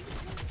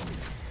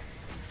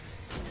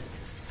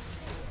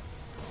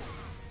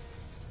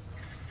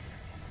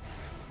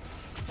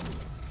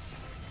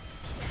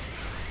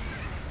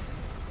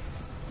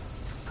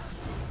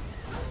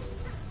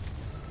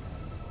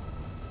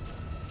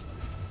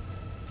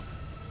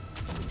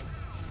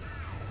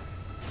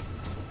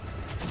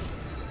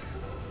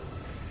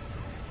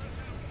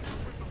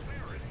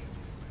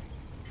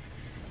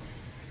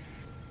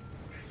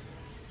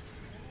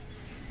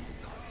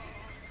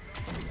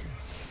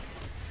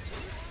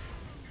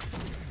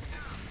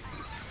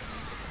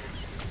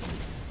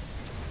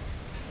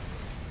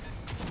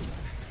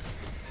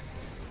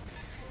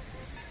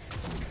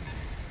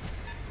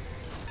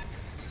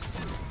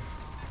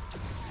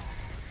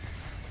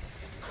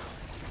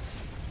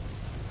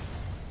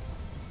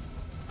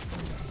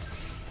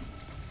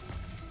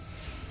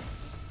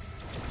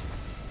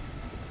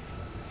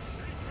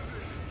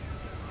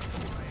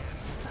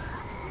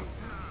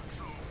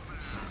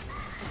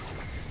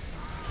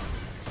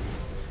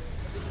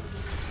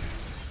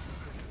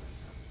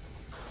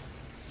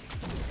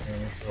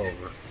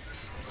 Over.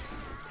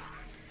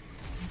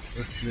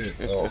 That's it.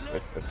 Oh.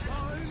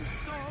 Time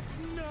stop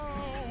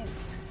now.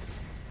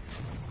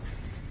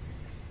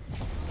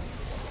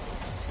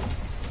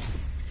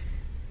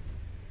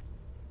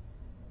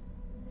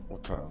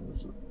 What time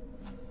is it?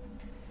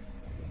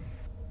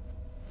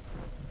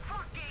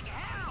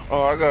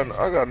 Oh, I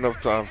got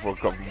enough time for a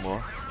couple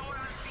more.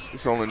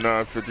 It's only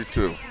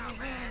 9:52.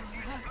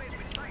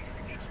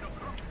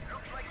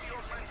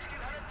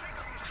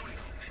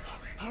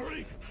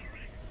 Hurry!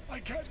 I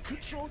can't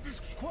control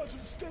this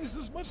quantum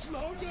stasis much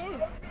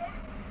longer.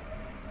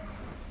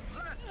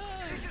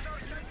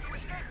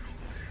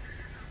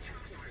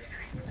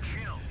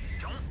 Chill.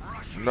 Don't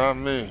rush me. Not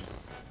me.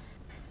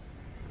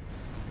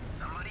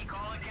 Somebody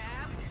call a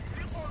cab?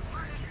 We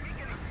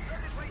can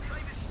extend this way.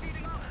 Time is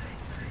speeding up.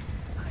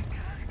 I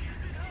gotta get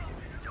it up.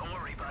 Don't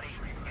worry, buddy.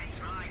 It's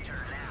my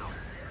turn now.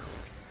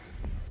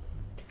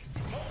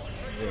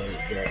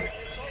 Right.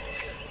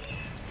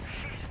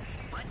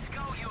 Let's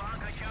go, you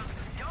hunk of junk.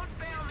 Don't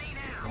fail me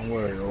now. Don't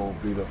worry, old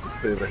beat up the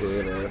saber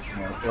head ass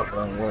motherfucker.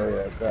 Don't worry,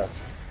 I got you.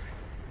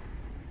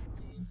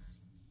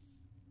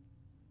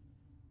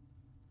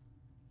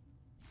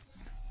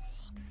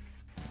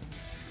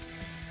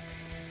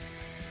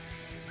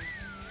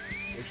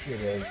 What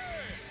shit is?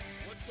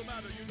 What's the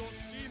matter? You don't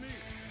see me?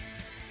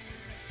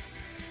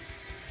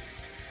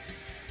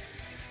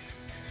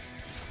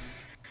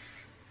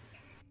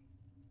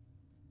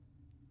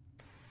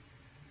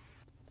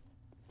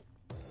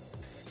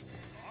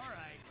 All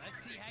right, let's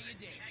see how you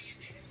did.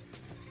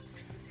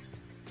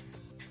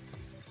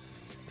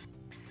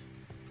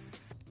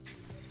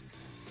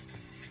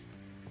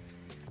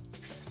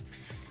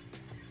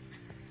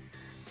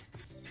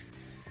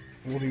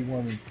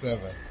 $41 and 7.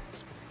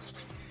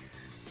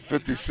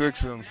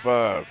 56 and 5.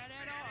 Not at all.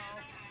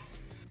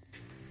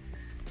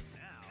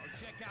 Now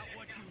check out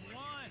what you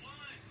won.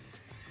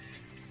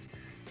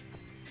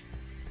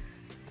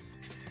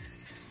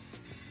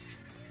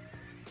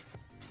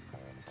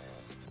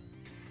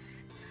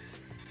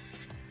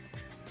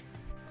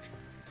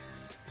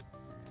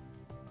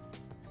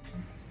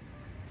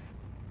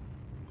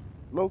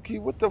 Low-key,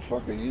 what the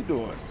fuck are you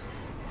doing?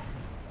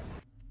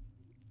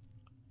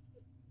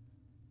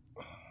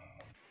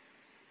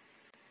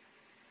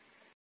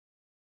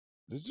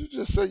 Did you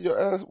just say your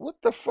ass? What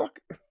the fuck?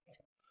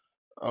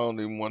 I don't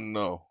even want to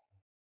know.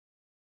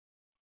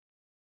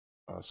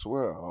 I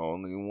swear, I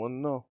don't even want to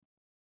know.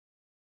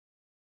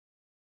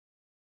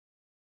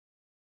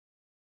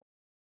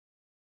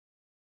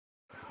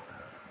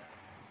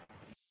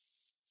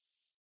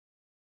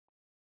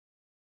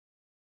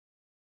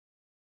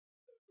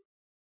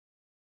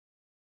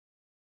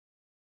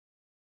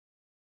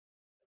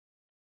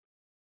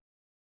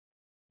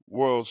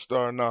 World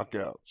Star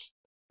Knockouts,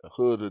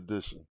 Hood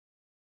Edition.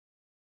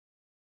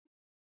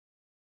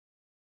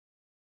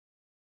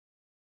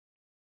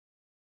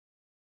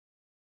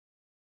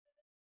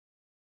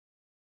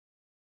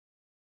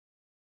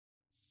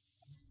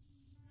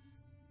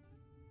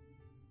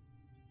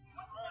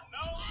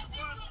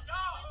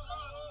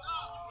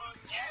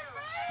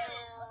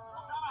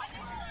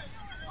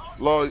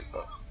 Low,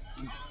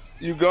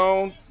 you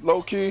gone,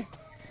 low key?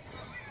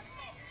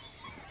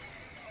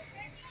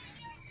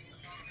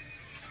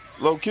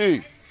 Low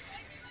key.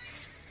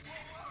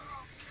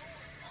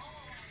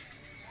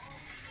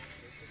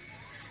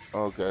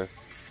 Okay.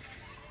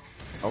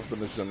 I'm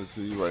finna send it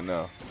to you right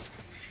now.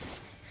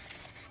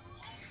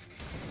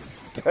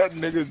 That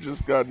nigga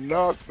just got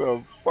knocked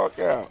the fuck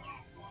out.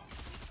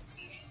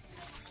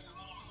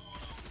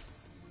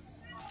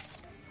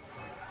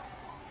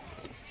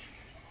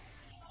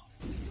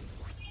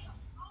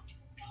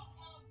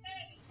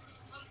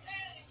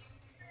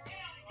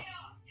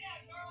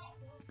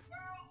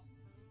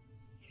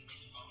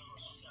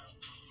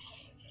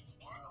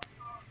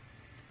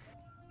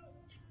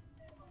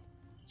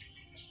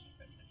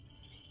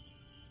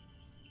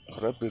 Oh,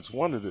 that bitch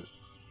wanted it.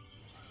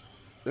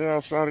 They're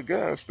outside the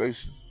gas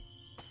station.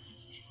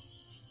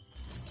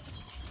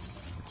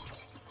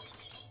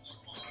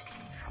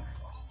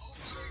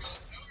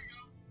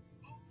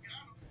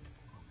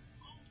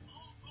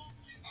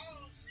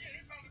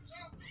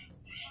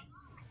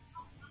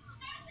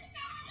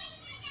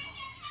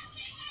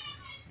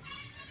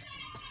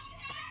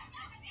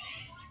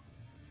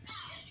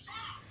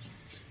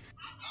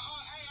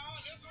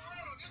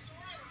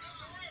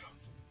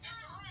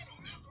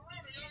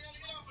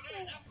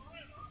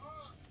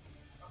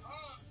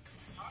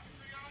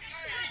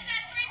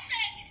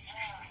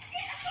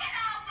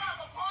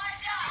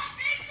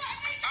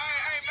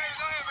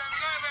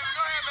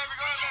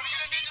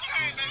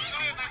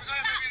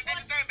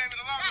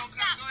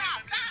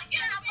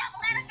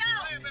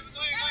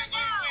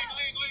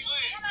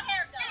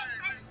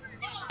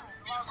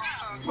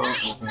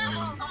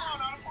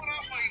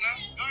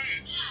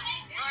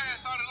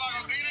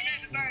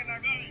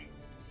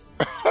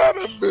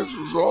 That bitch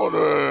was on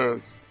her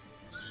ass.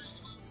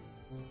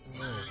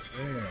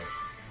 Damn.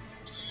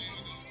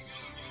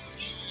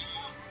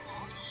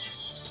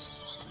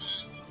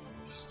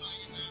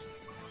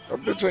 That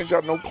bitch ain't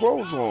got no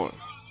clothes on.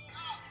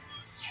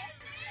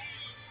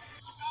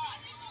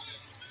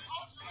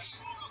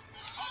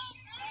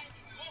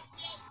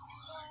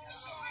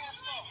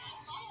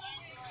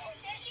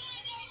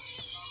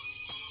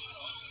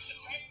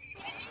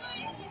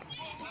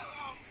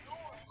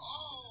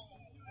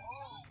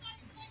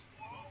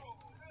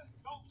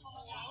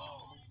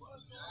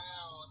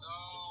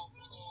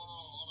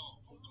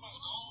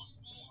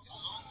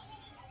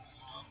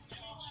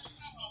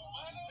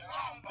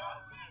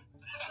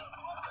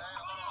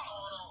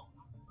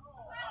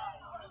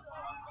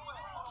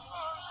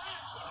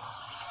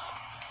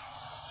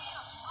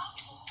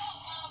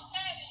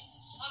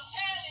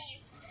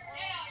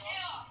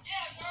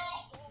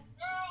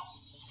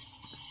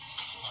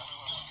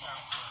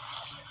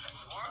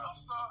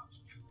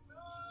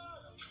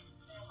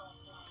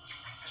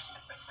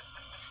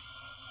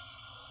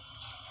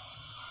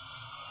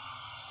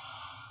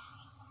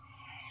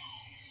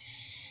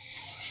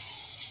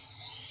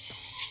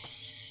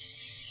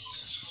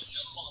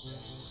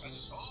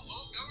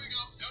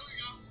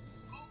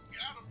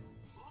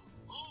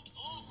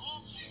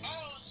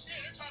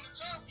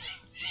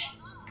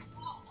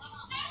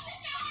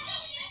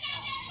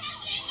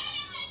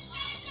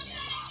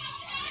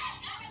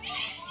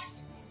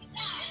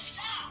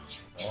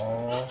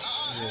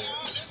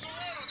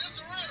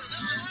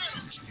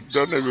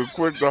 That nigga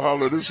quick to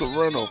holler, this a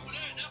rental.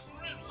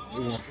 They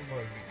want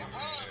somebody to get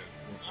their ass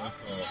whooped, that's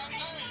all.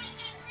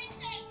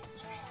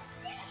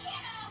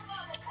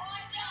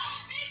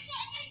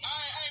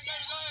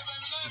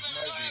 This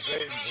might be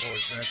Zayden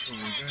boys back for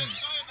revenge.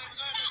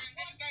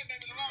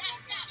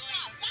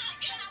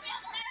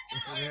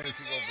 If it is,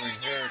 he gonna bring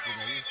Herrick in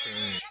the Easter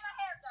egg.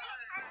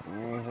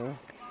 Mm-hmm.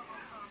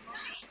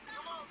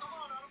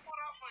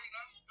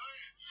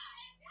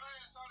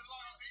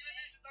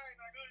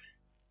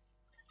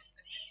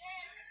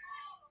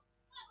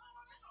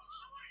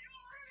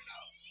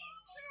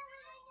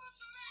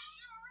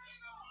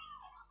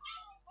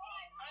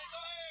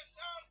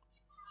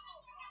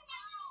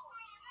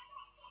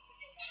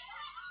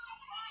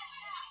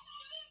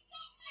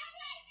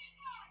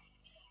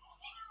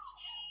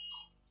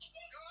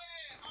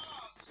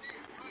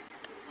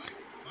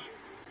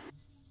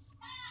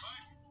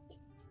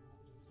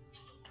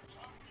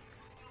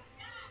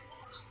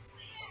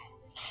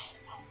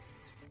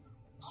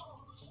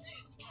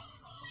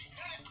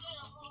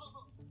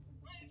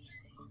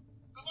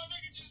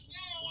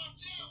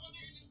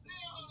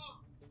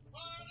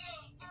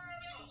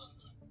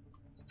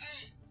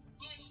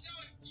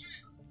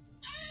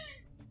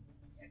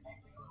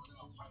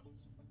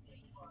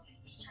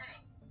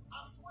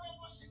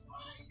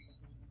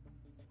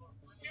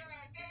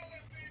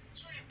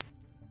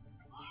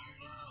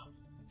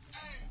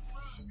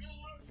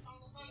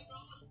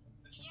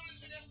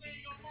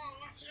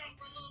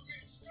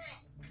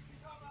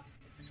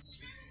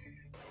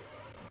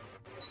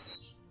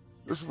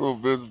 This little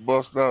bitch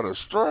bust out a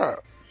strap.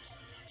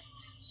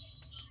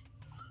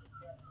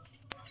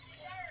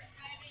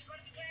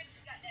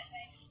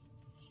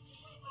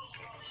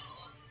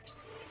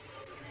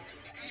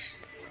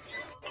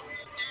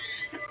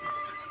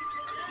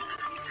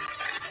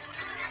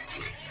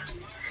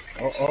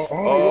 Look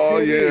Oh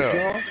who it is,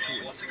 yeah. y'all.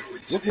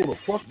 Look who the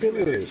fuck it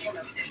is. And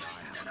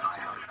I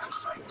have enough light to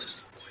spoil it.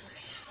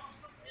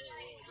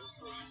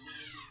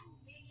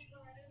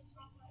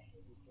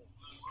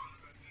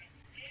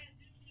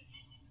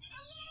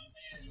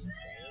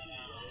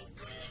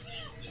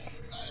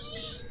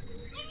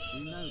 We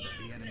know that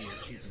the enemy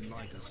is keeping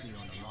Lycos Dion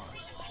alive,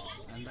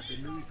 and that they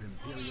move him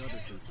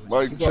periodically to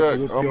Mike You about to check,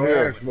 whip I'm your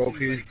here. ass,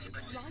 Loki.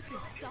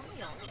 Lycos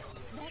Dion?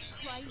 That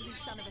crazy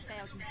son of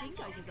 1,000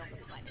 dingoes is off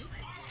the planet.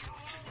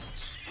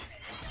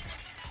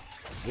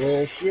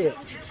 Well, shit. How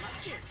was he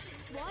captured?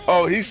 Why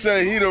Oh, are he you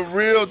said he the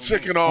real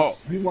chicken hawk.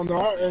 He one of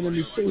our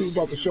enemies too. He's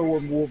about to show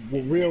what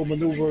real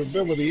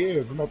maneuverability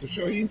is. I'm about to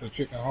show he's a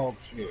chicken hawk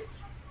shit.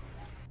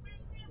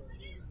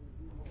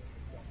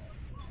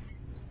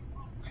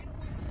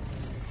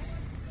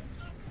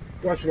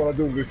 Watch what I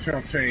do with this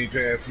chump change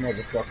ass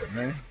motherfucker,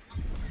 man.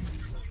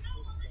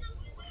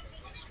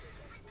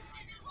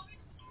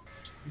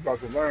 You about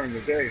to learn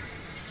today.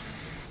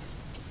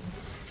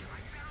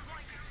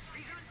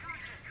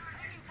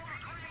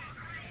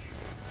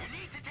 You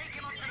need to take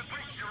him up to the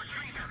bridge to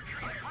retrieve her.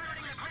 By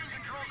pirating the crane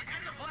controls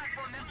and the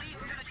platform that leads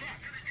to the deck.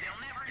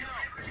 They'll never know.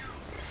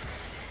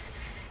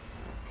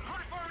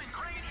 Platform and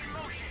crane in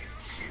motion.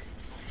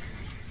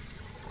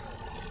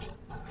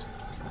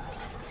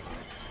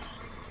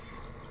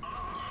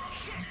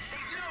 Shit,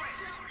 they've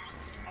noticed.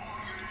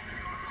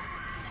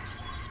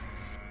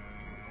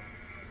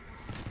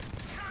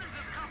 Sons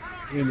of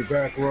Caproni. In the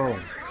back row. Throw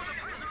the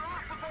prisoner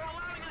off before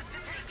allowing us to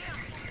take him.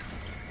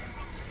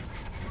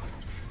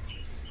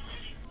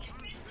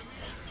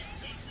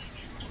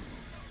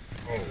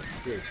 Oh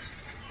shit.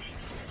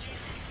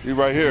 He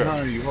right here.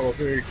 Behind you. Oh,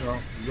 there you come.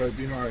 He's right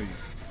behind you.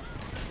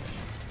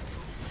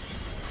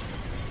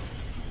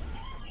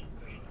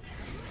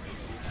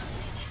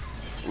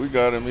 We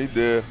got him, he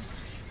dead.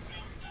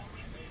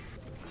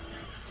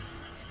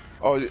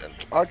 Oh, yeah,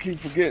 I keep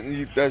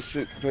forgetting that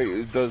shit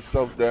it does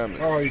self-damage.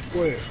 Oh, he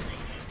quit.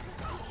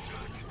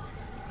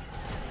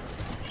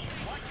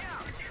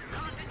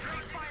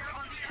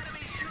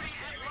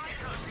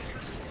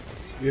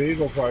 Yeah, he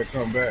gonna probably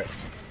come back.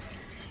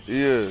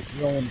 He is. You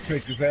don't want to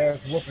take his ass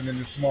whooping in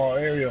this small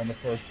area on the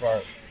first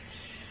part.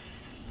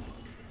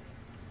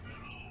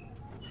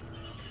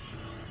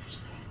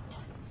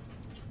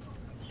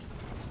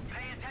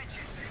 Pay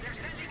attention. They're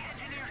sending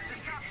engineers to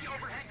stop the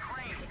overhead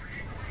crane.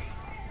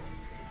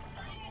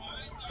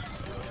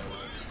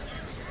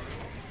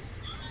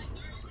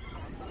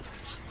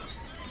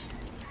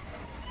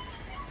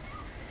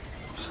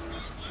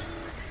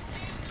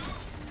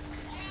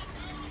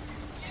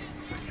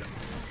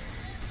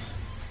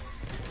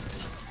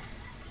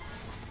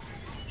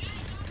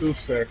 Two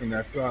stack in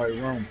that side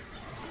room.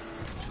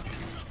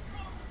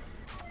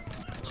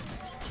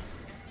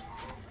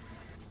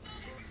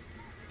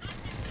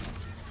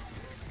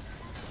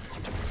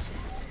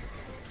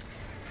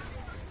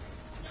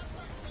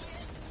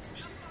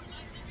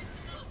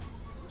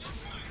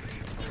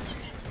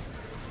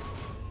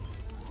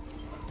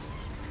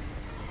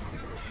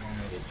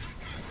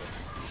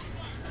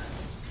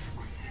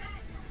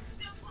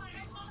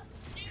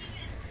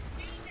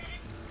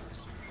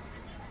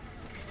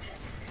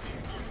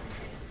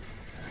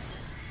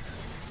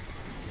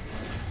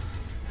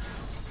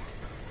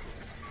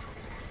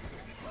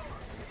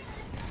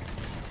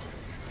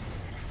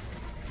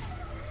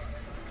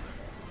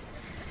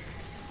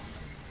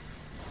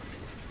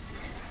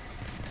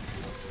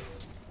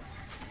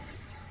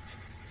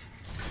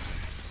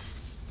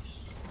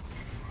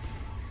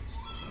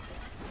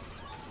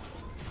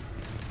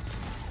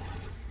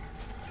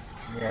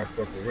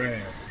 Motherfucker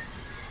ran.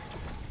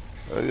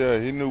 Yeah,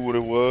 he knew what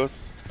it was.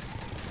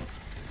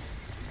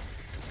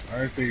 I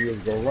didn't think he was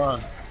gonna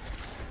run.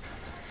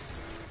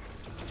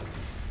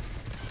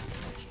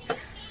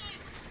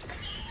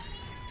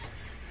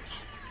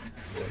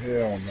 Well,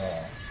 hell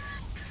no.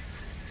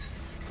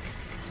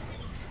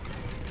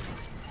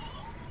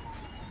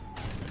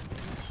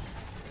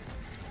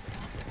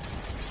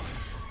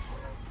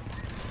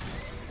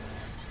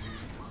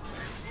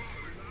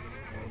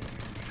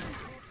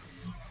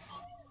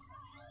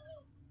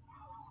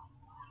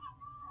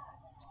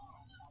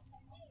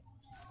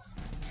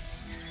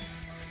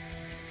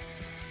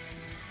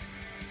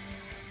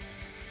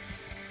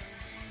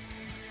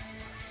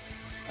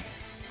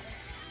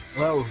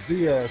 That was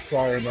Diaz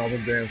firing all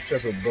them damn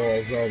separate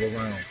balls all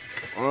around.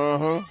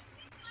 Uh-huh.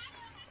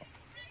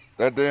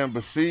 That damn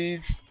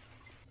besieged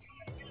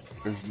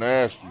is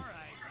nasty. All right,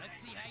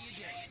 let's see how you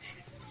did.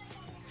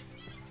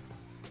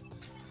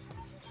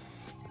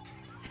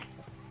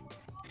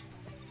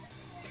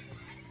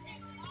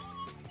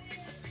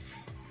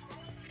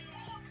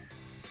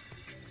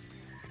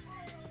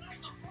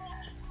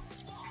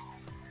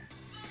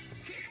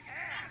 Kick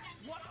ass!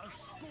 What a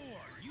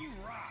score! You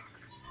rock!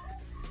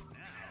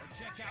 Now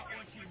check out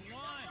what you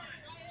won.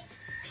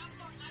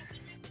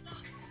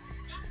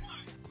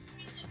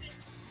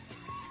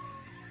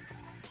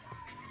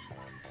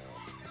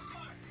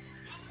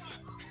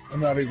 I'm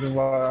not even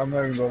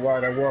gonna lie.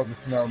 That was a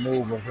smart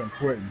move of him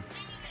quitting.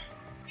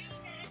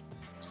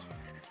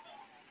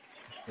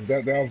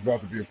 That was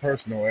about to be a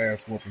personal ass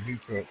whooping he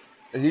took.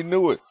 He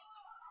knew it.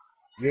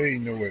 Yeah, he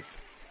knew it.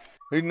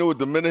 He knew it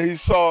the minute he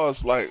saw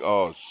us, like,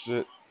 oh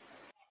shit,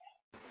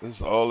 this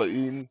is all the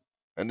eating.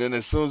 And then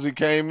as soon as he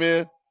came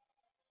in,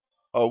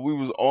 oh, we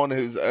was on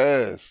his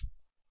ass.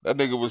 That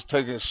nigga was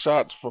taking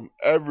shots from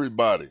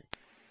everybody.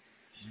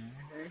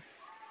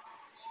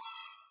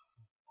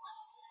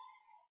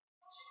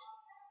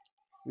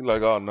 He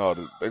like, oh no,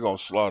 they gonna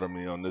slaughter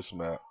me on this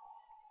map.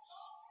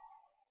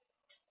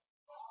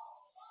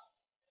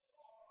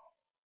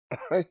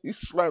 He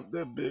slapped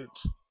that bitch.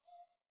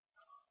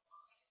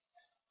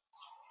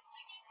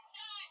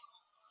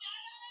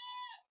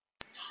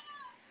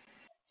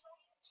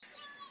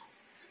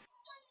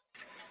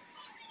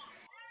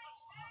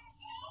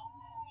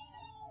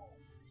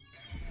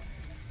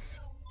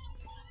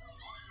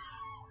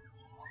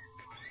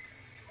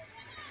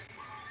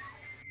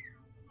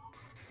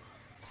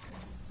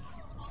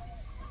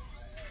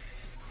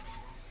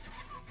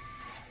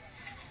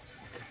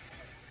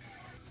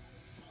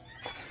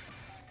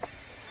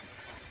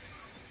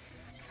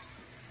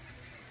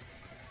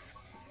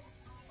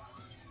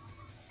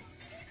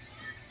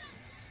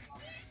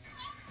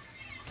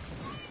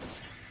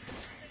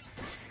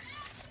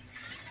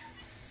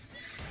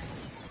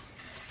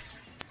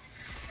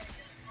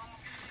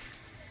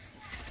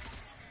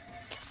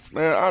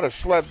 Man, I'd have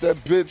slapped that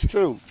bitch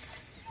too.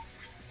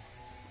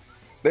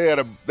 They had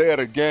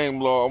a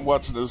game law. I'm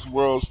watching this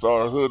World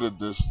Star Hood of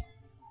this.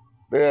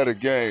 They had a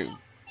game.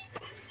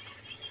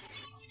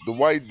 The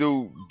white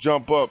dude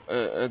jump up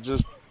and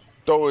just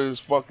throw his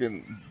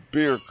fucking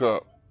beer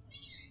cup.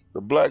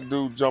 The black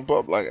dude jump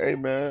up like, hey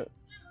man,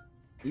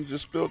 you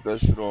just spilled that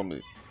shit on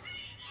me.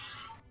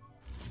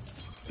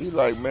 He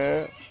like,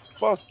 man,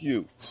 fuck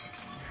you.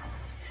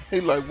 He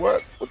like,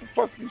 what? What the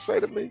fuck you say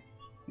to me?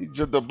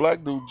 The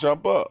black dude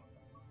jump up.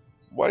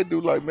 White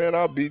dude like, man,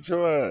 I'll beat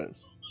your ass.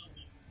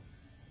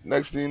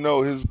 Next thing you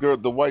know,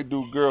 the white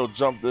dude girl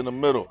jumped in the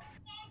middle.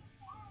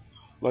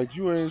 Like,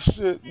 you ain't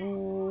shit.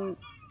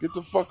 Get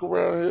the fuck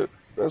around here.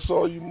 That's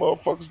all you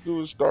motherfuckers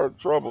do is start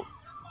trouble.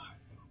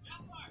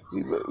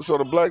 So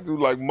the black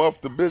dude like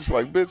muffed the bitch,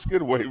 like, bitch,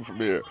 get away from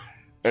here.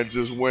 And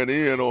just went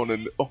in on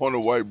the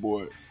white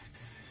boy.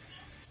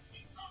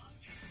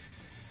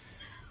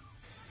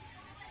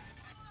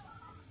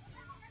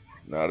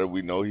 Now that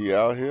we know he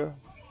out here.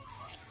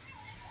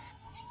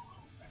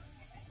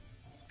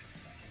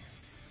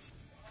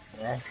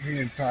 Well, he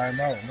in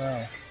timeout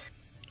now.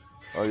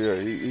 Oh yeah,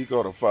 he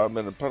got a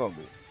 5-minute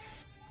penalty.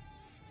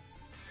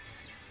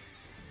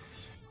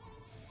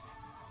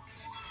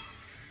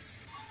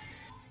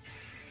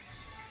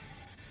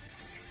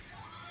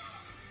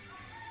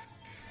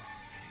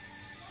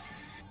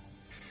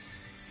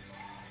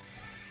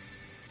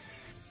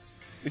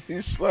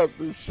 He slapped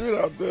the shit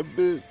out that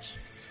bitch.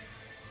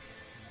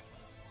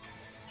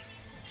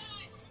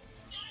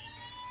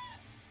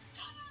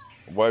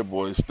 White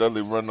boy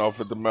steadily running off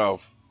at the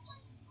mouth.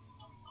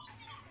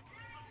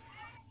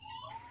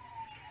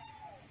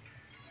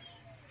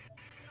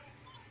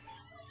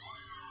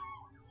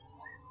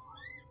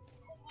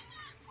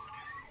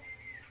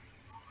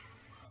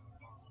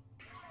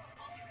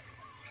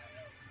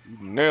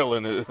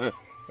 Nailing it. That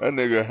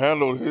nigga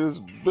handled his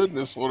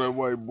business for that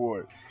white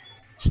boy.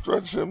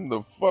 Stretch him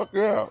the fuck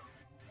out.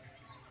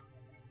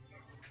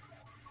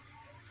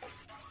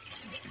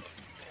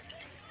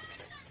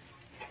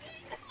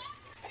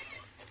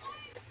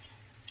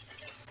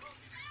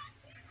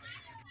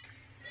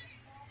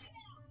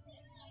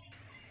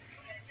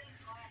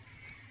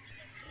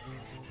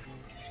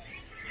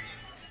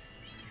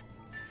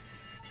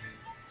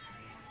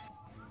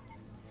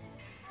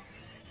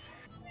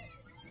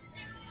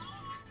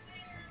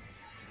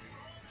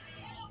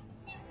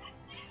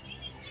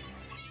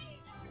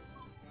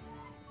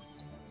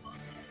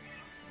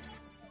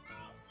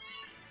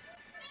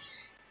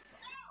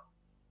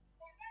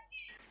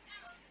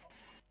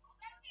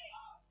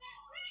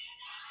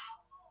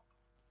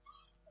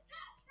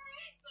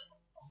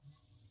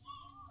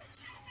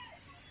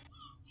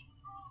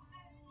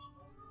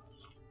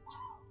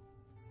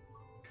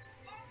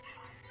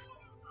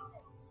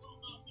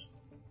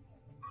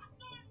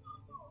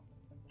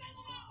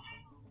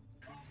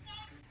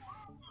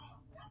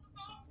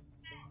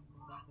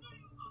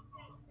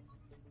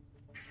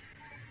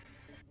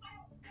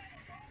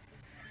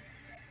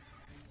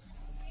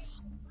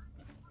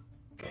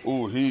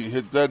 Ooh, he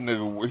hit that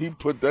nigga. He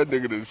put that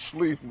nigga to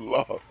sleep.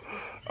 Lord.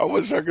 I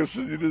wish I could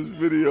send you this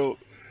video.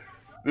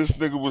 This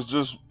nigga was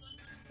just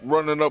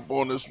running up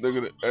on this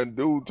nigga, and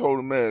dude told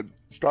him, man,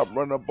 stop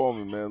running up on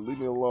me, man. Leave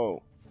me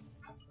alone.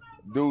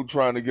 Dude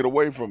trying to get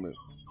away from him.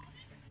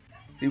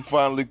 He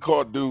finally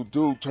caught dude.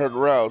 Dude turned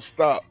around,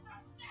 stopped,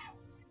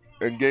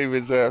 and gave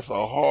his ass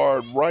a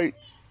hard right.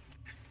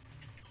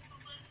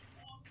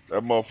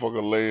 That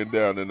motherfucker laying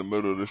down in the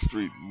middle of the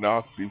street,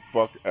 knocked the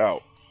fuck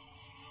out.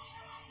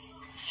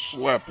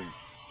 Slapping.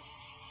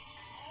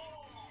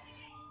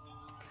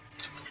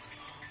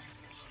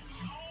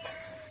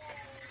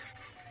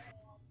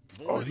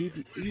 Oh, he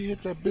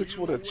hit that bitch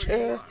with a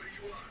chair?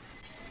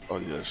 Oh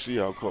yeah, she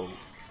out cold.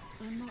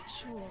 I'm not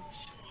sure.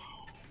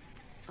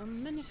 A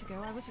minute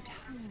ago, I was at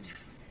home.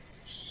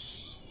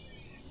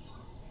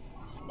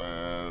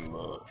 Man,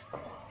 look.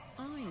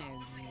 I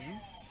know you.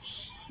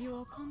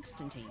 You're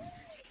Constantine.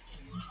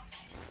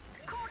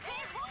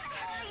 Cortez, what the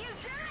hell are you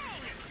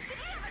doing? Did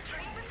you have a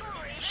drink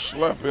before eating?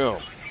 Slap him.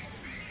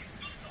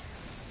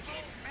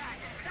 Get back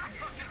and stop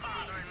fucking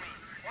bothering me.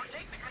 Or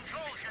take the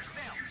controls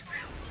yourself.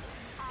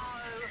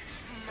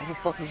 Where the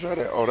fuck is that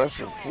at? Oh, that's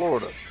in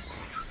Florida.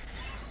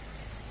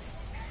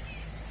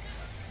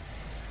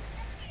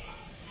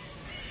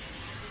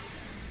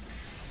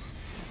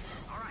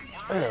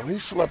 Damn, he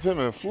slapped him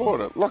in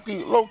Florida.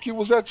 Lucky, Loki,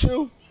 was that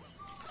you?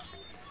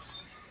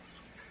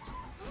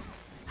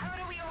 How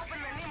do we open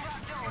the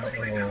Nimrod door? I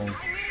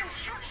need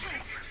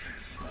instructions.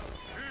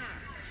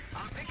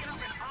 I'm picking up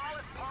an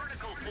olive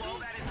particle flow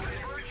that is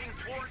converging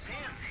towards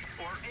him,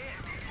 or it,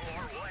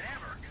 or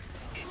whatever.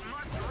 It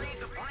must read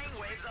the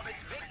brainwaves of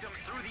its victims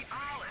through the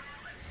olive.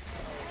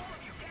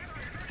 You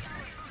gather as many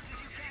olive boosts as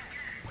you can.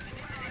 When the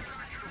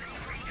Nimrod tries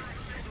to reach your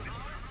filled with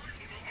olive,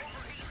 it will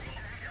overheat and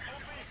have to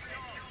open its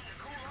nose to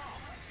cool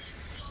off.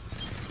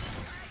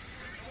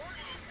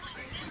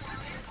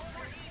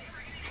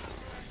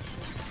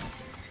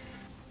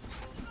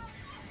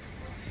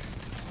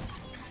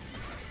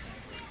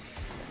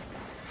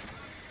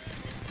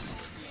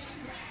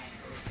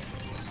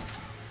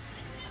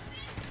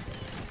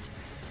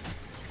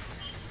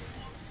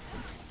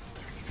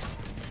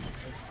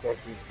 What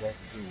is what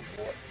to do?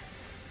 What?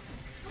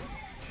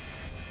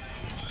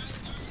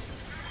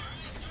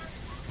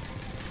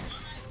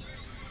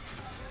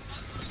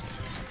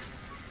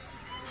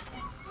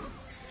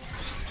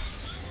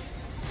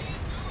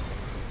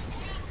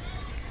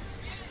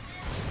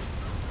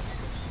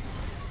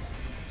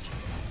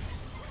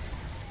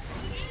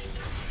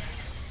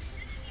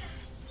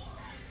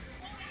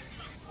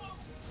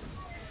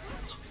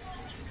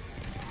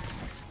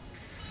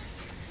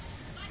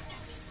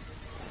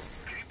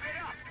 Keep it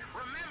up.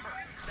 Remember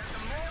that the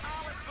more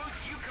olive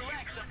boosts you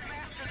collect, the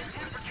faster the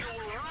temperature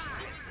will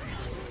rise.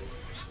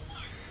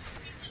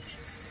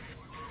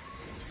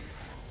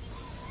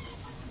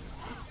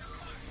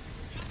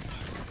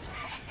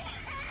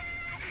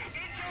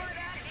 Enjoy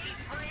that heat,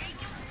 freak.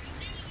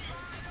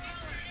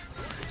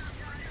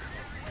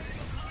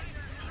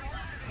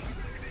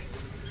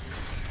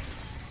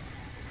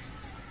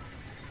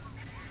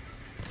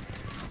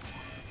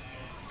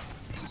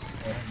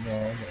 No,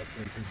 I'm not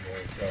taking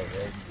that out right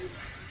now.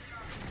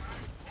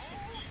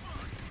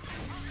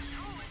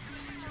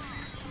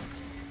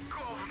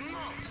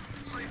 Говно!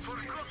 I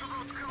forgot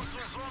about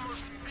Council's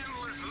almost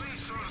endless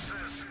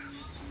resources.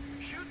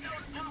 Shoot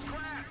those blue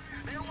clouds.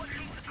 They're what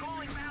keeps the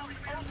cooling valve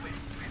open.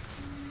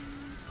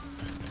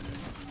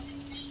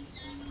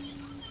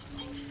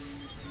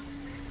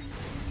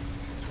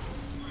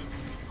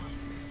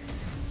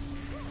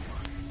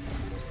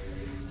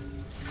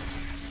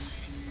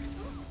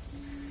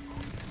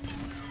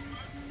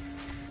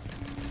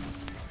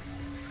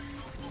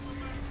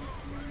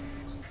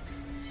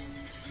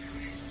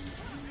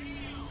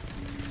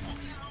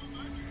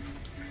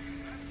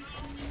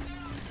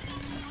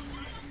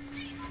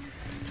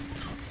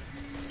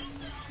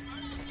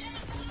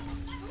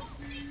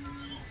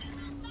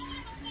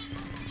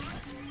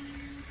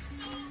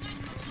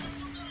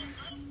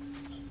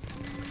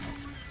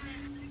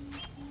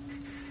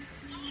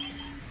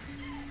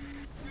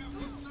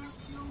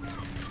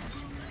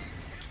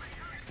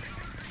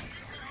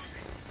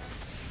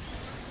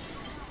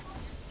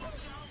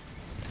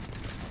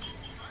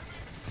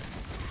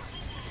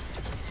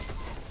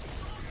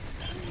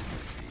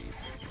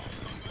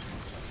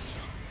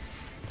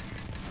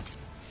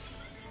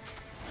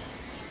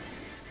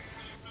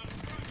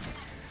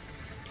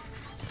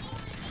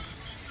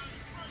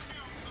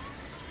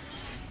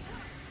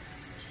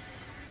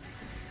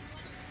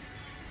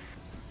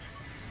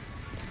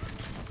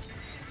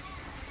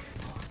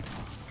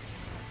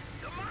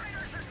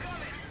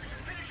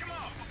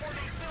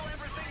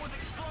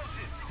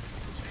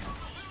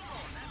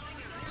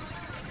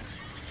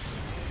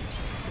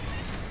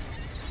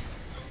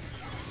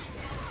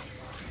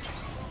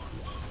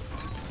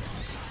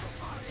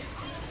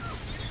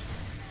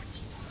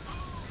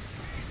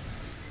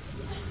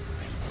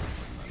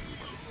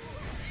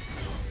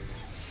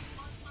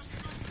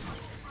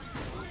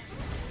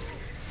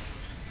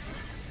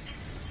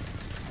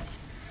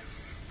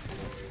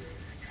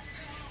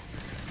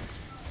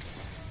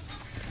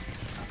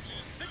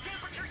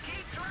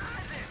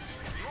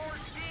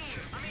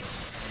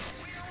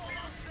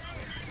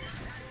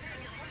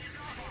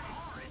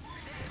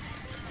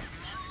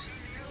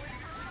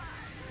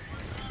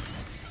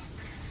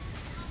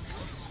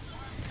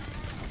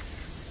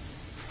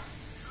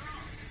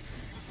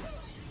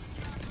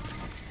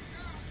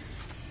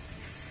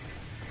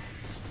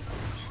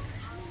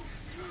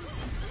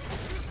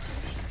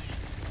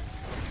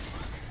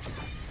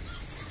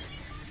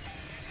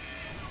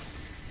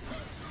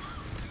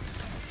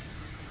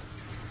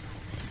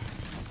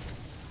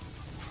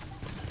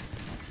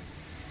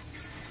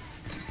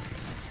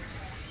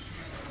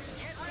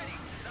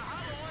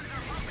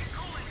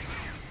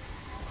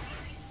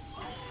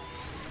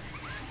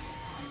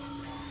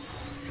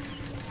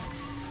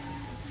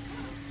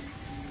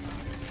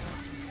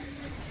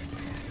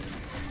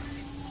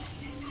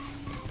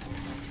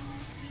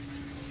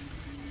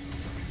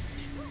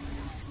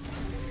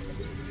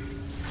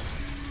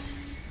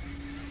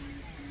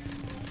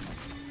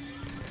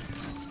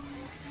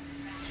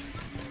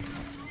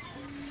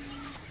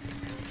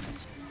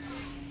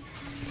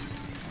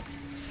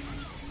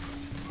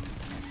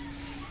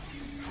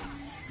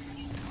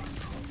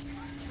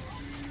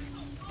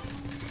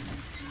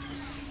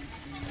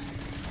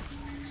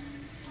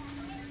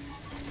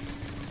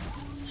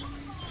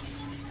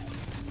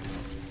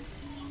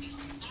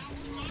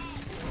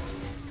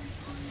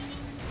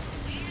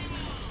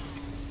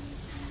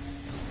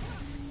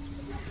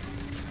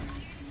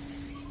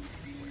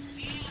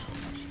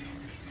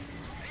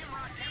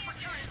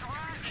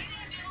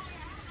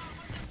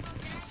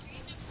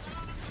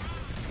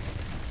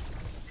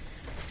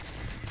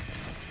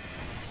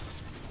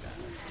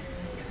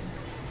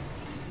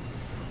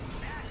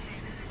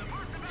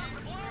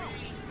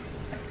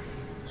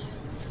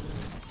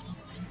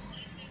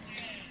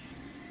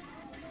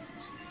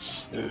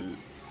 Yeah.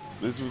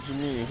 That's what you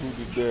mean, who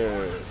did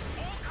that?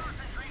 All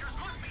concentrators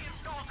must be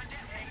installed to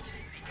detonate.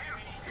 Be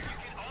careful. You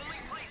can only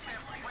place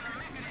them when the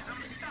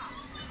mechanism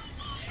stops.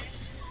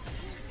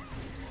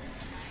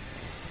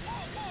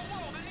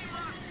 Whoa! The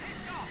Nimrod's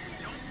pissed off.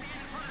 Don't stand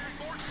in front of that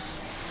board.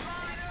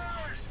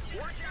 Miners!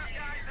 Watch out,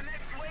 guys. The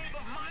next wave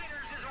of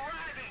miners is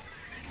arriving.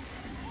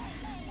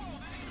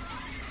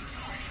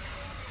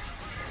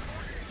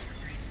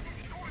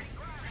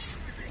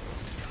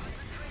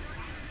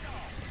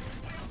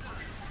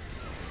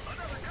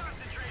 Another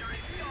concentrator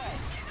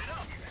installed. Keep it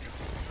up.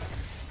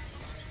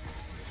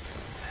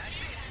 That's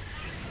it.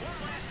 One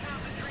last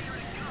concentrator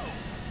to go.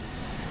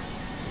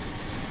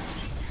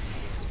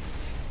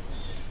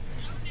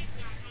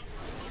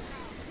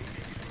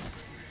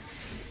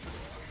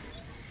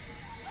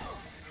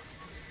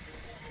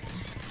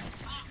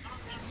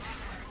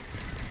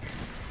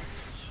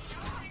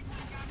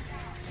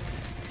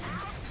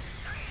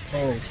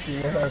 Oh,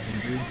 shit, what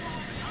happened, dude?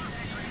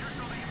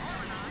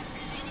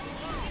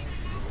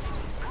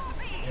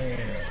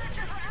 Yeah.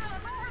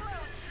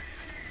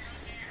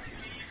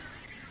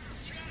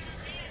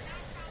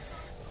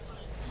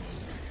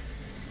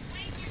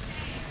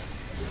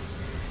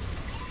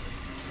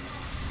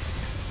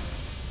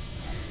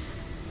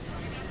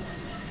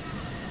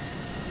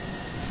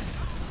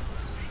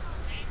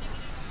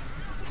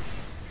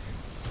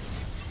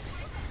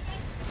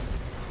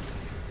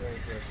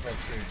 That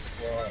fucking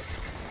squad.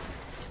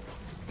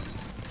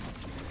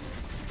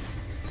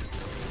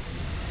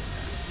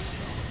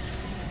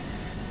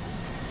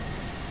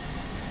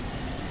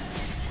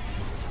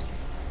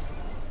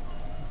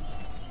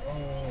 Oh,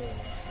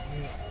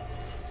 shit.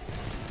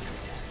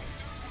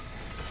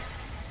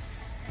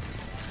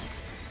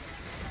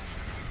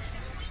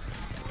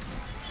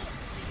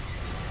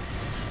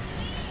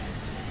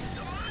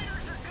 The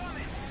miners are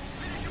coming.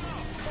 Finish them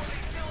off before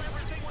they fill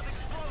everything with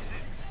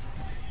explosives.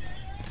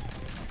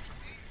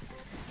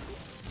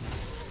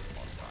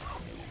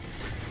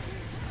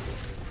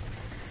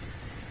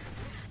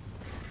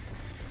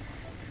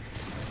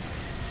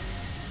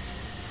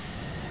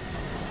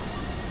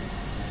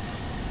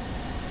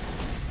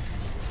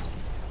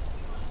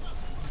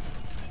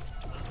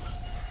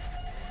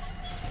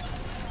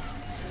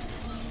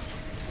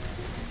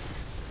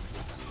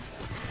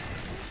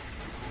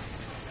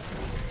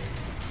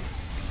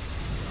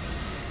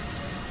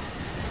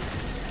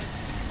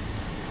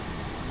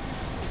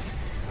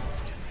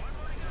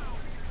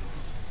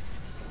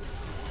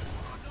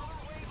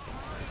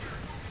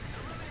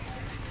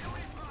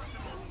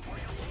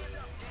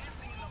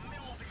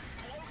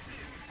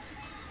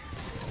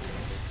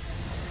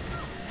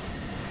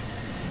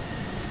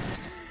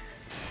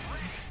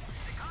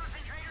 The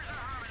concentrators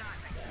are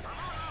harmonizing. I'm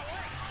on my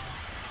way.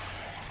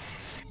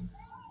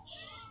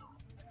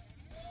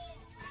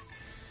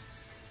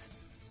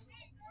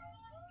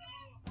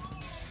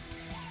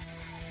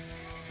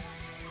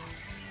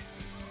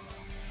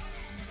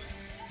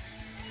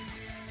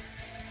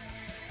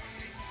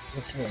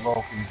 This shit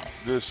local.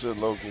 Good shit,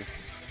 local.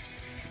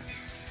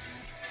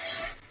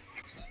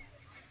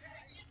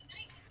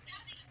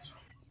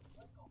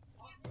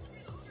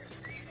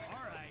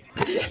 All right.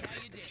 How you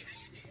did?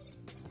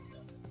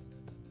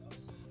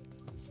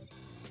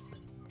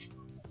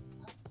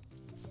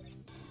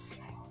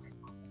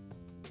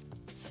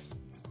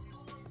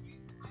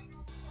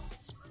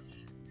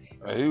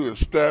 He was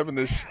stabbing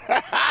the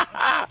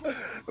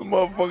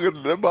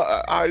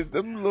motherfuckers,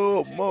 them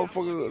little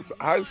motherfuckers,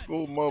 high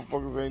school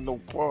motherfuckers ain't no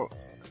punk.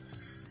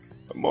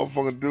 That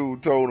motherfucking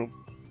dude told him,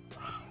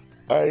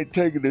 I ain't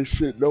taking this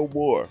shit no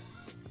more.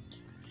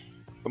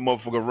 The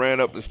motherfucker ran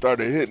up and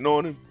started hitting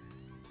on him.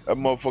 That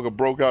motherfucker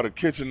broke out a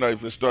kitchen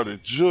knife and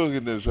started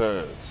jugging his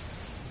ass.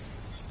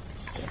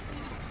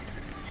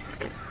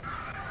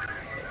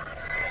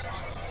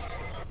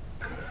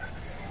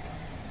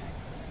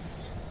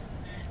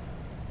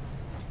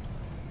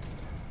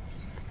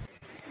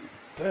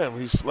 Damn,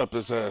 he slept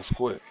his ass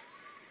quick.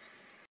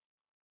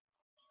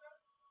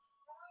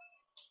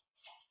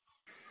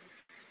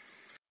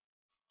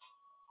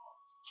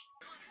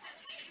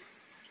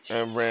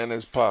 And ran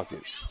his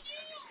pockets.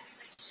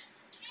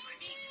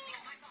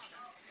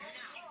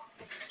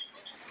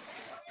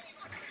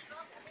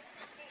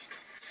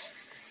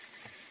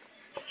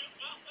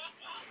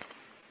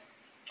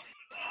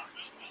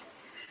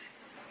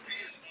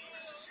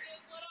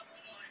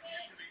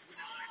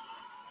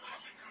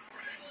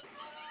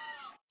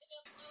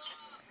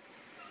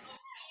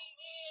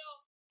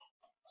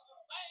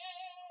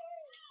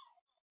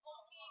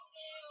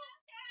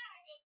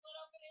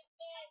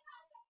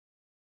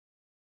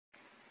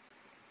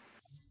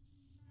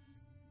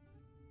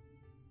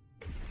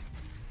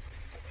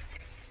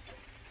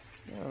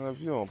 Man, if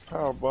you don't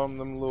powerbomb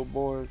them little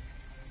boys.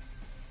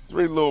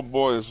 3 little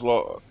boys,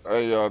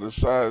 hey, the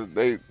size,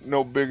 they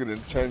no bigger than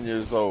 10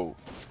 years old.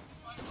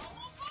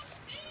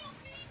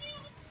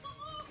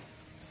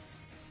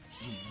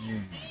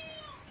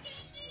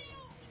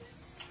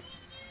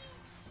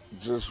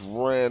 Just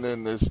ran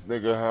in this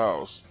nigga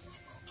house.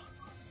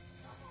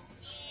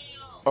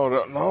 Oh,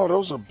 no,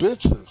 those are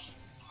bitches.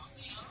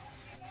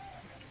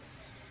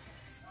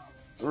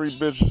 3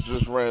 bitches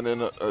just ran in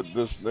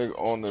this nigga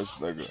on this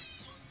nigga.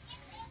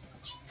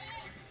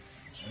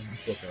 I'm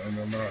fucking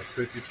MMR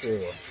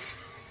 54.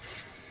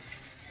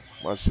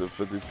 My shit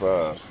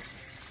 55.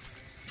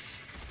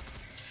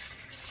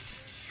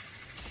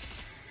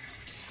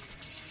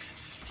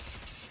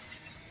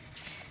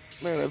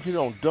 Man, if he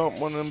don't dump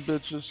one of them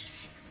bitches.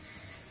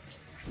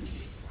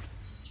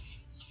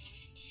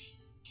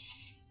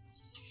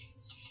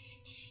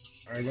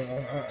 I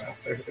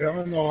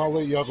don't know how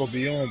late y'all gonna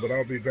be on, but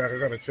I'll be back. I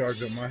gotta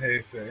charge up my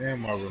headset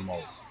and my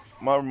remote.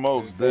 My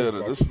remote's dead.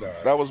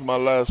 That was my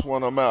last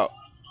one. I'm out.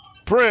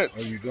 Prince!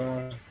 Are you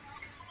gone?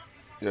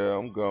 Yeah,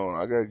 I'm gone.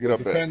 I gotta get up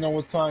at... Depending on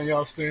what time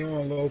y'all stay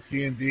on, low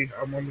key and D,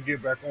 I'm gonna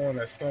get back on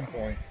at some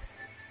point.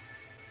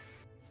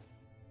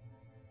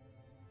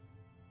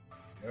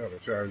 I gotta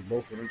charge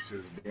both of them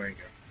shits blinking.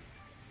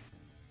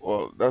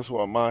 Well, that's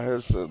why my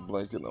headset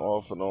blinking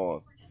off and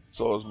on.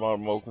 So is my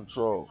remote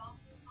control.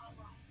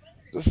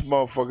 This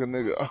motherfucking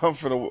nigga,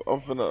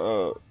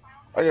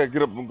 I gotta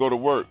get up and go to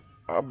work.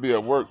 I'll be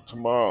at work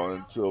tomorrow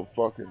until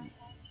fucking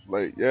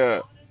late.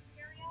 Yeah.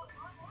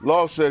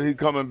 Law said he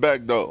coming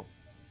back though.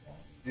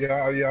 Yeah,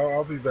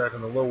 I'll be back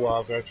in a little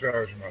while after I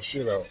charge my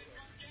shit out.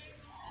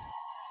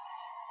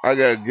 I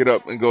gotta get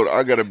up and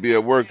I gotta be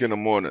at work in the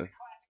morning.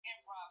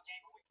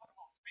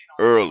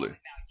 Early.